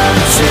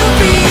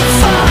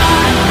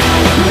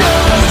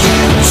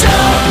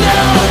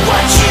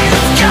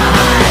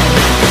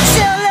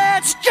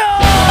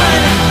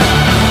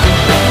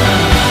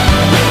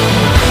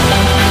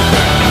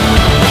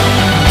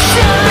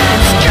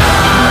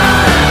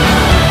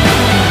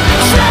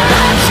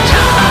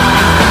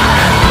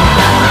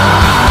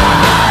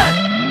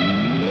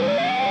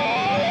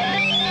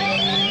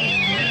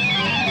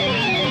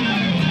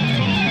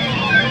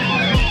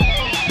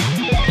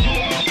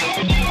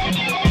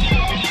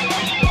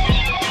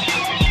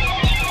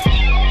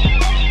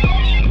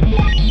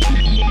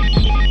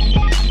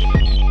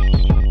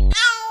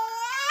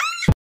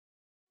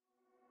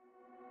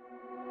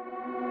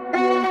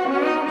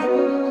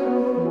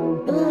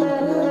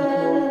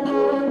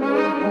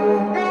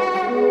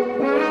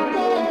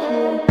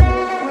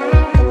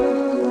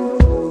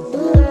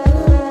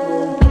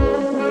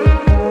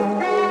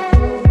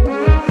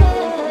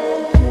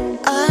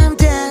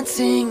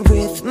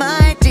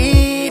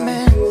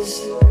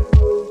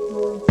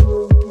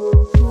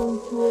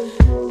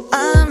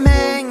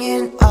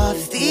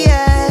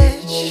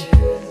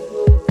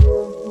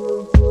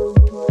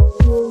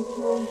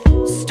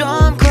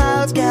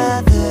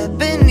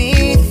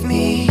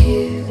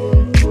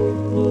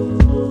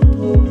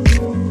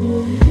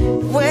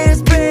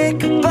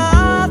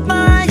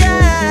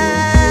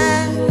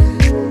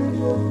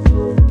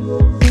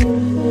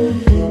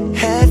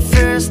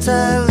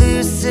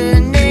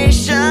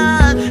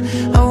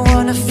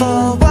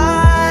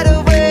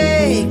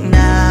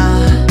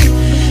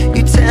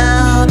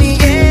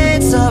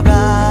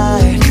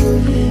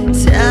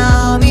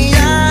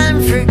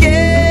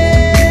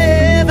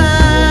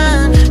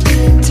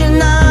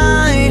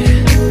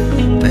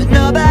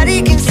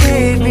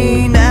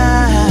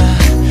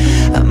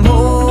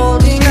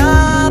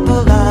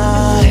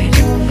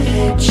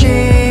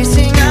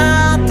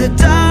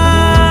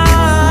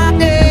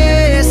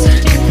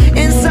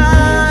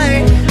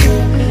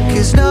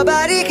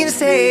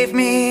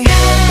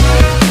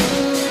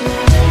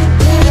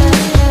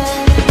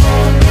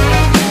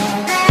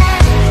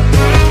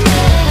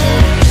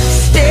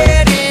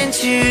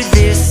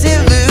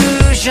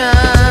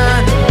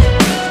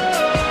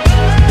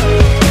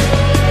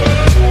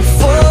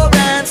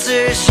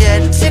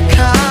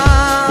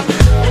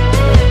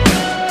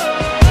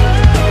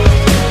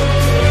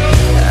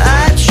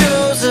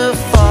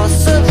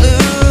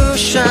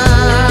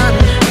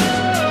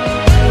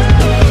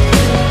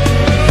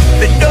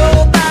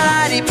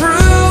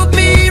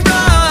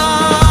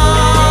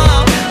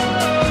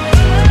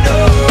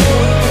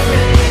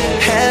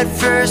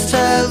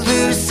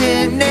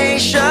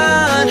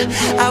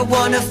 I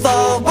wanna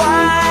fall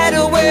wide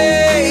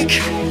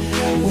awake,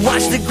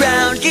 watch the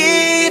ground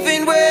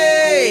giving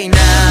way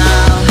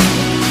now.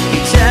 You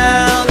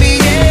tell me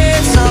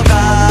it's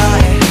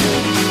alright,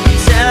 you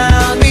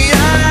tell me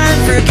I'm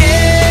forgiven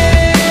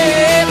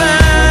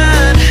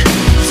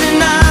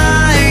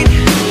tonight,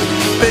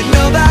 but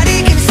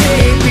nobody can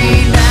save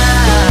me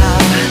now.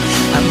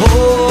 I'm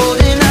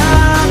holding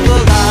up the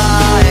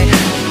light,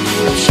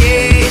 I'm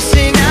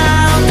chasing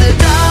out the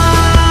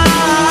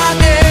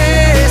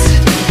darkness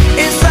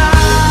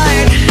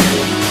inside,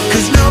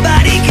 'cause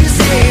nobody can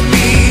save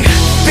me.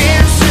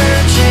 Been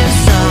searching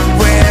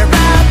somewhere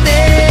out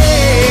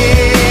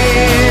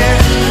there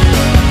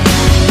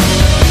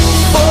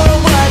for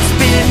what's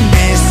been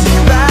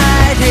missing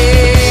right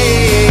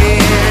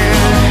here.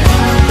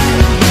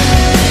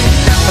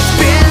 I've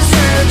been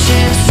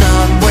searching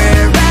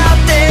somewhere out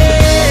there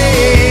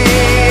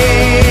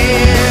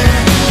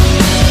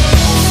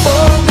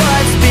for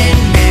what's been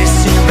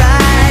missing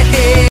right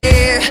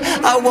here.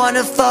 I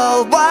wanna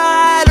fall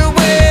wide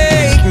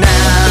awake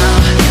now.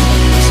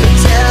 So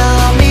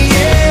tell me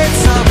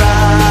it's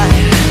alright,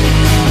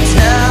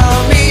 tell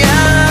me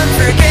I'm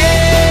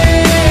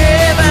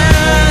forgiven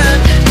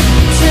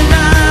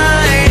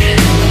tonight,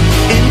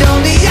 and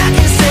only I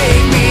can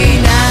save me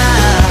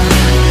now.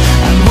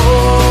 I'm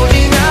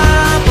holding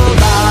up a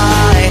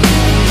light,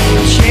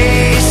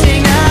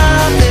 chasing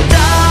out the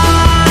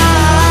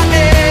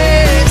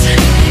darkness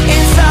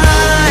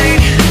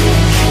inside,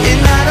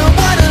 and I don't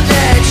wanna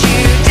let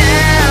you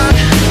down,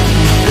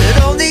 but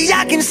only I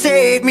can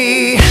save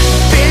me.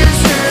 Been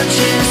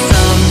searching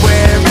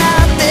somewhere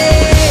out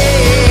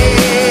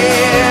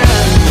there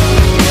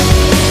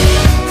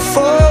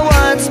for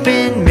what's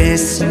been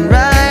missing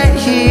right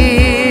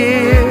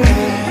here.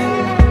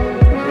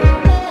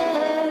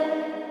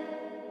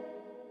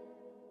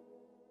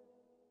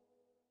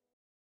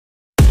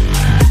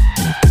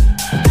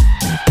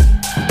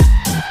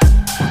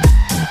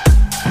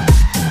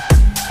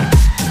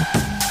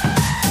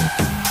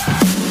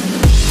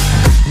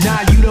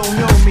 Nah, you don't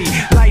know me.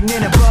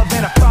 Lightning above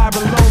and a fire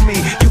below me.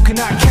 You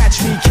cannot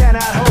catch me,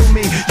 cannot hold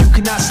me. You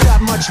cannot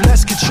stop, much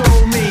less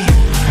control me.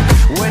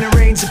 When it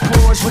rains, it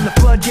pours. When the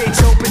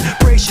floodgates open,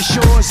 brace your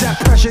shores. That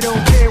pressure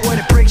don't care when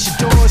it breaks your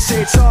doors.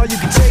 Say it's all you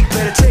can take,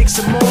 better take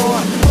some more.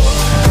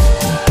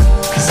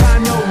 'Cause I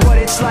know what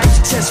it's like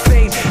to test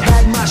fate.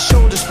 Had my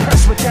shoulders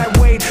pressed with that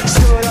weight.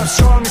 Stood up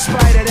strong in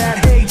spite of that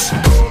hate.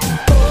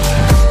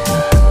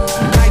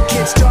 Night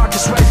gets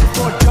darkest right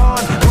before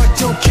dawn. What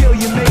don't kill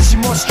you makes you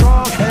more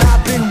strong, and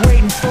I've been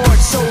waiting for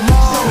it so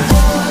long.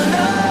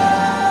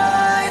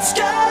 Lights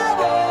go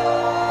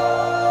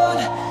on,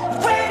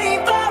 waiting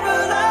for a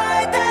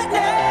light that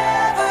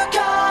never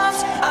comes.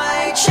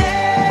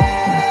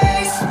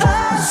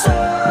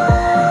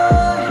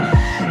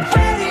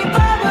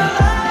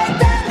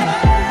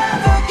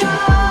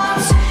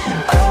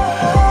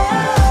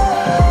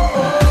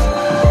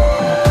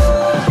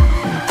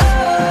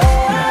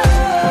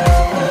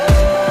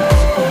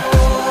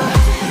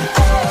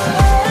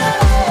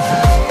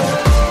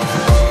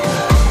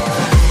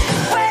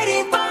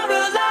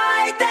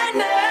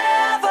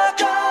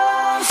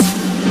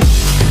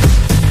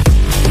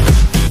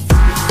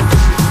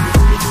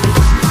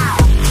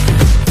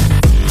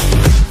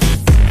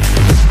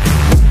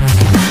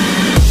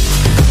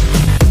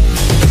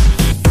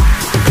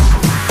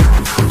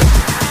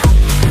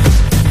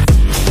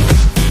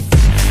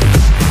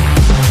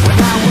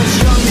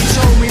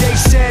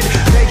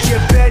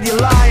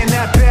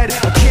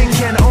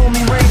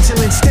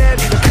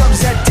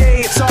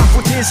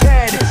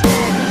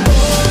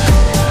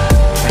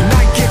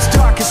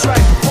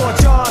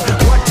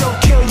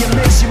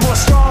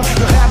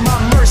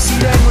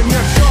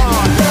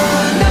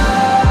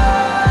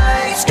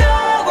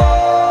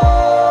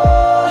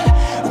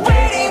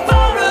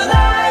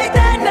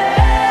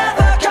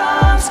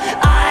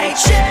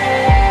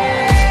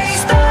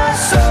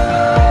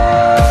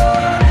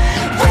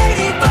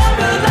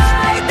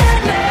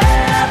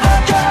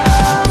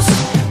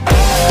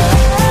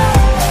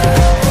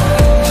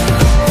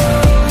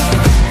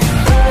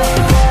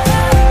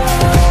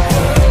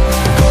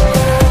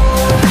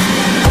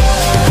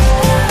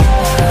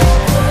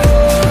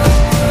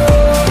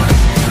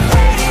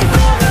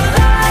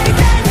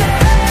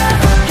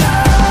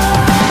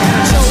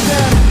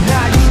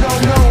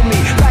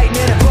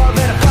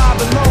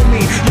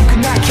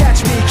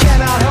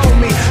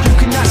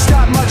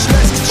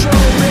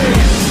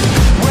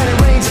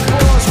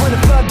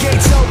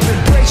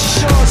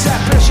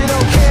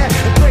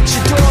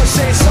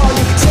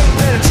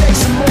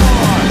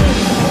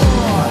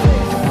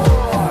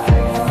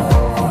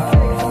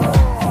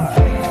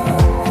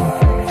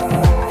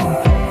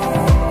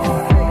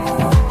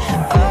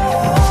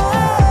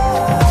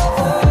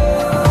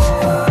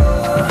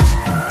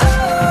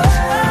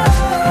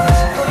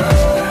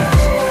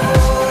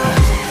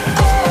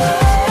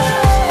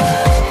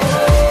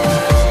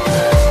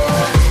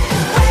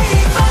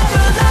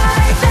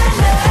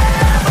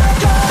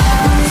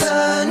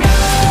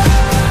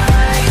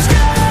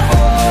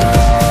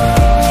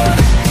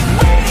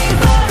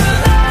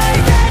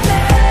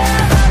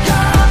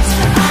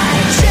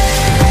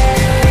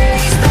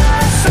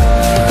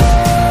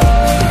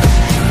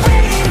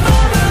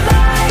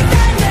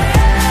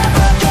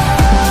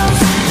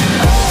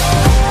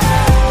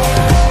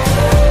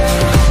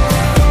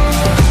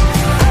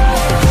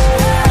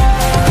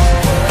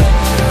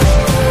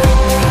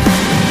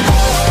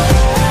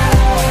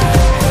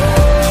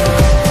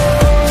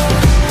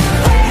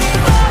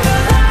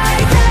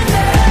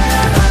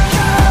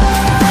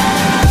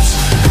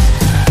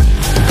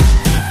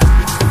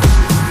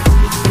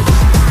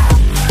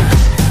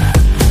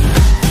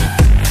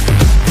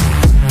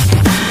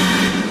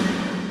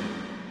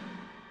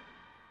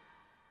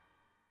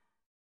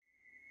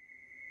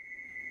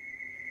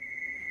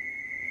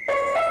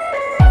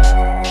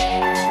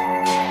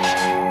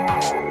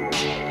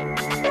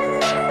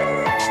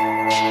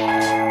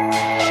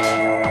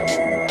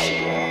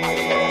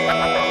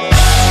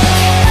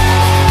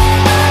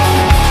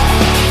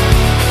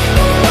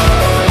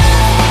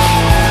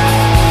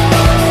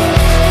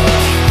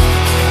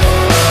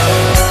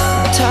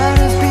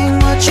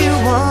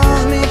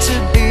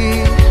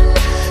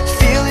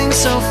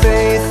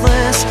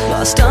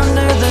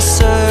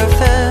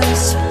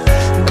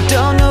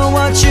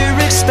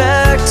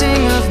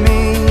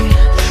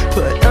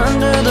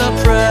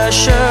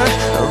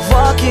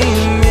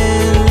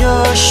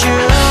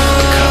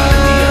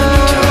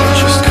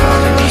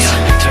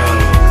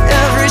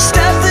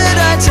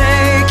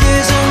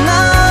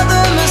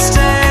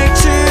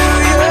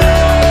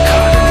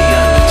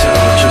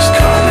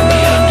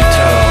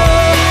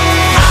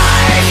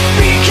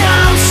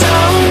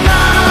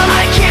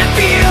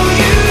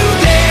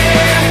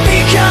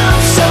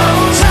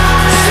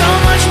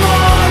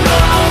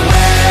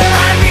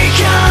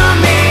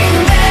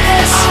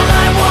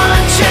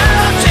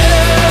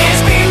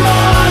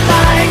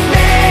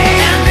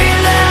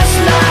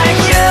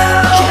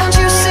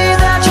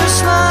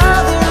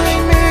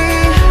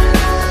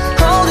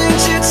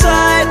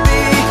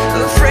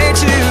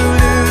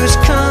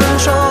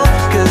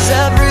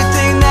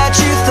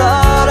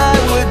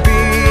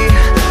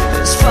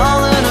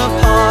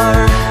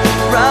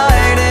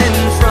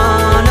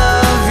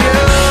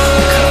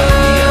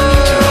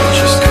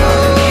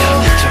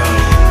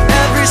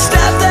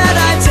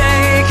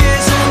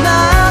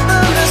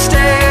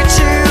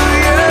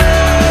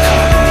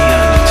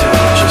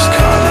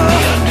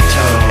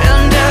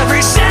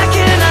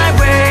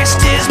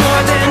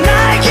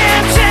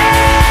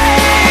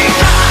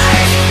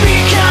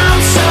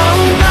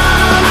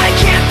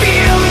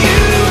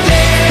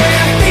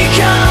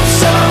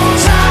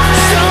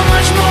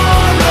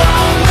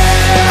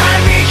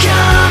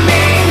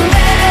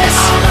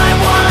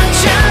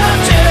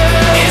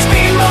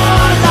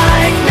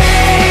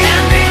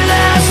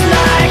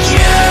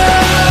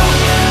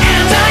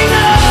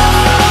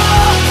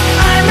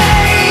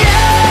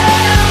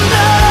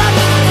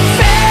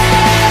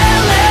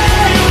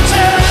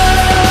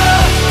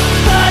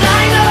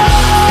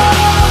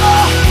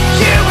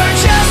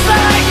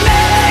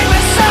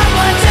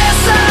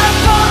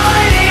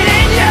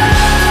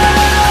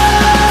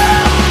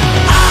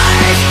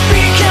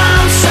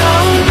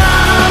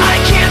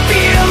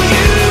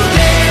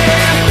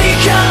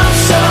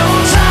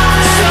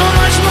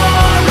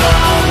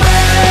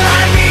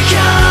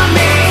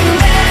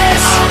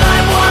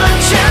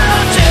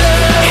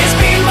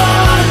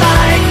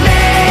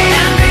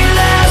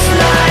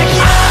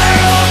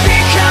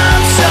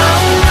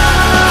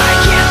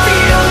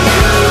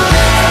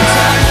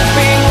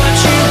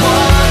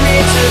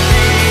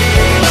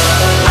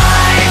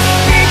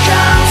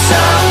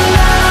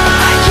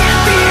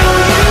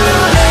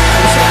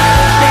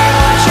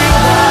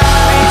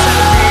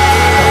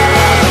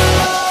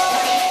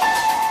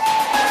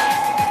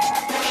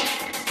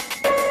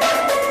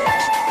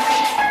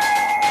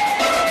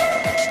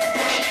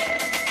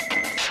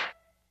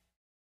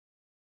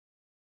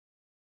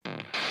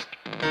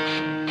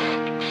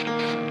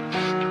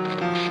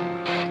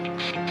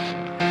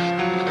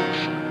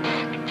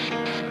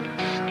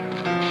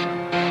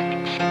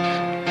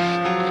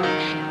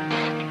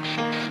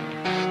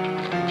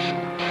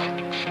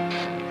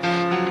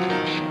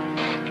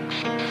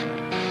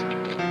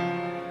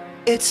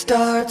 it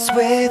starts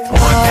with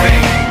one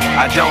thing.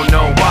 I don't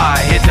know why,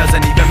 it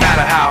doesn't even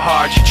matter how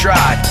hard you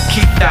try.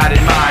 Keep that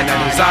in mind, I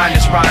designed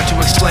this rhyme to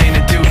explain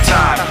in due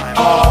time.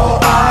 All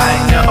I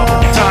know,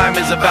 time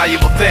is a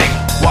valuable thing.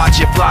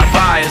 Watch it fly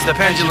by as the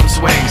pendulum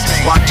swings.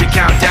 Watch it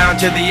count down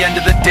to the end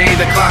of the day.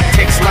 The clock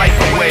takes life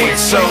away,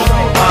 it's so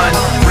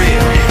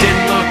unreal.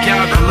 Didn't look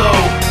out below,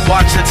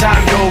 watch the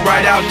time go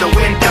right out the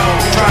window.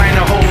 Trying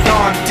to hold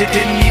on to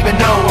didn't even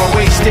know I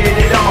wasted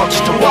it all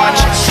just to watch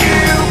you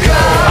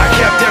go. I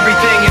kept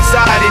everything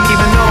inside and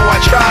even though I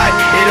tried,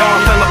 it all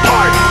fell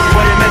apart.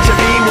 What it meant to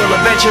me will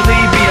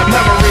eventually be a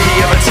memory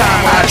of a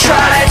time I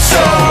tried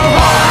so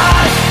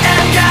hard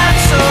and got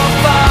so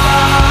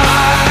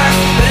far,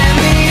 but in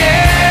the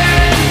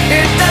end,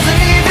 it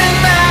doesn't even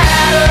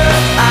matter.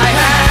 I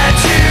had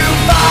to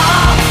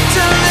fall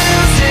to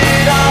lose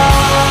it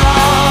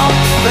all,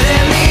 but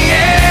in the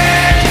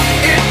end,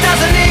 it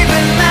doesn't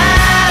even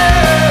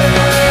matter.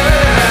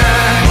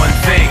 One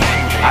thing,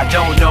 I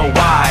don't know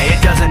why, it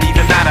doesn't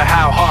even matter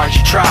how hard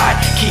you try.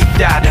 Keep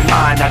that in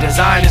mind, I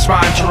designed this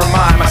rhyme to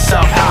remind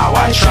myself how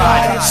I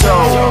tried so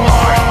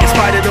hard. In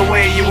spite of the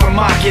way you were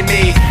mocking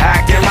me,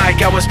 acting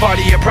like I was part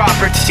of your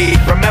property,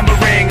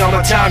 remembering all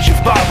the times you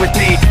fought with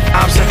me,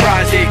 I'm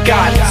surprised it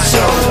got so.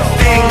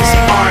 Things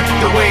aren't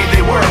the way they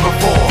were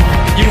before.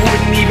 You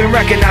wouldn't even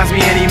recognize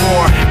me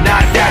anymore.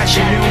 Not that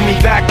you knew me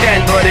back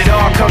then, but it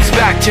all comes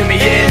back to me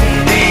in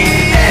the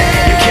end.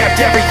 You kept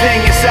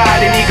everything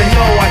inside and even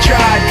though I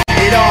tried,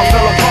 it all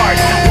fell apart.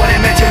 What it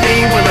meant to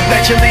me will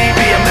eventually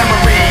be a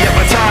memory of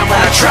a time when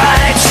I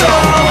tried so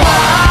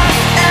hard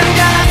and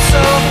got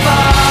so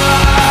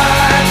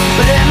far,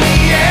 but in the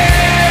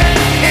end,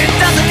 it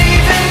doesn't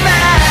even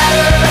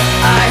matter.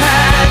 I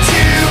had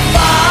to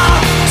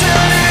fall to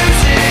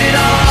lose it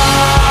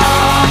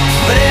all,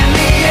 but in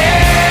the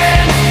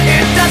end,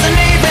 it doesn't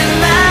even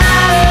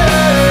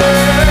matter.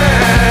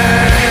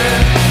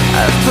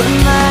 I've put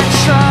my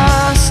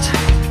trust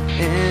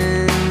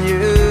in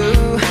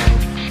you,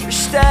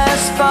 pushed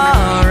as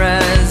far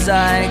as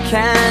I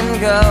can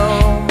go.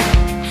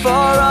 For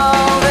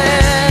all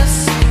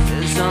this,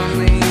 there's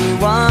only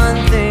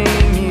one thing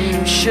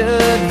you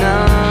should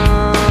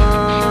know.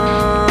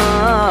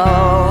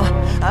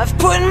 I've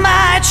put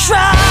my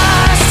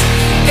trust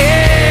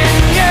in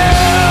you,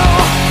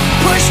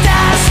 pushed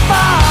as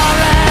far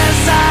as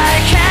I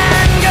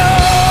can go.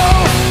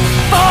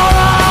 For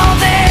all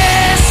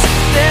this,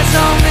 there's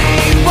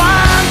only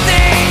one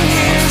thing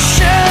you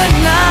should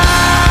know.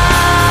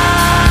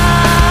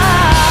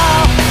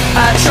 I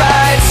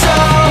tried so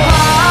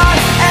hard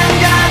and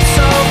got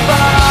so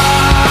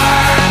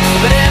far,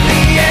 but in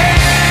the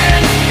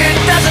end, it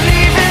doesn't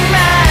even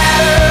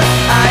matter.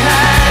 I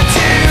had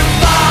to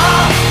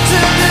fall to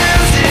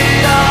lose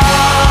it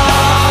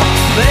all,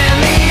 but in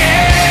the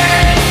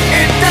end,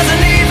 it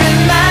doesn't even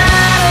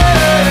matter.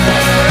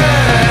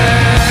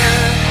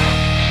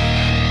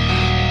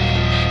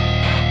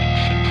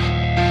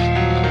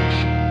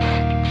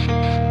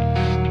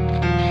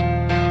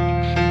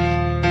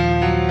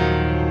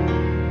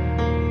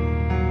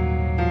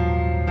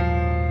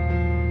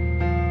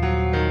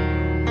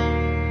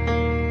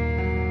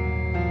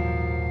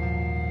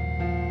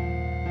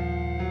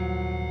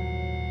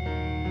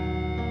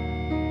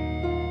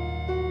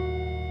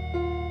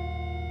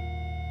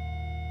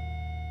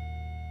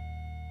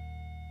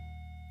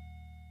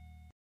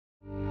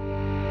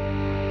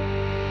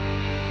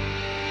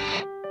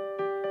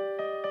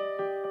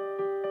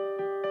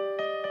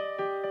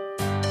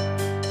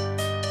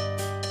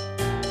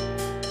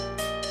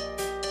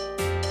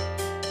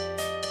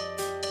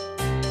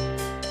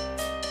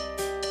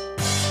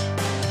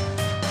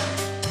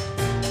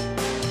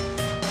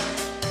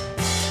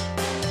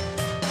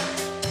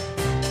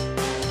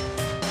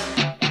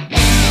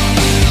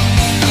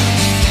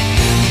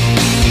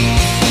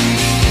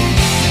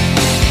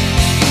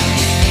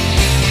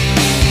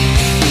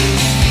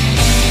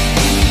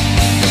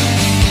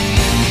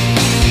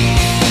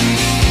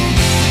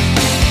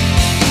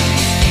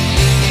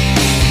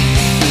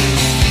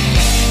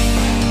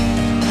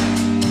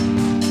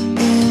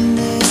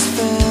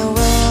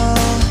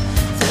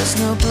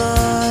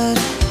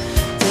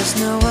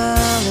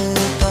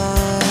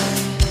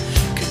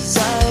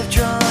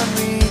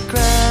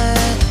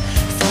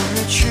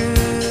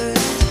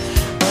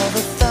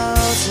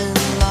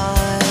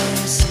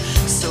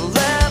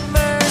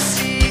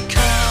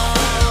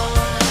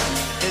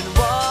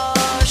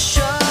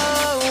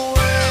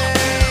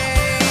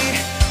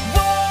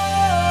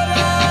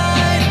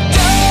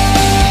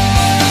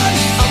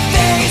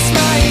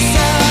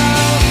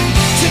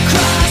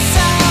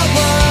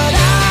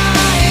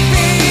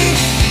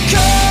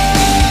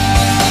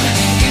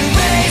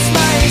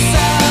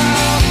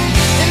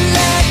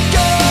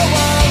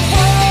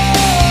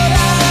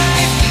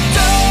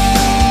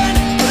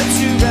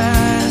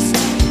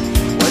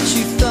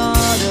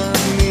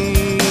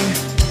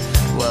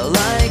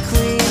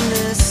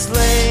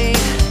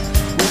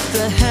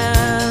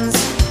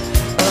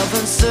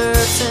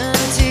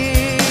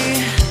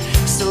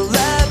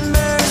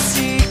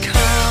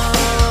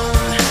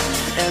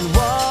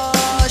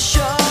 wash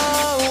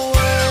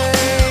away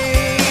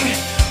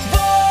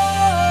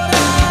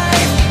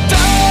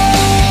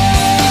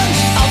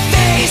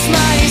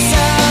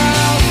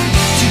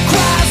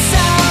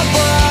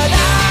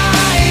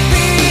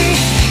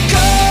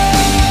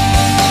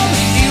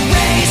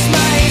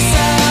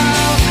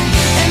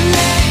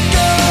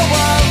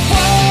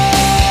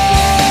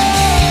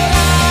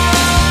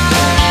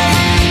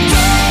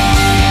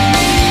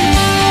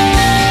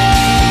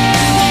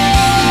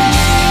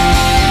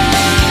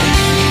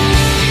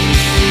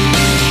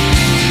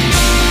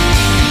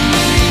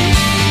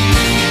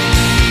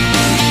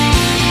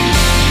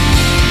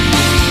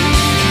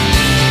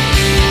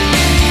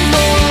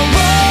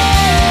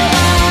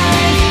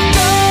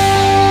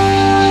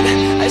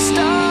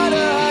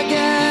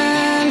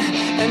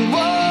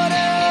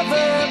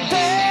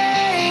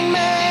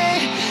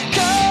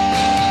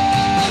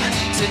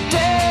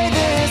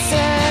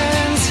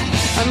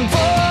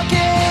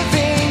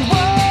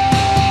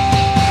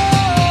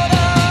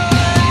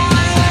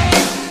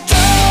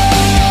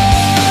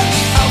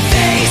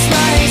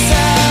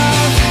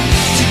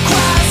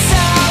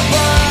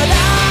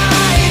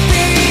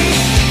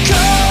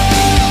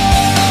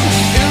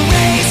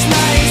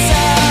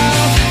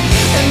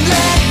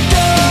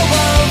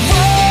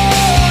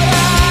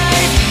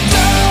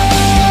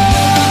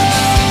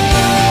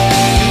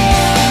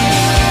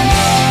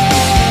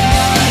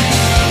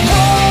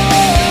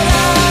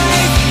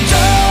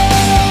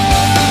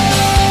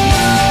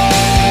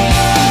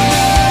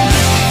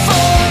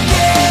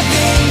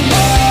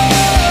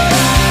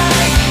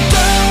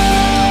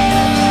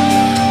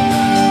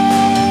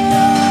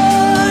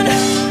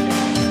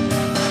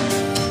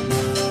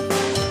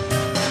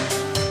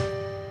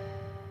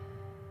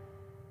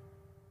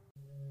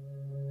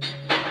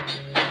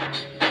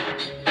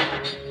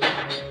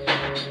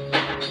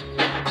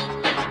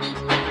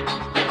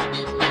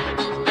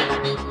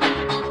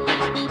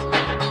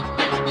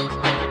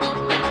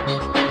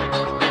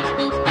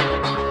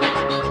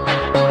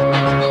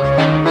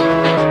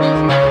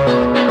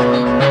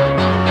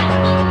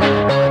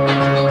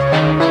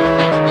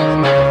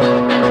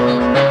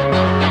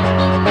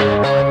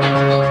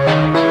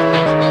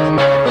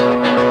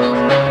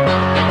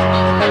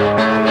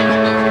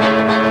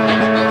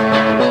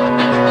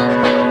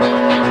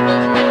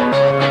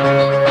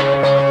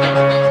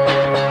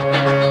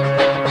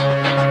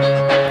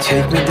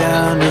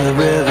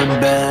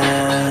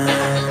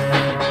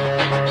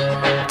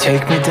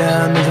Take me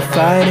down to the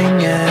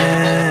fighting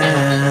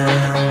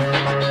end.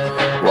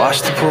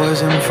 Wash the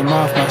poison from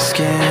off my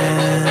skin.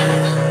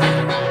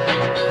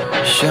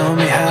 Show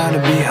me how to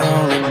be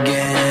whole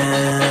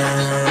again.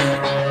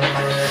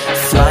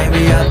 Fly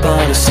me up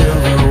on a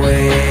silver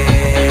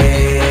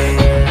wave,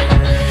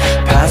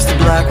 past the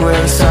black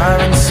where the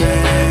sirens sing.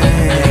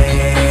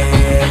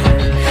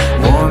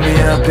 Warm me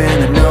up in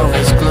the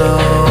nova's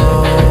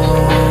glow,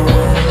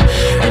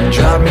 and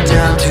drop me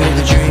down to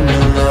the dream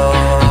below.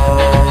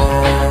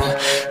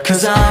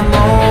 'Cause I'm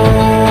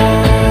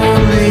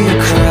only a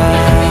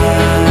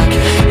crack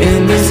in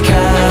this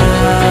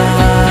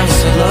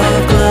castle of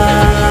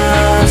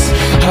glass.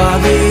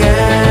 Hardly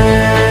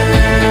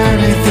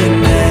anything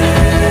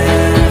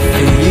there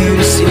for you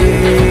to see,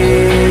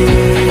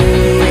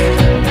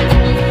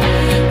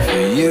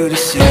 for you to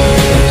see.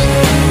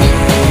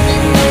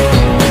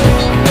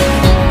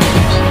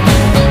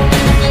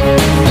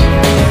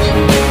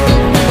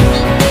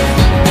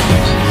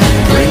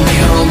 Bring me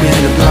home in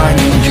a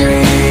blinding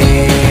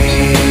dream,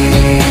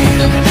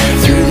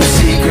 through the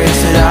secrets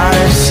that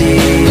I've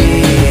seen.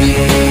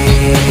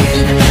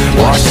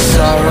 Wash the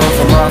sorrow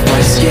from off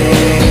my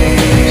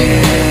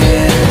skin,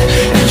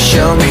 and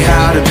show me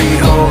how to be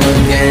whole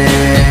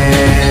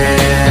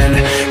again.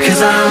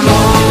 'Cause I'm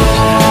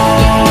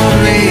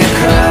only a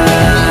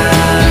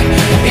crack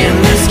in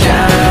this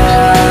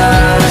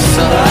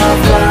castle of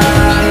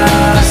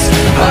glass.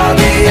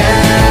 Hardly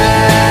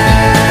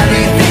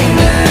anything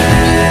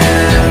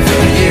there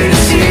for you to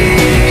see,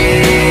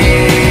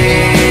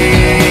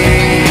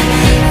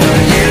 for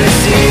you to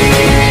see.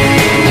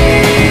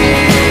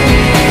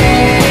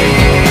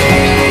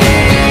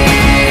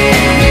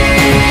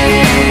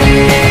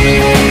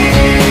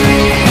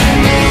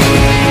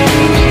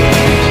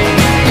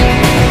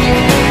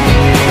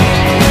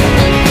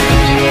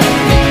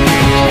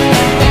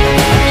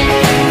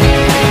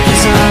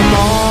 Cause I'm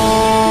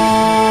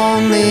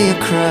only a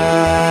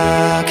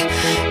crack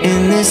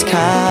in this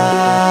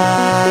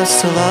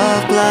castle of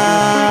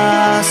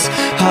glass.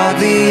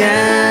 Hardly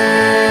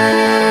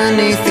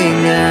anything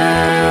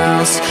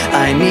else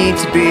I need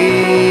to be.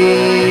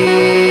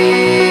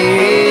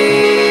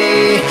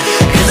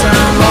 'Cause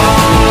I'm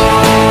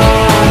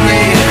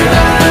only a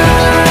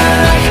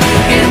crack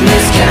in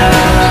this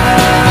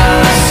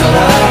castle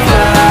of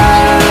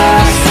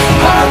glass.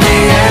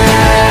 Hardly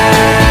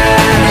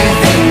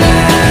anything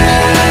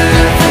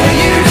there for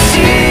you to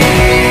see,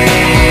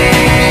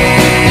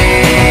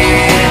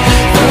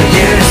 for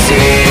you to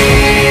see.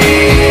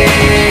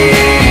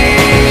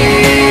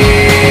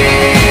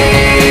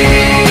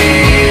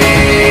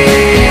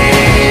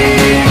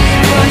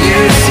 For you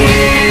to see.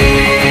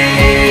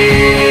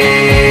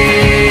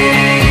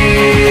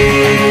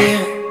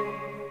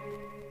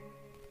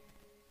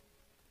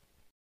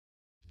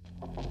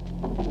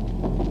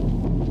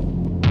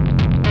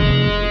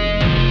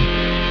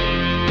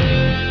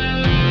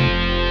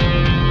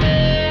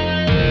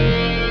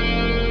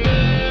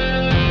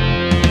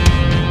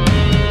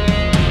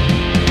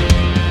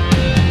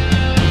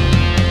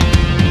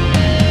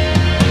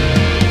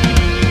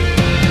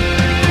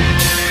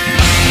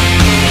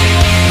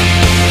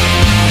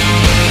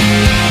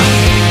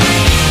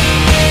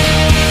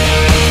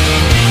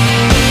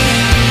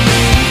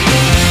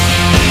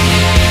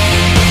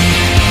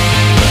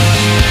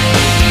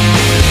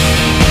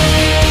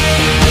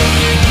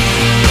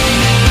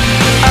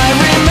 I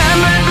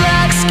remember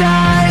black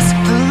skies,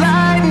 the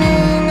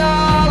lightning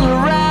all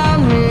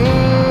around me.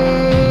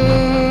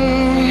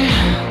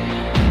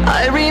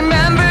 I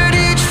remembered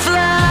each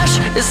flash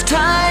as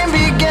time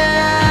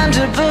began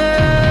to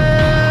blur,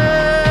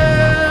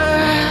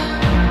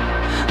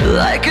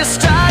 like a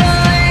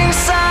startling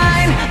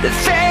sign that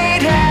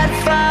fate had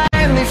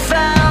finally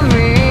found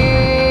me.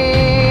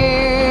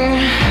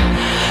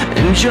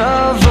 And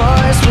your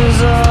voice was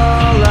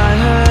all I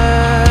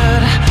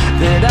heard,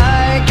 that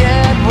I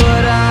get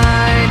what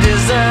I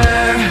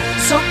deserve.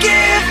 So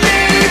give me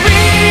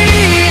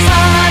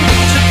reason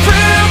to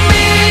prove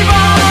me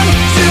wrong,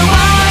 to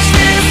wash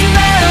this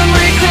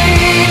memory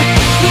clean.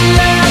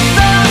 Let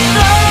the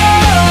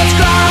thoughts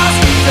cross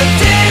the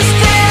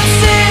distance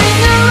in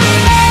your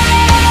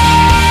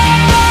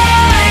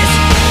eyes.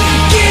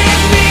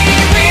 Give me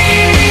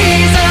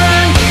reason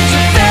to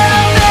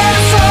fill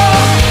this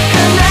hole,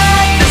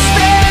 connect the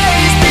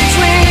space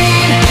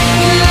between.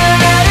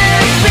 Let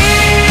it be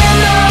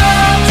enough.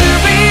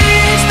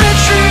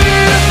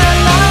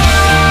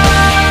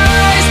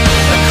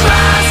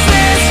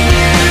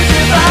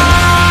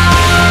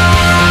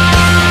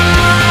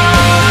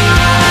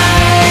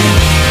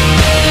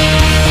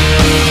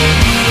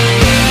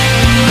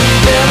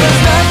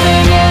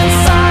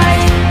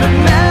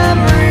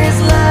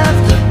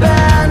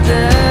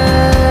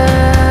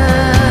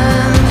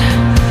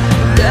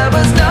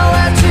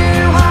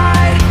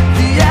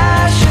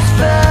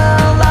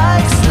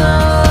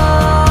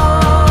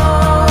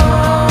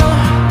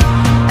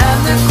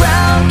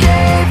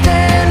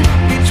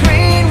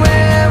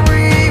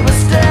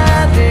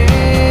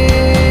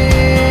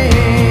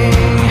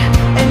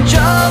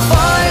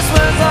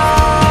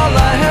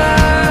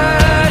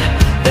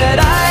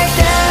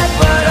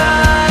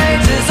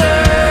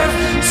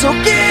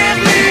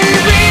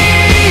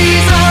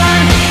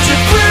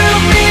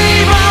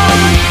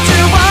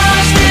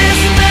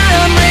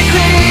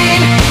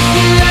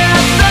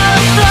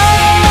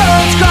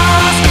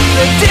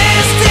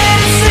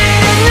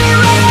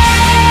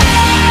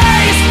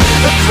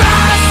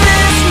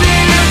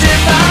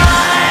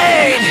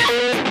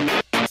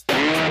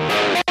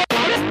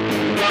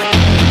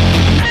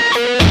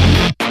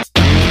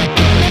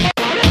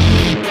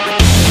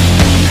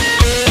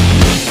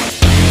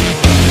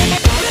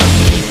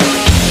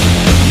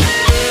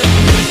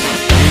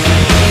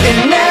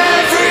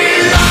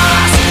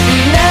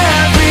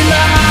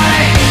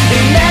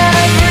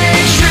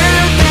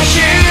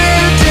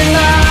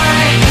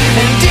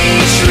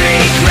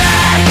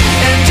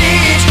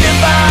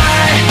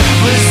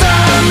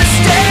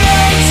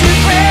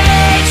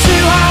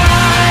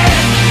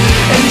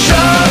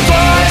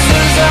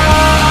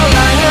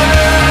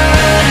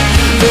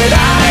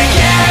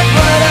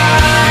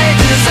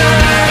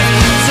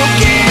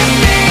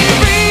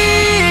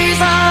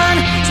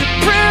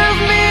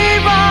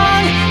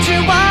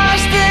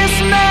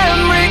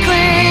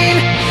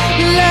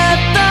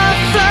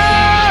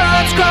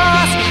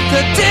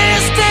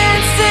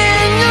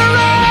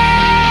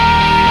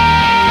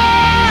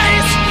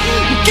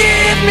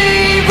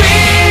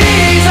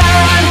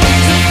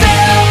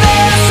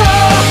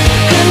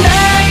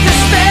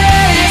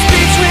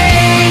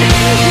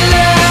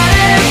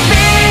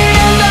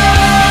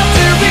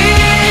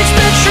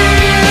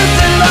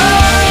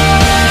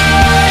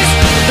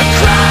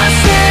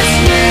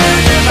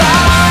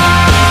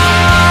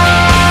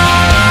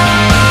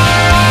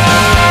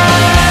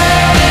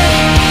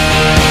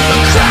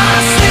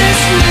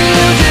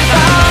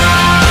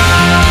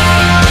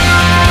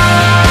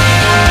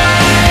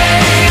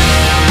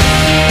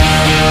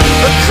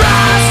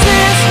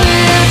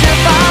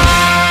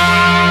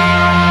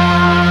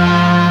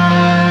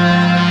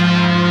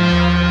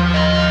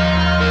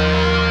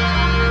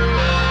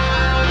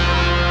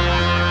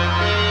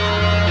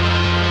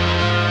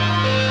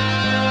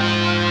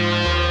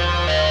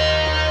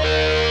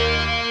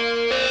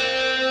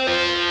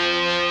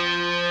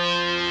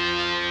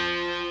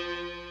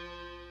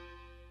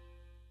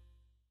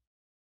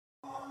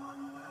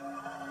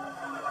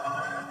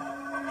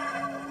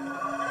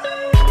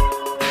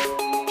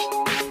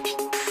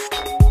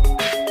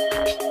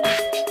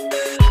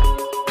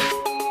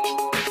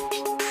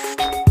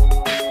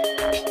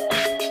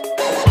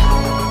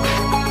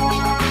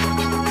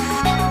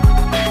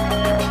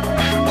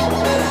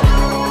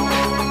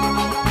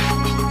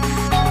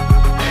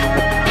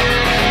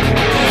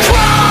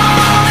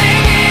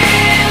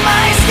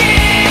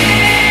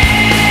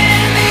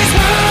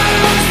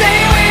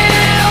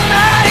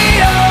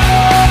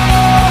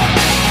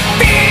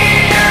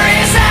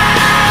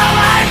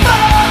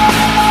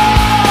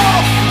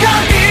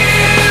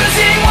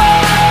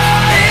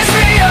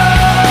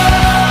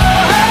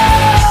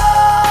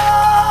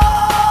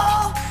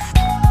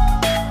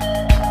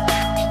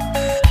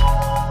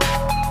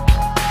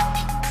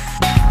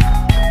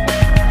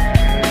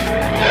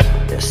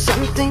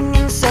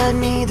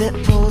 that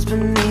pulls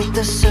beneath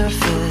the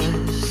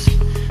surface,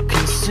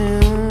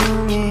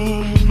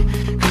 consuming,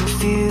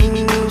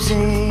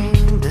 confusing.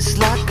 This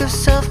lack of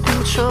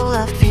self-control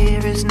I fear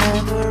is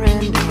never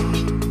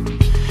ending,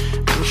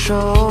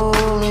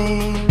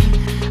 controlling.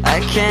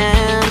 I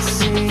can't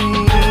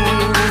seem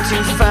to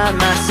find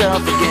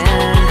myself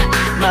again.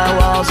 My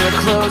walls are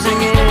closing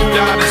in.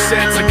 Without a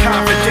sense of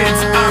confidence,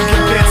 I'm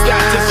convinced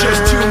that there's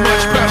just too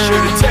much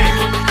pressure to take.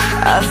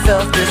 I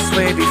felt this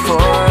way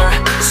before,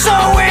 so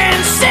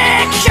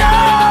insecure.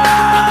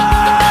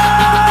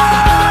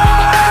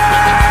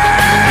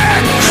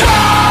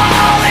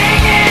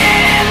 Crawling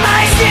in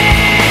my skin,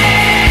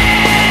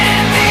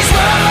 these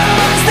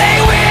wounds they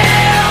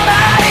will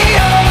not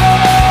heal.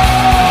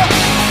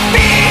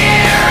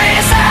 Fear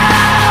is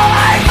how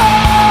I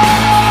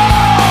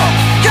fall,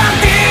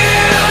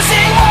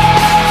 confusing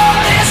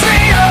what is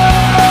real.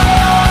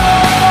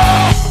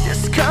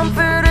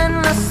 Discomfort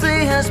endlessly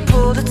has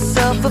pulled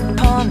itself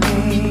upon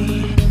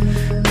me,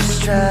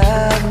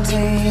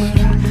 distracting,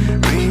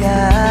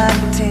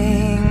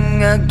 reacting.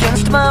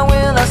 Against my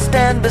will I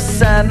stand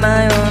beside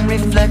my own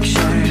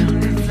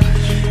reflection.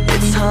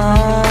 It's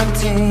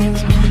haunting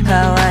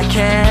how I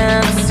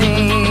can't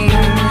seem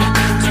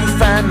to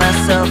find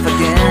myself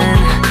again.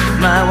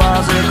 My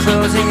walls are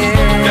closing in.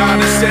 Without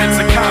a sense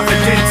of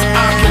confidence,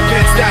 I'm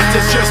convinced that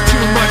there's just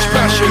too much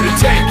pressure to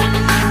take.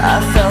 I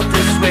felt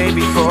this way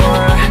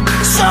before,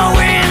 so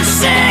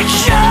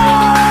insecure.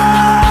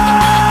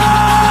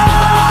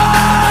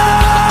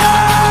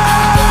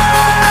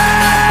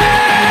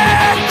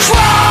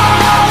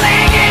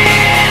 Crawling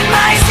in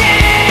my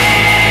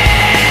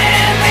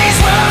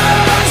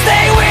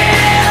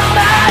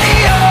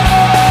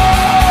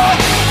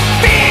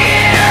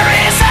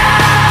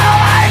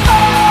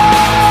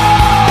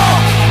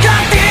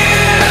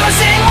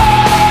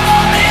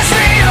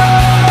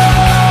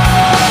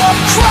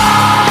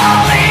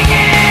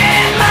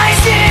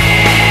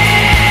skin.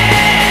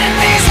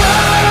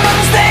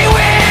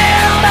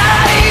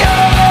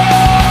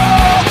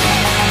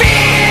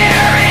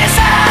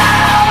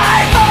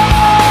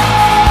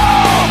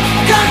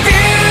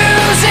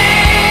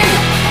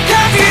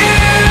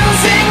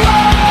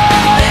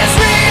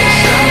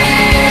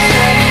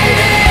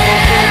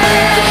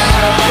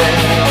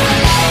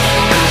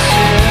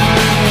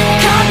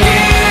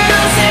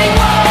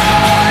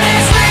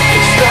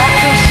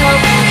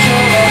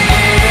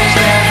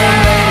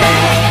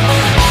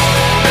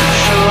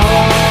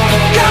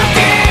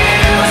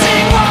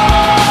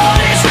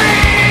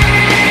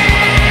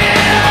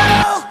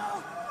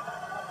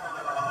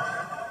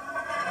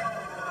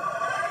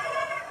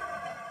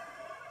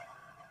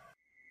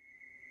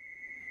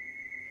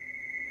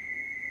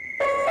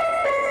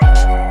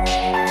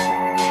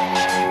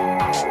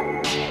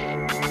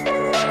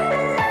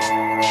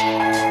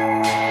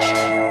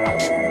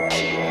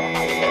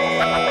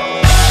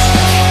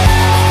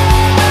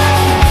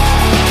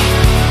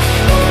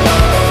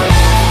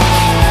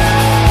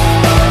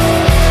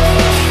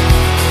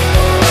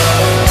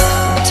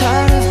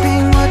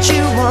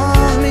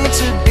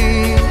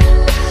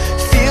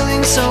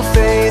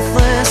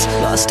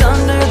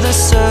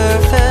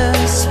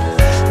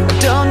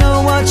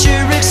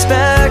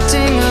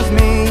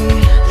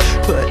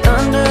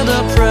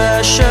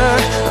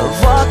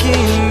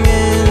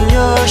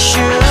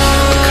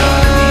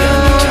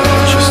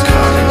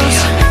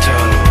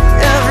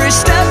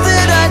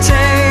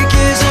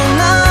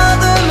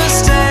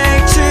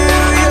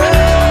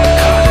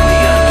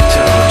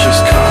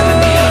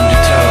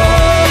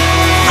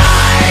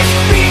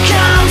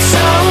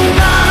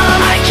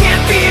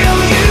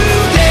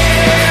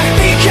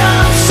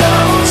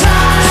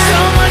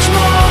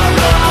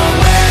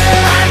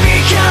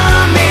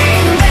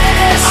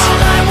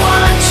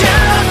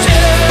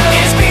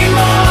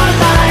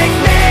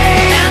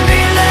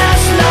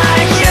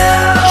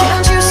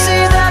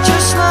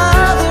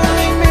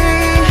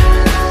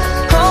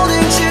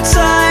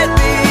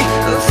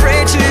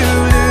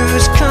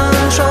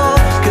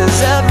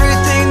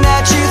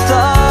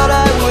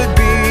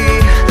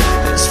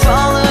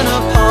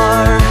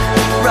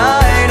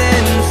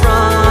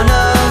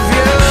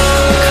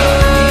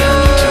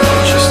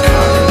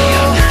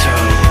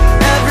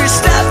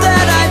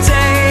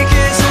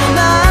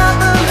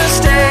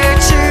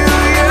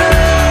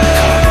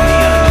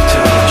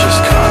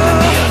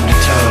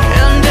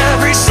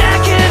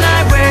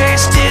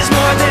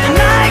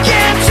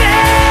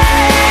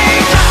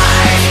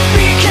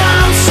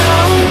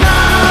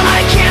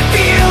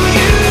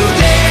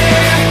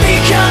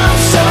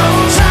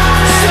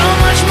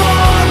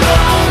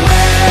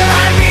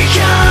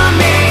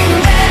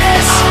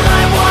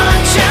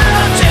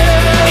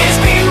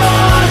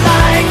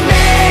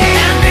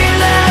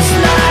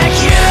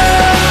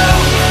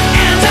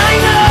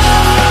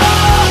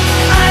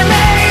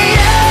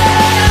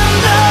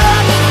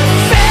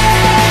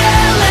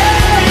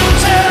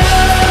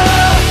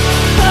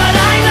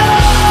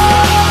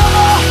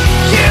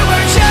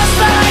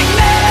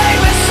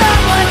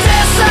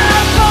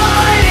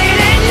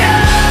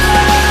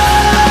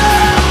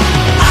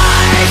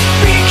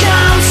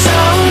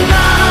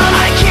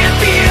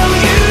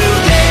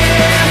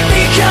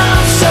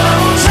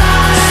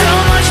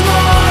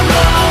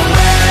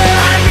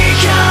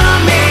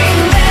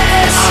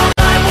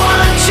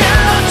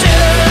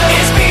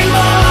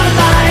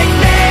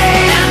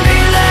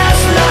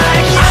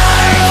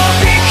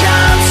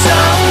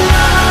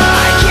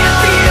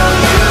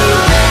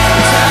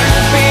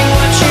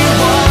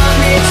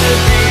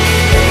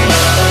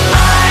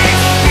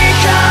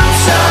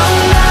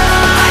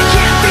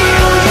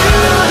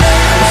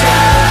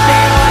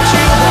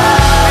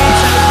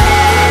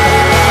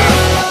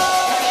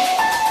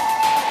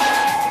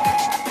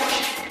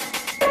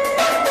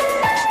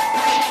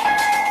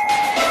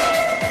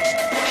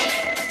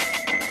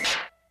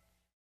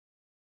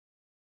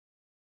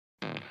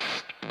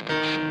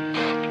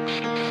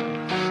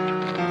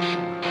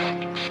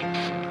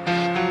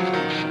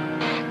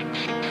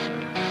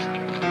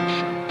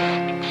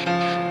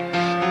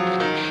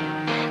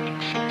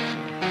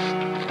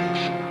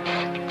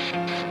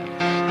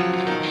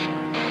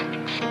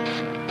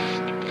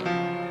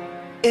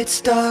 It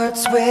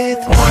starts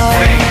with one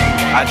thing,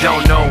 I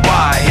don't know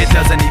why. It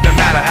doesn't even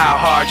matter how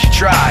hard you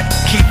try.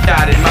 Keep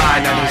that in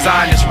mind. I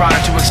designed this rhyme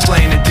to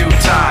explain in due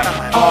time.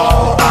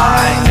 All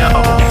I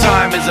know,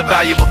 time is a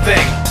valuable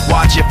thing.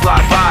 Watch it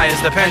fly by as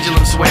the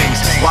pendulum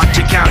swings.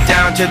 Watch it count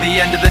down to the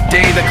end of the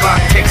day. The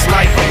clock takes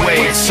life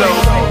away. It's so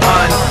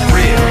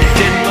unreal.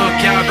 Didn't look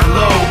out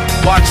below.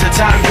 Watch the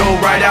time go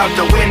right out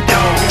the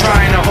window.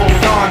 Trying to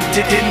hold on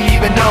to didn't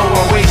even know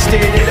I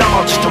wasted it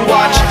all just to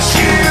watch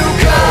you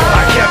go.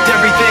 I kept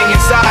everything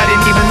inside,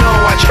 and even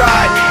though I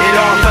tried, it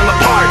all fell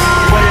apart.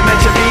 What it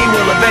meant to be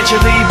will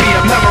eventually be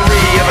a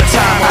memory of a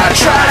time when I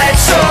tried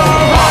so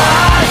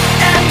hard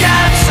and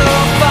got so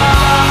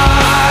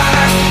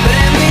far, but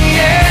in the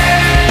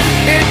end,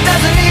 it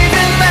doesn't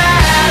even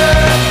matter.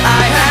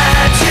 I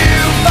had to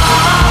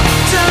fall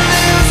to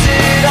lose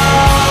it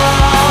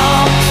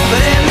all,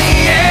 but in the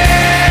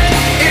end,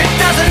 it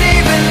doesn't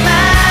even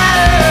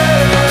matter.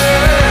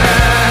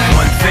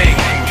 One thing,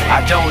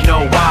 I don't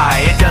know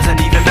why. It doesn't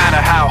even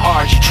matter how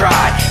hard you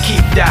try.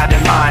 Keep that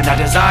in mind. I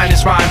designed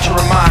this rhyme to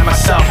remind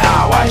myself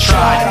how I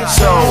tried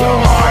so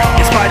hard.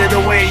 In spite of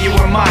the way you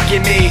were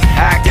mocking me,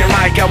 acting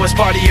like I was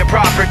part of your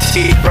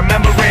property,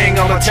 remembering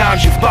all the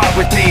times you fought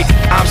with me,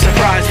 I'm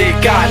surprised it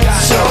got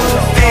so.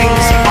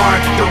 Things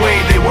aren't the way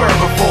they were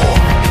before.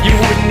 You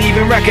wouldn't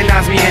even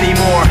recognize me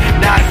anymore.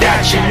 Not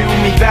that you knew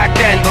me back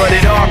then, but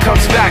it all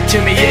comes back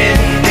to me in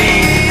the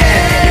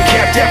end. You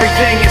kept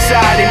everything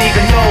inside, and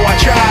even though I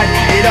tried,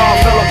 it all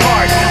fell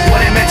apart.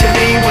 What it meant to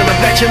me will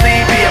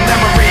eventually be a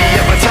memory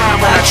of a time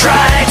when I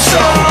tried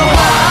so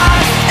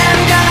hard and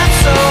got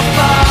so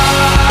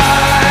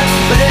far,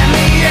 but in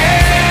the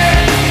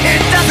end,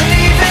 it doesn't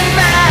even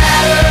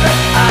matter.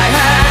 I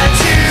had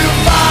to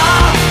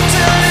fall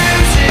to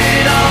lose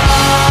it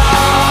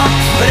all,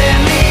 but in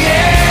the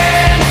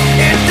end,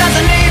 it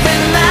doesn't even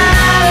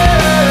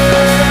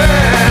matter.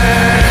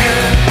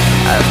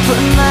 I've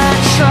put my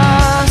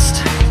trust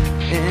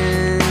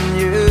in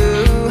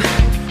you,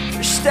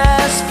 pushed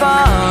as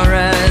far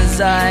as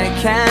I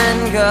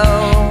can go.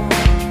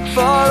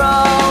 For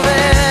all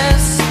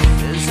this,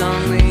 there's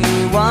only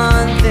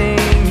one thing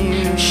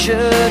you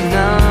should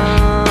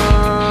know.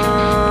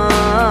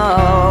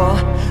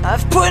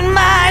 I've put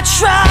my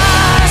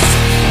trust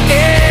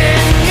in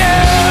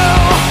you,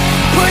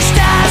 pushed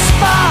as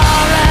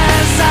far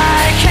as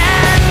I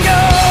can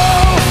go.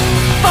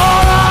 For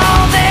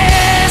all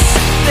this,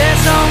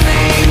 there's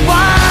only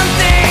one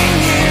thing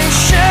you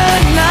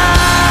should know.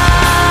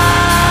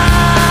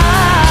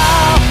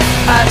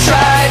 I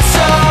tried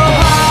so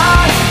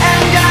hard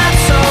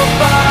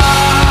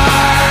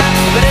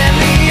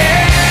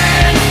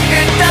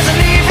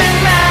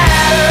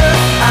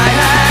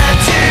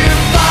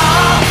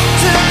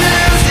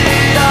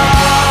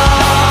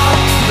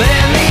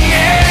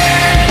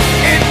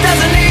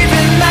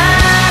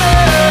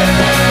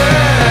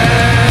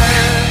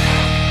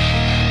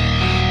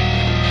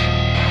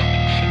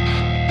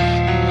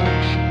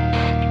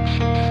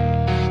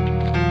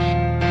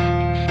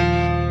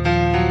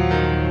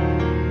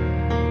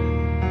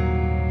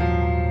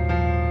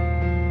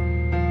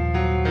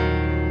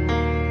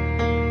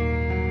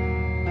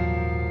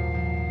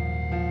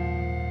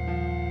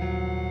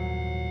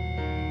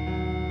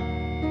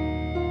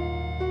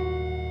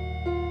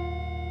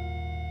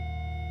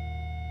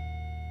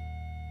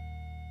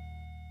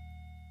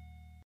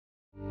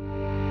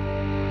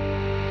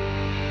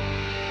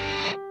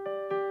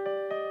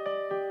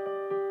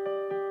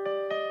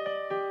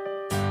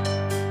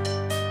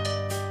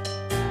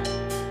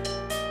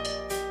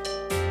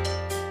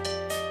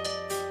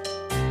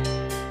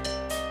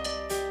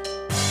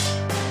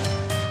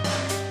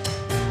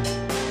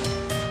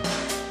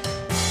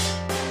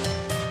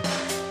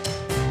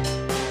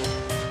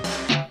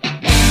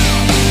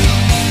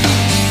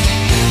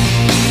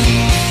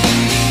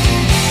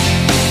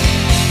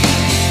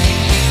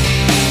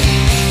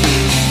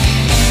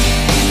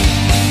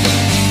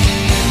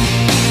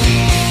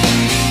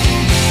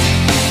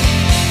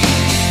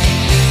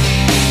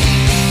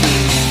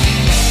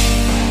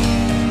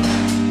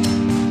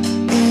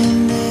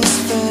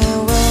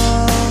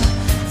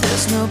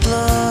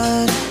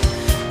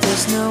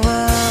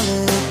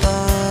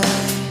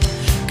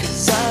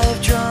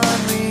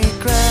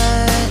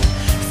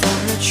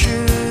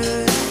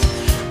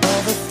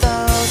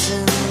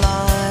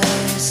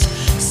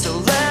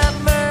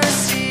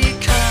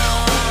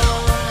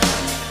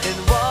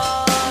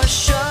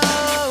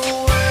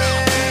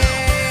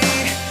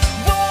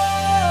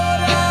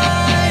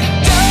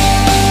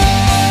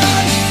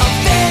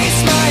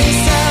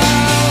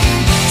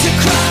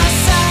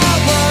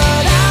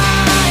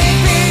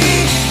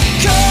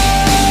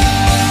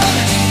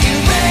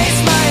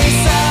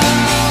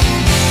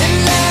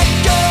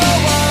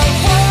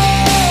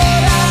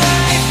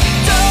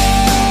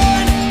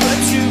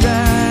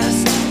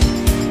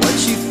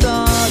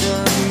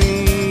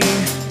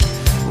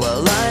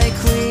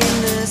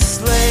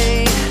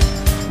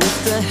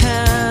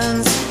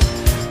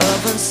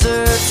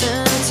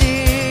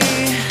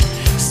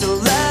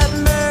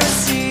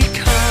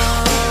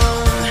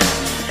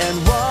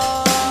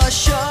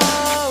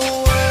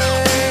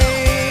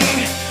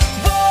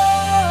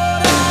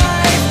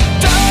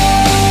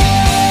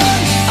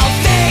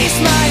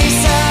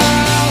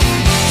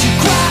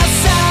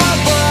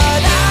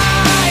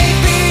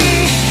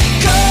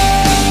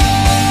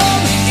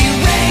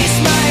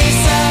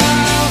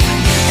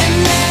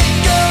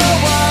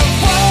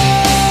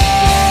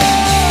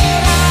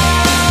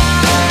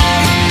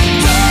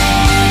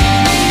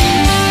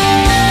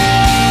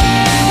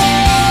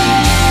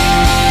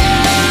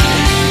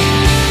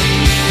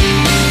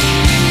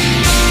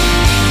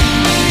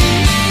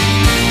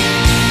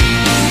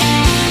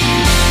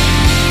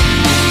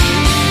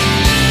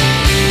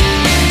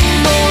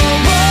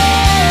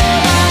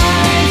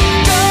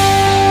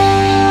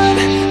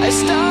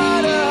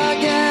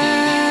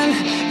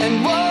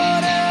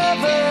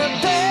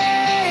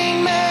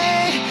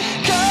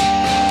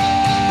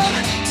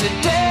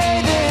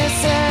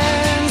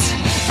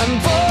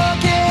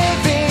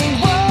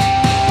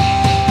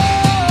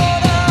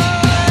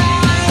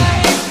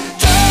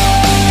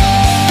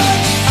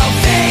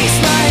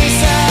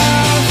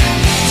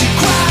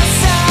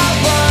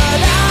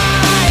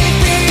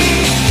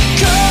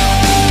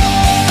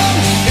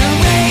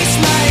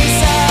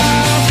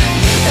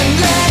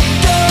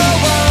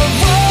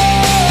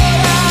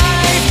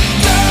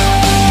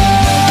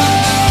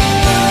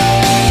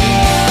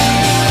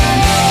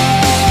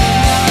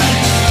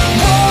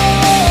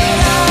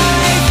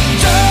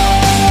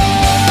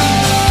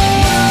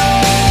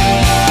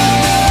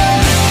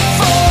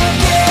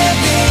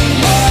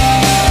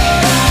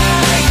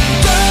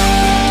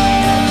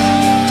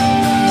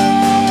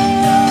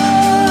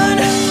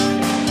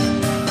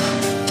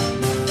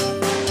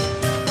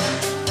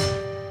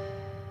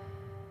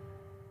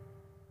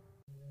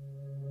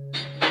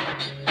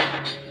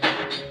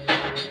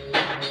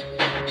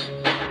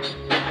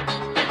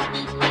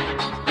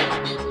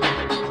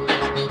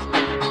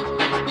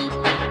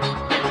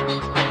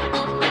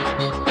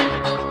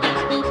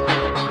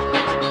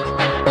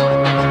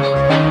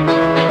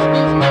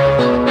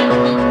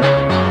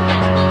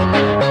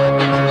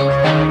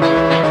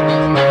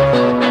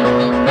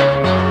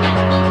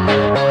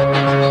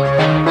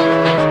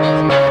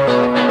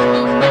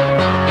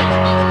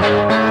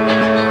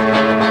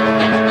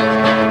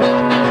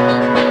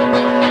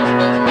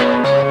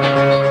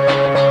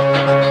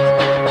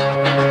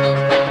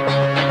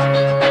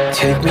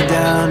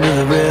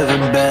the river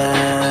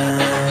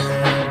bend.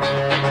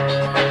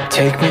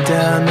 Take me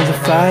down to the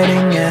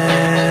fighting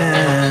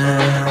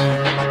end.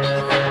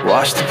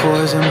 Wash the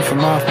poison from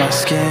off my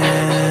skin.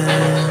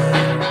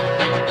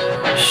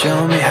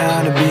 Show me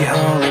how to be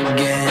whole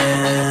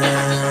again.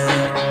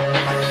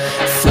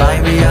 Fly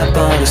me up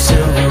on a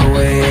silver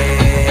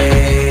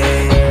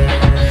wave,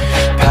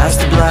 past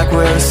the black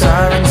where the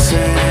sirens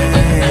sing.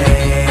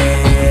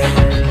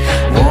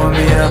 Warm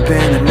me up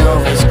in the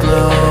nova's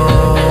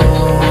glow,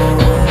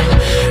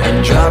 and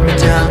drop me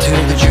down to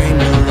the dream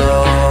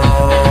below.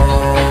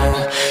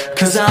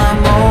 'Cause I'm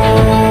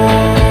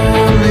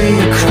only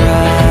a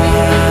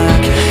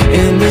crack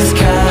in this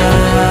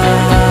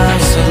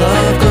castle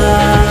of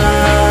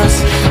glass.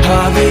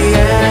 Hardly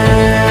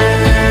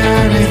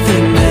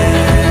anything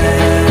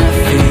there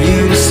for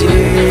you to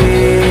see,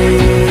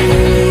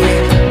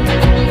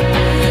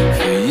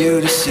 for you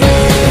to see.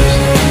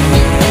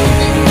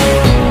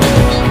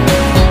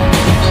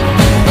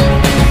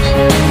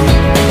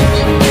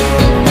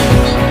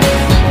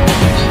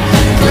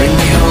 Bring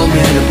me home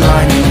in a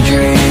blinding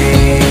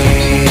dream,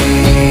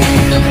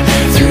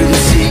 through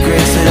the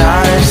secrets that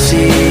I've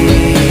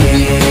seen.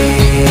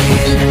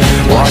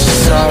 Wash the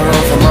sorrow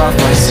from off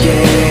my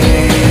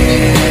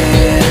skin,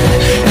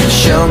 and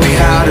show me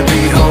how to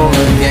be whole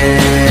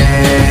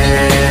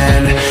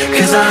again.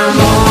 'Cause I'm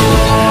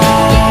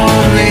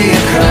only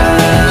a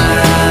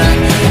crack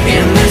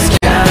in this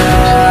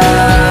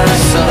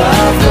castle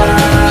of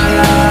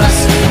glass.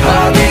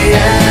 Hardly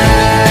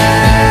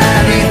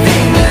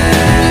anything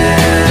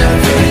there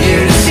for you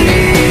to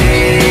see,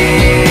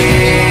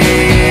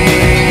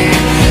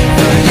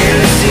 for you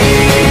to see.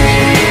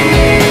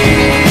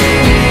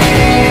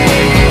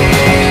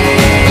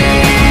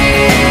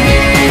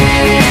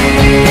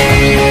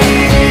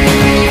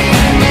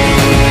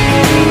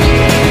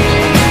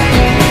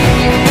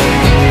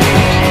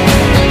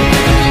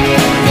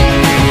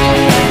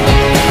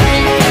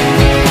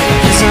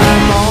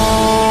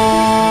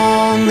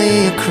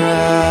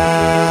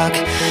 Crack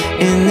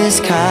in this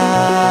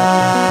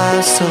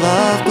castle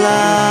of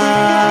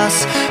glass.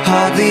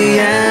 Hardly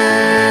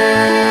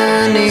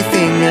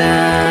anything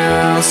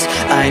else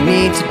I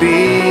need to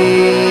be.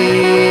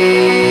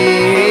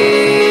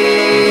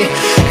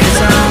 'Cause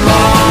I'm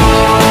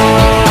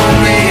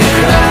only a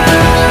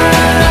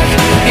crack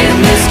in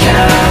this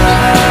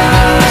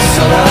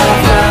castle of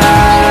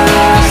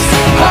glass.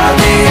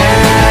 Hardly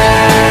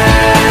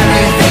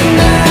anything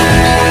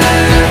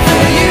there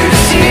for you to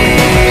see.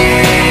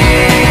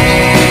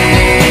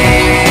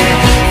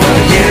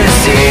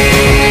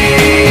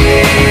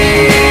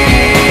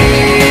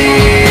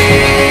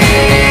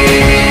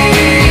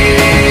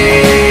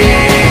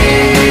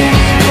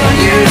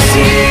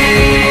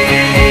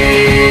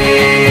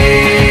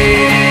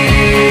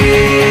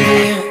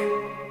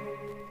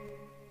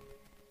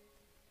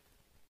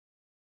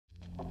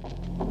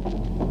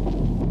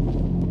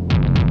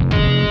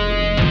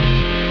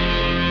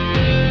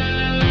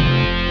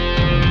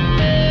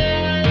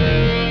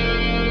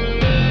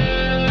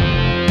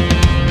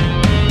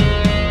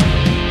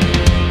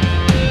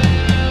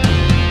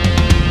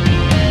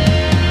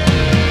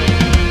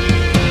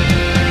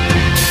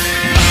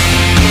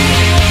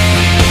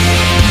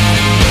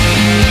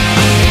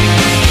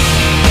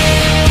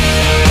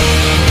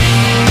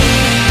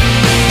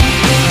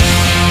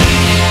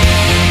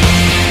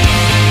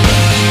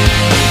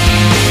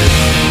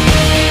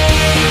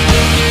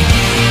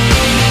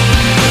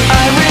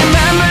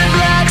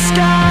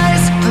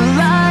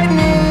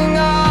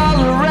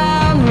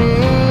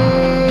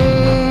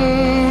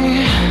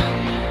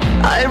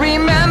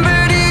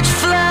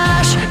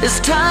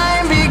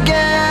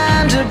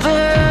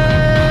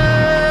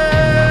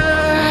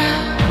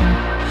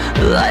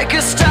 Like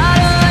a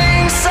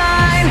startling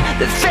sign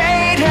that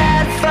fate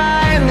had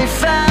finally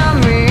found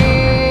me,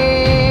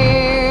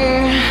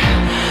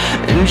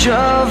 and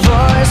your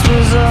voice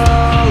was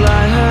all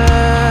I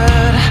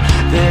heard,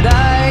 that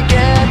I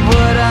get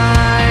what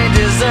I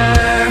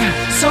deserve.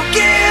 So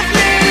give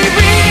me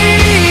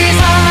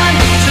reason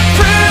to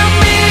prove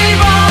me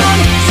wrong,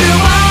 to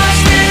wash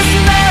this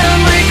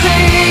memory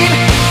clean.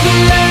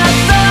 Let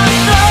the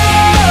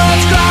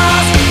thoughts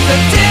cross the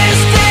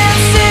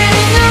distance in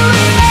your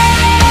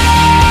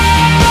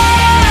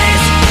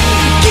eyes.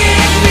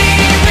 Give me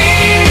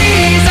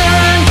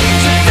reason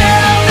to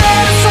fill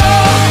this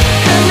hole,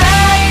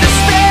 connect the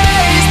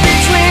space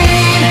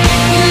between.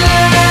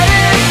 Let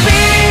it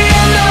be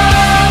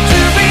enough.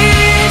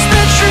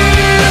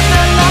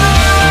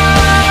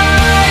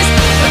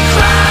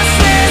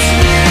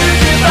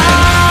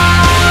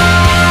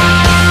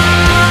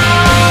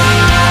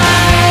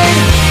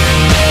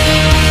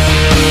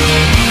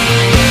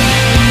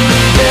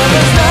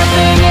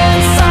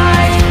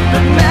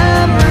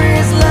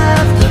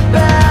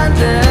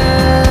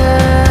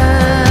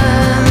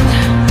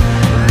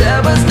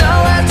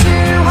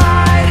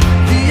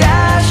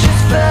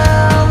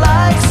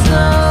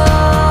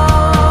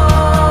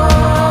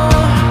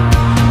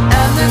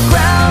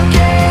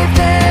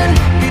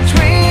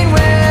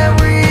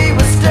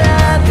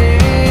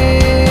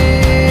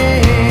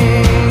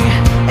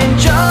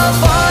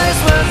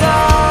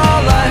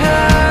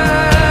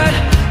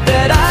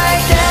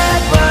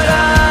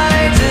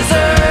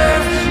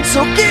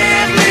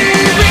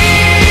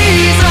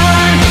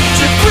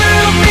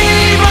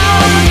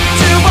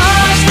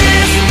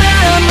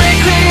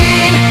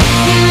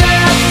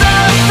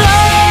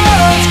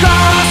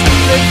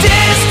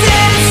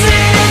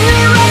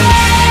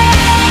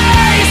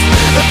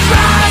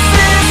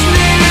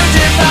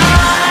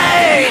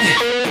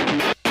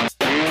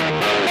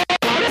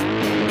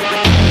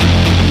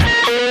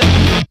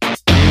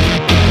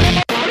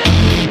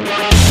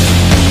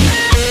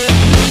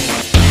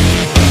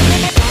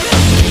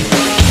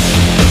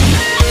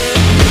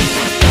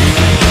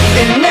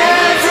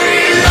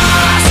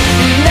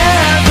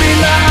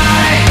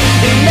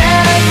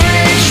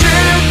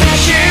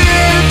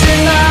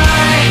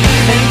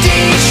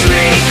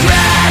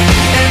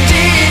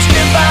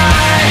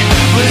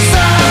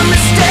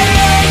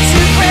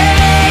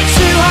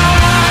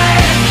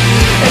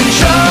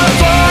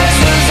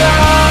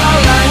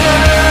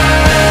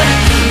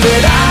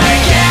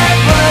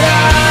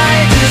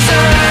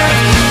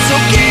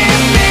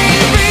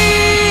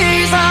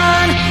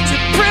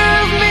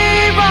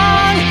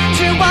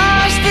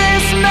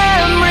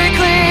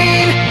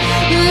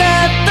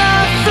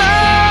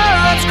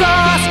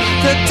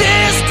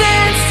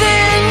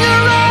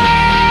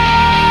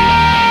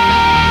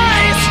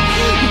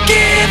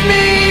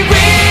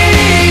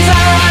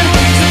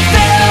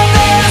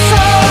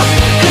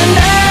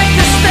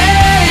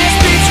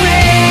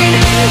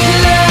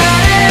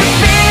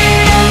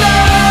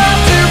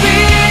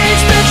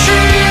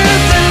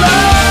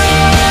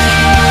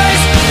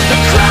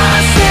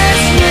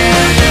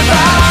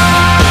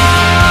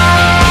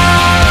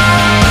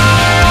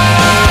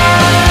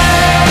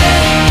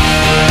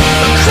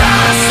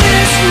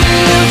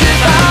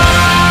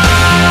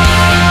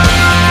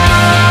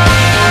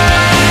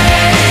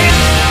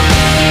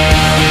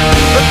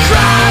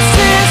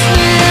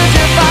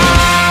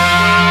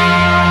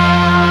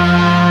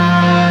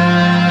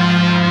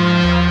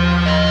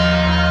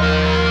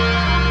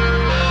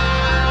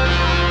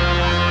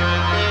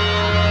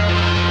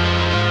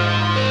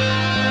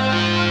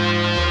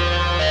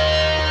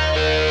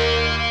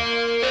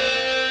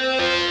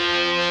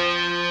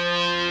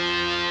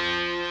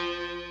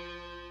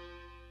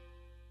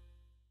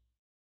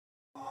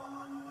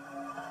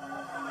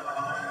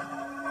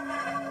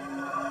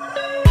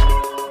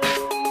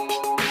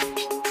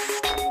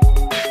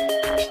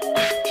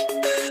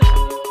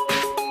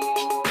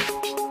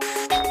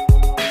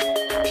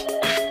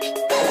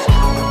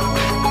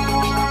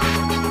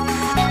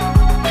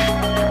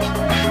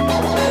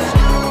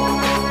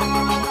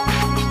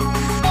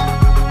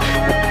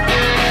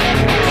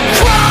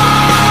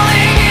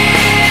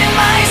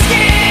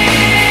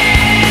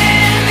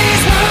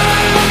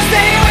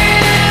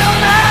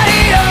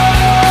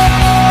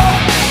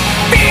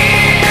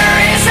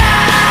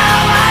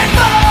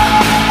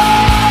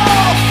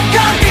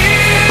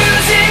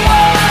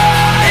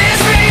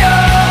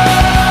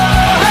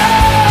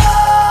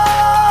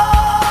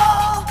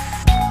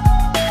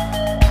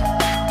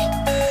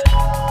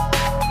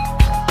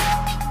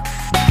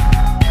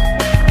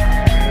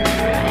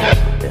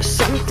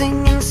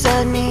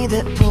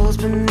 controls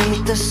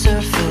beneath the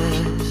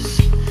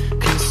surface,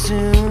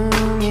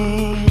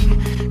 consuming,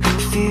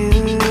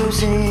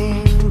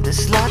 confusing.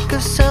 This lack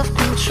of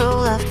self-control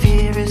I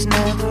fear is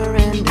never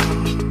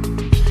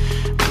ending,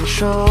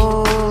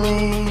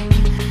 controlling.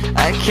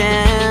 I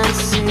can't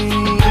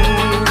seem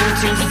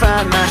to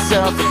find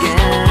myself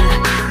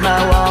again. My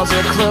walls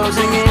are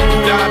closing in.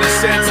 Without a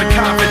sense of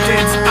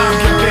confidence, I'm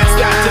convinced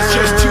that there's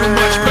just too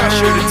much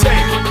pressure to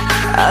take.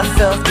 I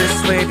felt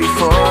this way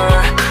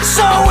before,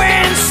 so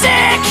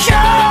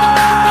insecure.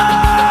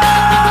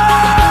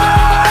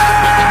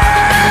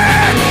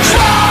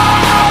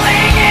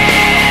 Crawling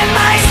in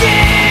my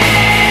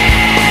skin,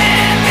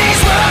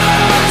 these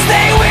wounds,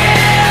 they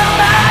will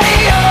not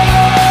heal.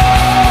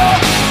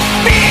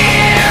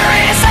 Fear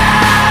is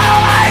how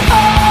I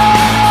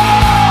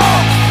fall,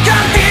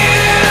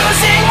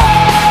 confusing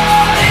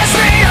what is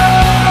real.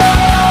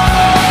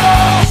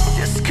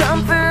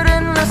 Discomfort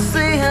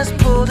endlessly has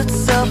pulled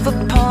itself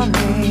upon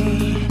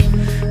me,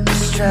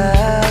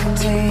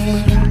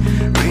 distracting,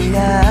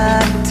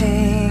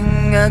 reacting.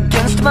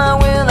 Against my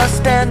will I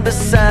stand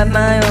beside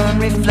my own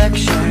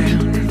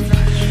reflection.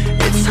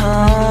 It's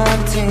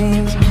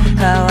haunting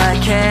how I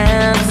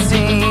can't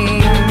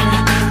seem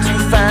to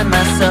find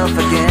myself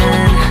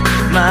again.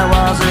 My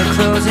walls are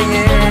closing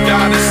in.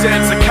 Without a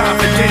sense of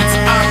confidence,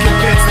 I'm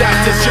convinced that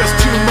there's just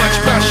too much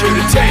pressure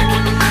to take.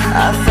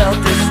 I felt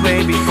this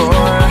way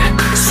before,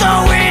 so